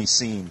Leone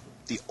scene,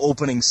 the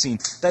opening scene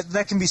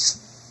that can be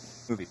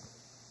movie.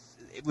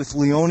 With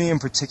Leone in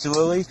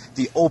particularly,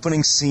 the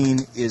opening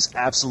scene is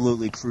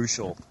absolutely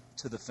crucial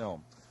to the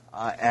film,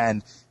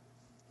 and.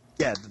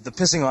 Yeah, the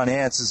pissing on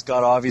ants has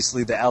got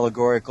obviously the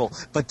allegorical,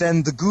 but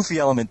then the goofy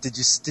element. Did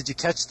you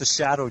catch the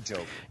shadow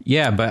joke?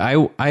 Yeah, but I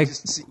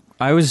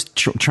was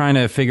trying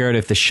to figure out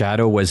if the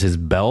shadow was his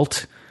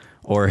belt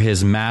or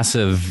his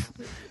massive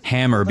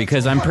hammer,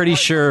 because I'm pretty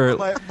sure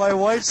my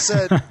wife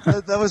said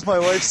that was my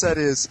wife said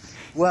is,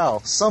 well,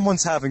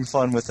 someone's having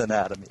fun with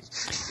anatomy.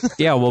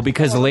 Yeah, well,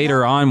 because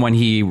later on when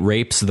he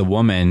rapes the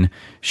woman,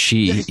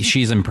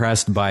 she's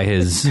impressed by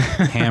his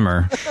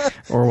hammer.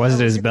 Or was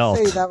it his belt?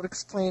 That would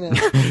explain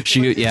it.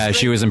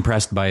 She was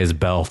impressed by his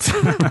belt.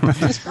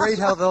 It's great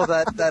how though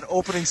that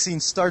opening scene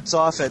starts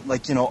off at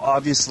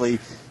obviously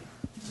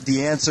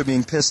the ants are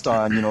being pissed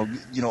on.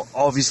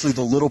 Obviously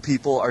the little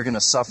people are going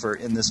to suffer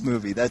in this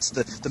movie. That's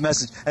the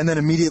message. And then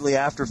immediately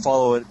after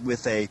follow it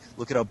with a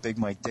look at how big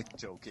my dick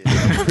joke is.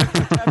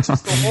 It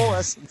captures the whole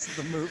essence of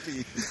the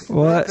movie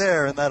right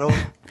there in that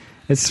opening.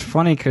 It's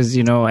funny because,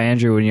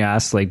 Andrew, when you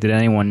asked, did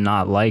anyone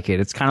not like it?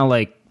 It's kind of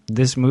like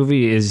this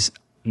movie is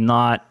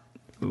not,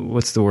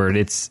 what's the word?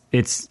 It's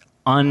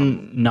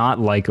not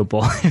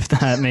likable, if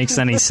that makes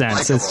any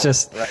sense. It's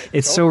just,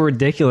 it's so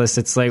ridiculous.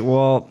 It's like,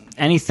 well,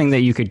 anything that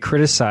you could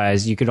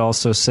criticize, you could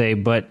also say,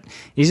 but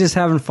he's just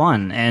having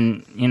fun.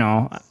 And,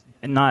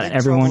 not Big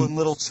everyone. Trouble in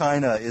Little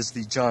China is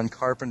the John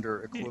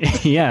Carpenter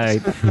equivalent. Yeah,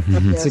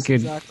 Yes,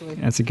 exactly.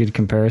 That's a good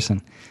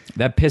comparison.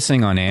 That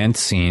pissing on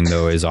ants scene,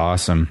 though, is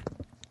awesome.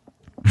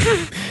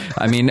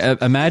 I mean,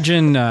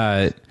 imagine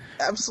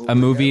Absolutely. a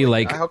movie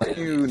like... How can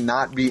you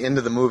not be into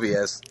the movie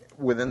as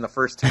within the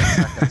first 10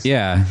 seconds?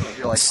 Yeah,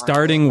 You're like,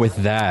 starting with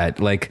that,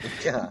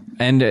 Yeah.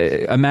 and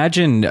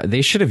imagine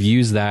they should have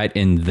used that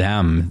in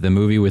Them, the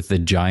movie with the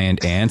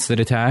giant ants that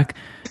attack.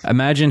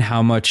 Imagine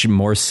how much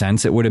more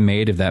sense it would have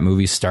made if that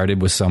movie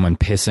started with someone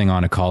pissing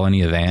on a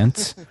colony of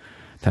ants.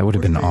 That would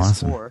have been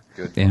awesome.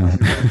 Good. Yeah.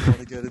 Want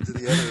to get into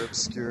the other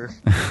obscure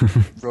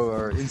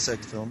or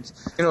insect films?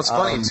 It's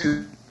funny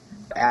too.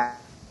 On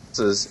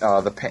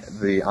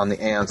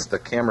the ants, the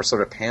camera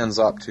sort of pans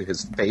up to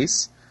his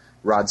face,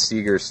 Rod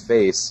Steiger's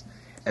face,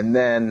 and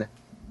then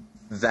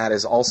that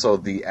is also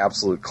the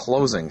absolute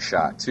closing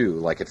shot too.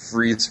 Like it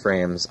freeze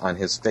frames on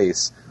his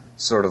face,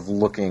 sort of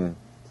looking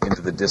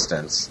into the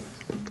distance.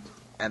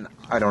 And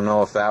I don't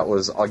know if that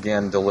was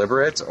again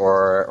deliberate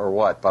or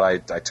what, but I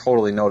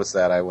totally noticed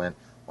that. I went,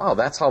 wow,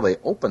 that's how they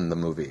opened the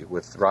movie,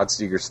 with Rod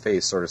Steiger's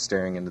face sort of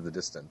staring into the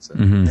distance.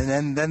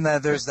 And then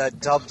there's that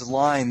dubbed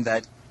line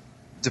that,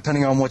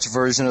 depending on which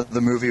version of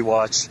the movie you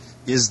watch,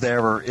 is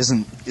there or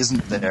isn't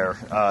there,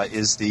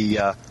 is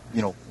the,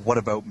 what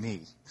about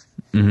me?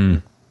 Mm-hmm.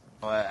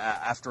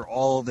 After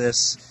all of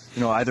this,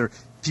 either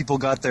people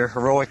got their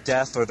heroic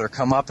death or their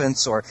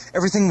comeuppance, or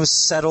everything was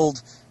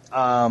settled,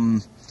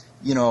 in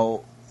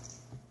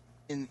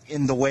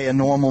the way a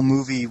normal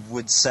movie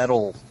would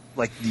settle,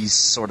 like these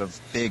sort of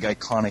big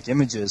iconic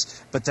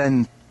images. But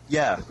then,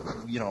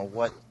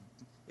 what?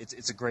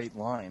 It's a great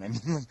line. I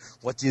mean,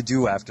 what do you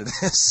do after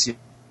this?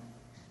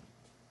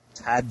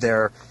 Had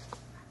their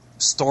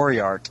story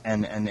arc,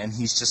 and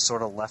he's just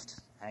sort of left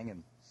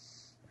hanging.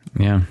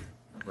 Yeah.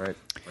 Right.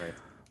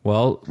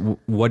 Well,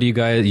 what do you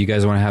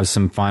guys want to have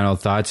some final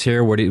thoughts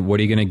here? What are you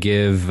going to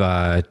give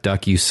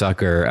Duck You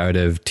Sucker out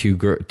of two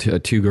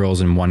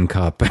girls in one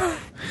cup?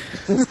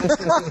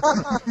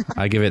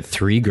 I give it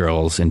 3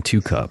 girls in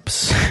 2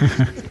 cups.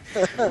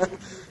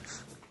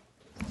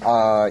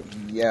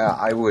 Yeah,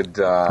 I would.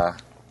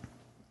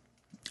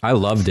 I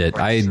loved it.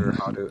 I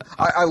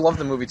love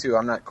the movie too.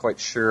 I'm not quite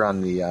sure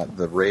on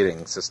the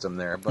rating system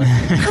there, but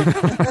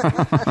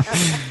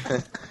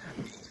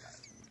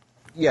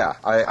yeah,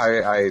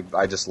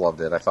 I just loved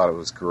it. I thought it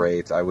was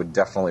great. I would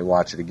definitely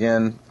watch it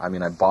again. I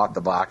mean, I bought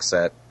the box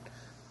set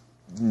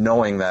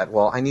knowing that,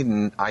 well, I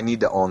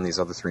need to own these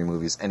other 3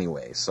 movies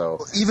anyway.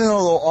 So even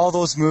though all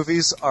those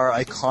movies are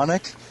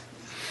iconic,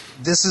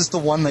 this is the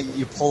one that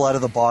you pull out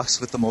of the box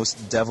with the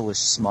most devilish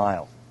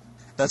smile.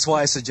 That's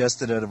why I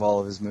suggested it of all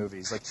of his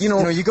movies. Like,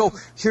 you go,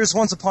 here's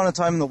Once Upon a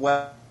Time in the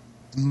West,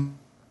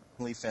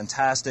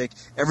 fantastic.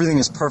 Everything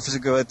is perfectly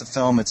good at the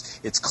film.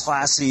 It's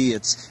classy.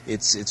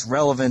 It's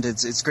relevant.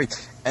 It's great.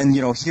 And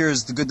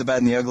here's The Good, the Bad,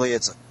 and the Ugly.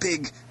 It's a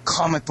big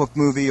comic book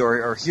movie,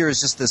 or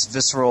here's just this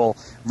visceral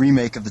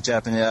remake of the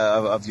Japanese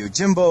of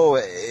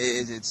Yojimbo.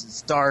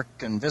 It's dark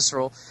and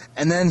visceral.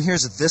 And then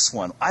here's this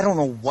one. I don't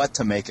know what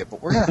to make it,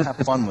 but we're gonna have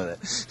fun with it.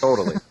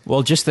 Totally.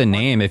 Well, just the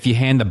name. If you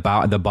hand the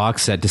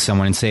box set to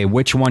someone and say,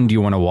 which one do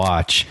you want to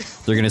watch?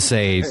 They're going to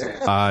say,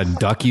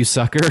 Duck, you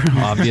sucker,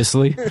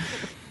 obviously.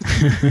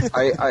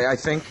 I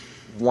think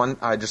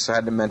I just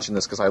had to mention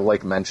this because I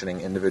like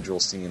mentioning individual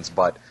scenes,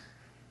 but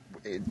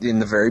in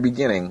the very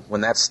beginning,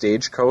 when that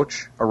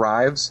stagecoach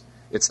arrives,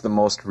 it's the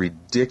most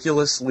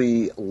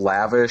ridiculously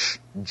lavish,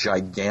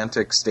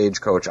 gigantic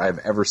stagecoach I've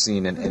ever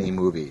seen in any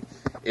movie.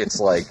 It's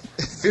like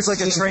it's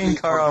like a train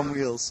car on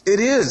wheels. It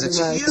is. It's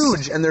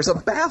huge, and there's a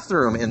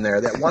bathroom in there.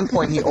 At one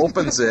point, he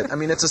opens it. I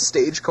mean, it's a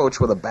stagecoach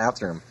with a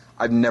bathroom.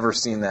 I've never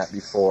seen that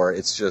before.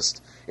 It's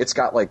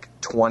got like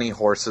 20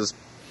 horses.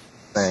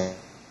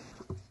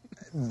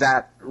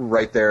 That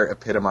right there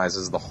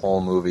epitomizes the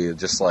whole movie.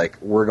 Just like,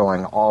 we're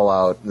going all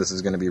out. This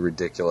is going to be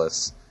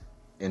ridiculous.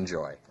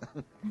 Enjoy.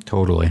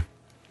 Totally.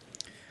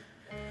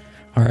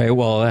 All right.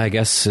 Well, I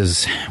guess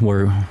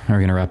we're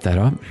going to wrap that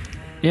up.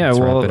 Yeah.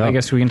 Well, I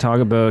guess we can talk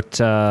about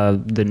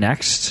the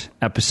next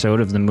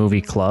episode of the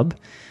Movie Club,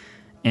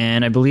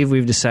 and I believe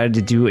we've decided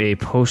to do a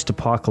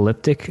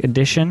post-apocalyptic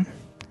edition.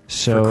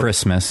 So For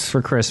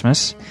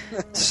Christmas.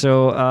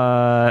 So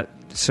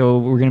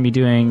we're going to be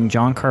doing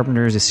John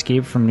Carpenter's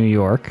Escape from New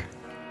York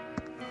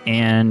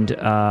and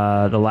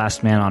The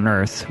Last Man on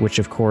Earth, which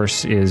of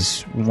course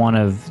is one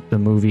of the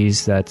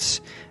movies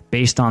that's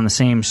based on the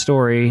same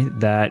story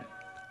that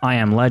I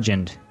Am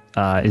Legend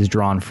is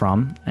drawn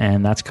from,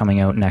 and that's coming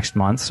out next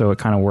month, so it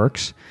kind of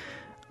works.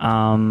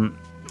 How many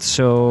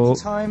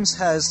times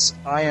has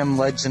I Am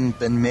Legend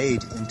been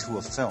made into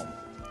a film?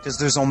 Because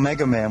there's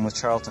Omega Man with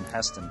Charlton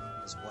Heston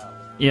as well.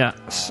 Yeah,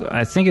 so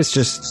I think it's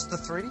just the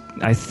 3?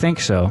 I think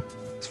so,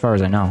 as far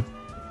as I know.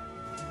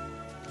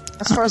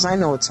 As far as I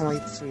know, it's only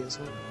 3 as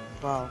well.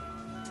 Wow.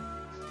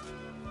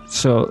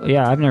 So,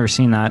 yeah, I've never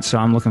seen that, so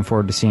I'm looking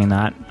forward to seeing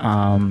that.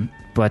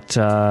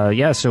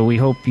 So we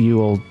hope you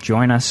will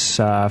join us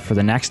for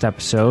the next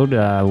episode,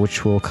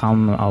 which will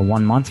come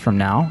 1 month from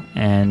now,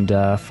 and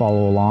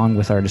follow along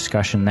with our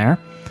discussion there.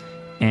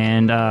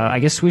 And I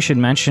guess we should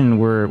mention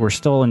we're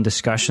still in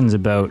discussions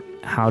about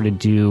how to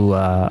do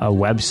a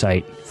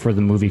website for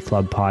the Movie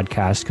Club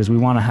podcast, because we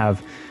want to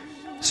have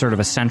sort of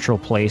a central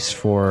place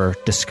for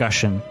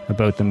discussion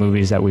about the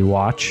movies that we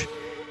watch.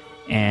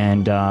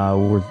 And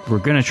we're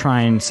going to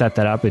try and set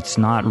that up. It's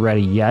not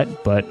ready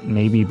yet, but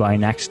maybe by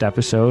next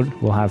episode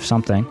we'll have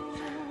something.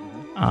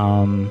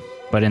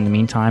 But in the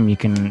meantime, you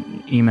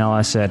can email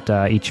us at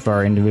each of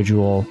our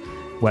individual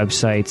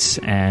websites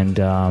and,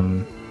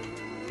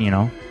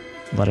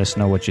 let us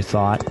know what you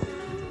thought.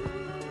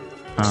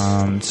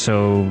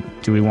 So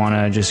do we want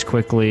to just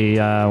quickly,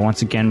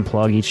 once again,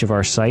 plug each of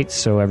our sites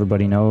so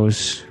everybody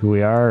knows who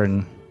we are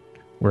and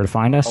where to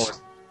find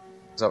us?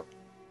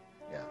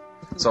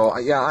 So,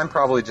 I'm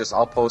probably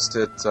I'll post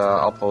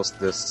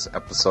this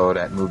episode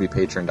at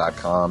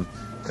moviepatron.com.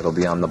 It'll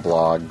be on the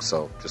blog,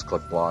 so just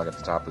click blog at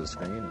the top of the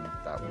screen, and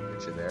that will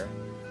get you there.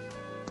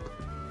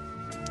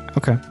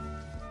 Okay.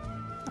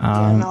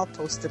 And I'll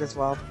post it as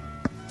well.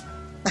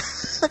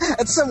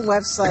 At some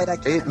website I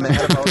can't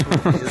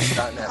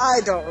madaboutmovies.net. I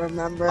don't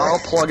remember. I'll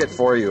plug it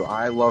for you.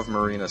 I love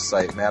Marina's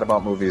site. Mad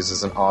About Movies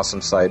is an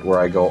awesome site where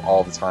I go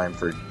all the time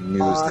for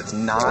news that's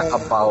not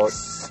about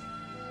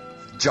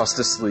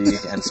Justice League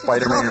and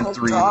Spider-Man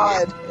 3.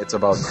 God. It's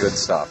about good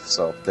stuff.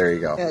 So there you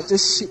go. Yeah,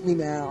 just shoot me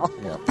now.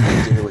 Yeah,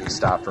 daily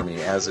stop for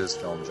me, as is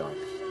Film Junk.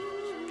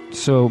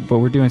 So, but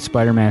we're doing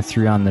Spider-Man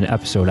 3 on the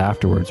episode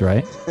afterwards,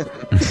 right?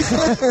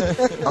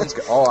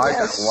 Oh, I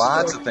got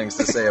lots of things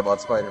to say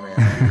about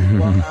Spider-Man.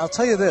 Well, I'll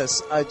tell you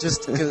this.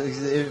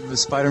 Because it was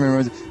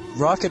Spider-Man.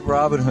 Rocket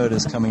Robin Hood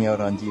is coming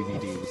out on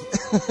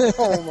DVD.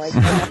 Oh my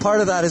God.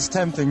 Part of that is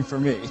tempting for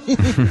me.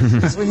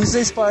 Because when you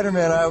say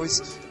Spider-Man, I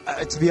always,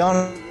 to be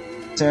honest,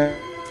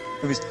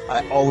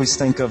 I always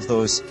think of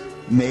those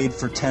made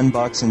for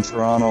 $10 in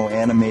Toronto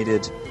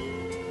animated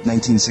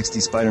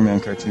 1960 Spider-Man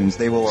cartoons.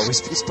 They will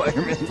always be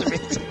Spider-Man to me.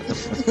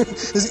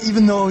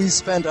 Even though he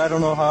spent I don't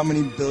know how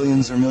many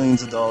billions or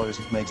millions of dollars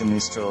making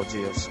this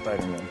trilogy of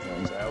Spider-Man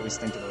films, I always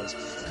think of those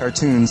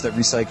cartoons that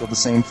recycle the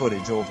same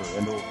footage over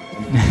and over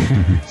and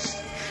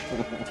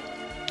over.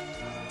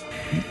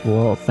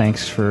 Well,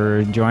 thanks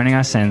for joining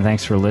us, and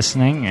thanks for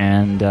listening,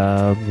 and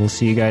we'll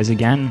see you guys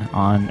again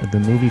on the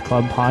Movie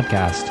Club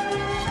podcast.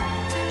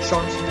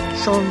 Sean.